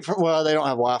could tweet from. Well, they don't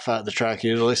have Wi-Fi at the track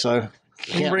usually, so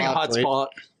he can bring a hotspot.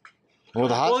 Well,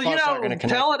 the hotspots aren't going to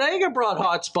connect. Talladega brought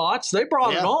hotspots. They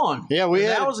brought it on. Yeah,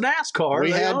 that was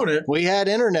NASCAR. They own it. We had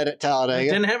internet at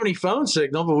Talladega. Didn't have any phone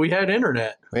signal, but we had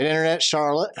internet. We had internet at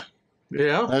Charlotte.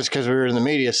 Yeah. That's because we were in the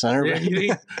media center.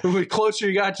 Yeah, the closer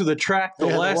you got to the track, the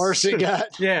less. The worse it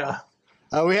got. Yeah.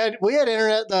 We had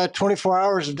internet 24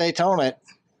 hours of Daytona.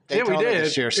 Yeah, we did.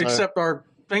 This year, so. Except our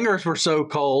fingers were so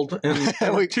cold and we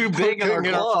were too big in our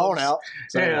gloves. Our phone out.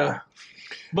 So. Yeah.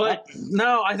 But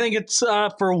no, I think it's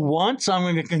for once, I'm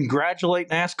going to congratulate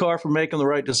NASCAR for making the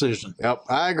right decision. Yep,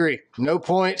 I agree. No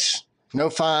points, no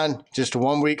fine, just a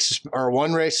 1 week or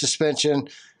one race suspension.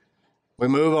 We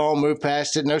move on, move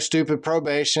past it. No stupid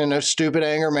probation, no stupid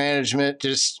anger management.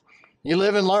 Just you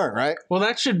live and learn, right? Well,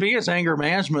 that should be his anger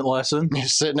management lesson. You're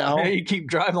sitting at home. Hey, you keep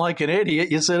driving like an idiot,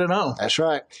 you sit at home. That's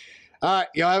right. All right,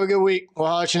 y'all have a good week. We'll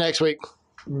holler at you next week.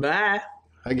 Bye.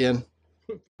 Again.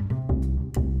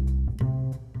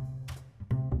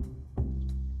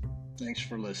 Thanks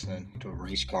for listening to a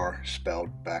race car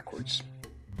spelled backwards.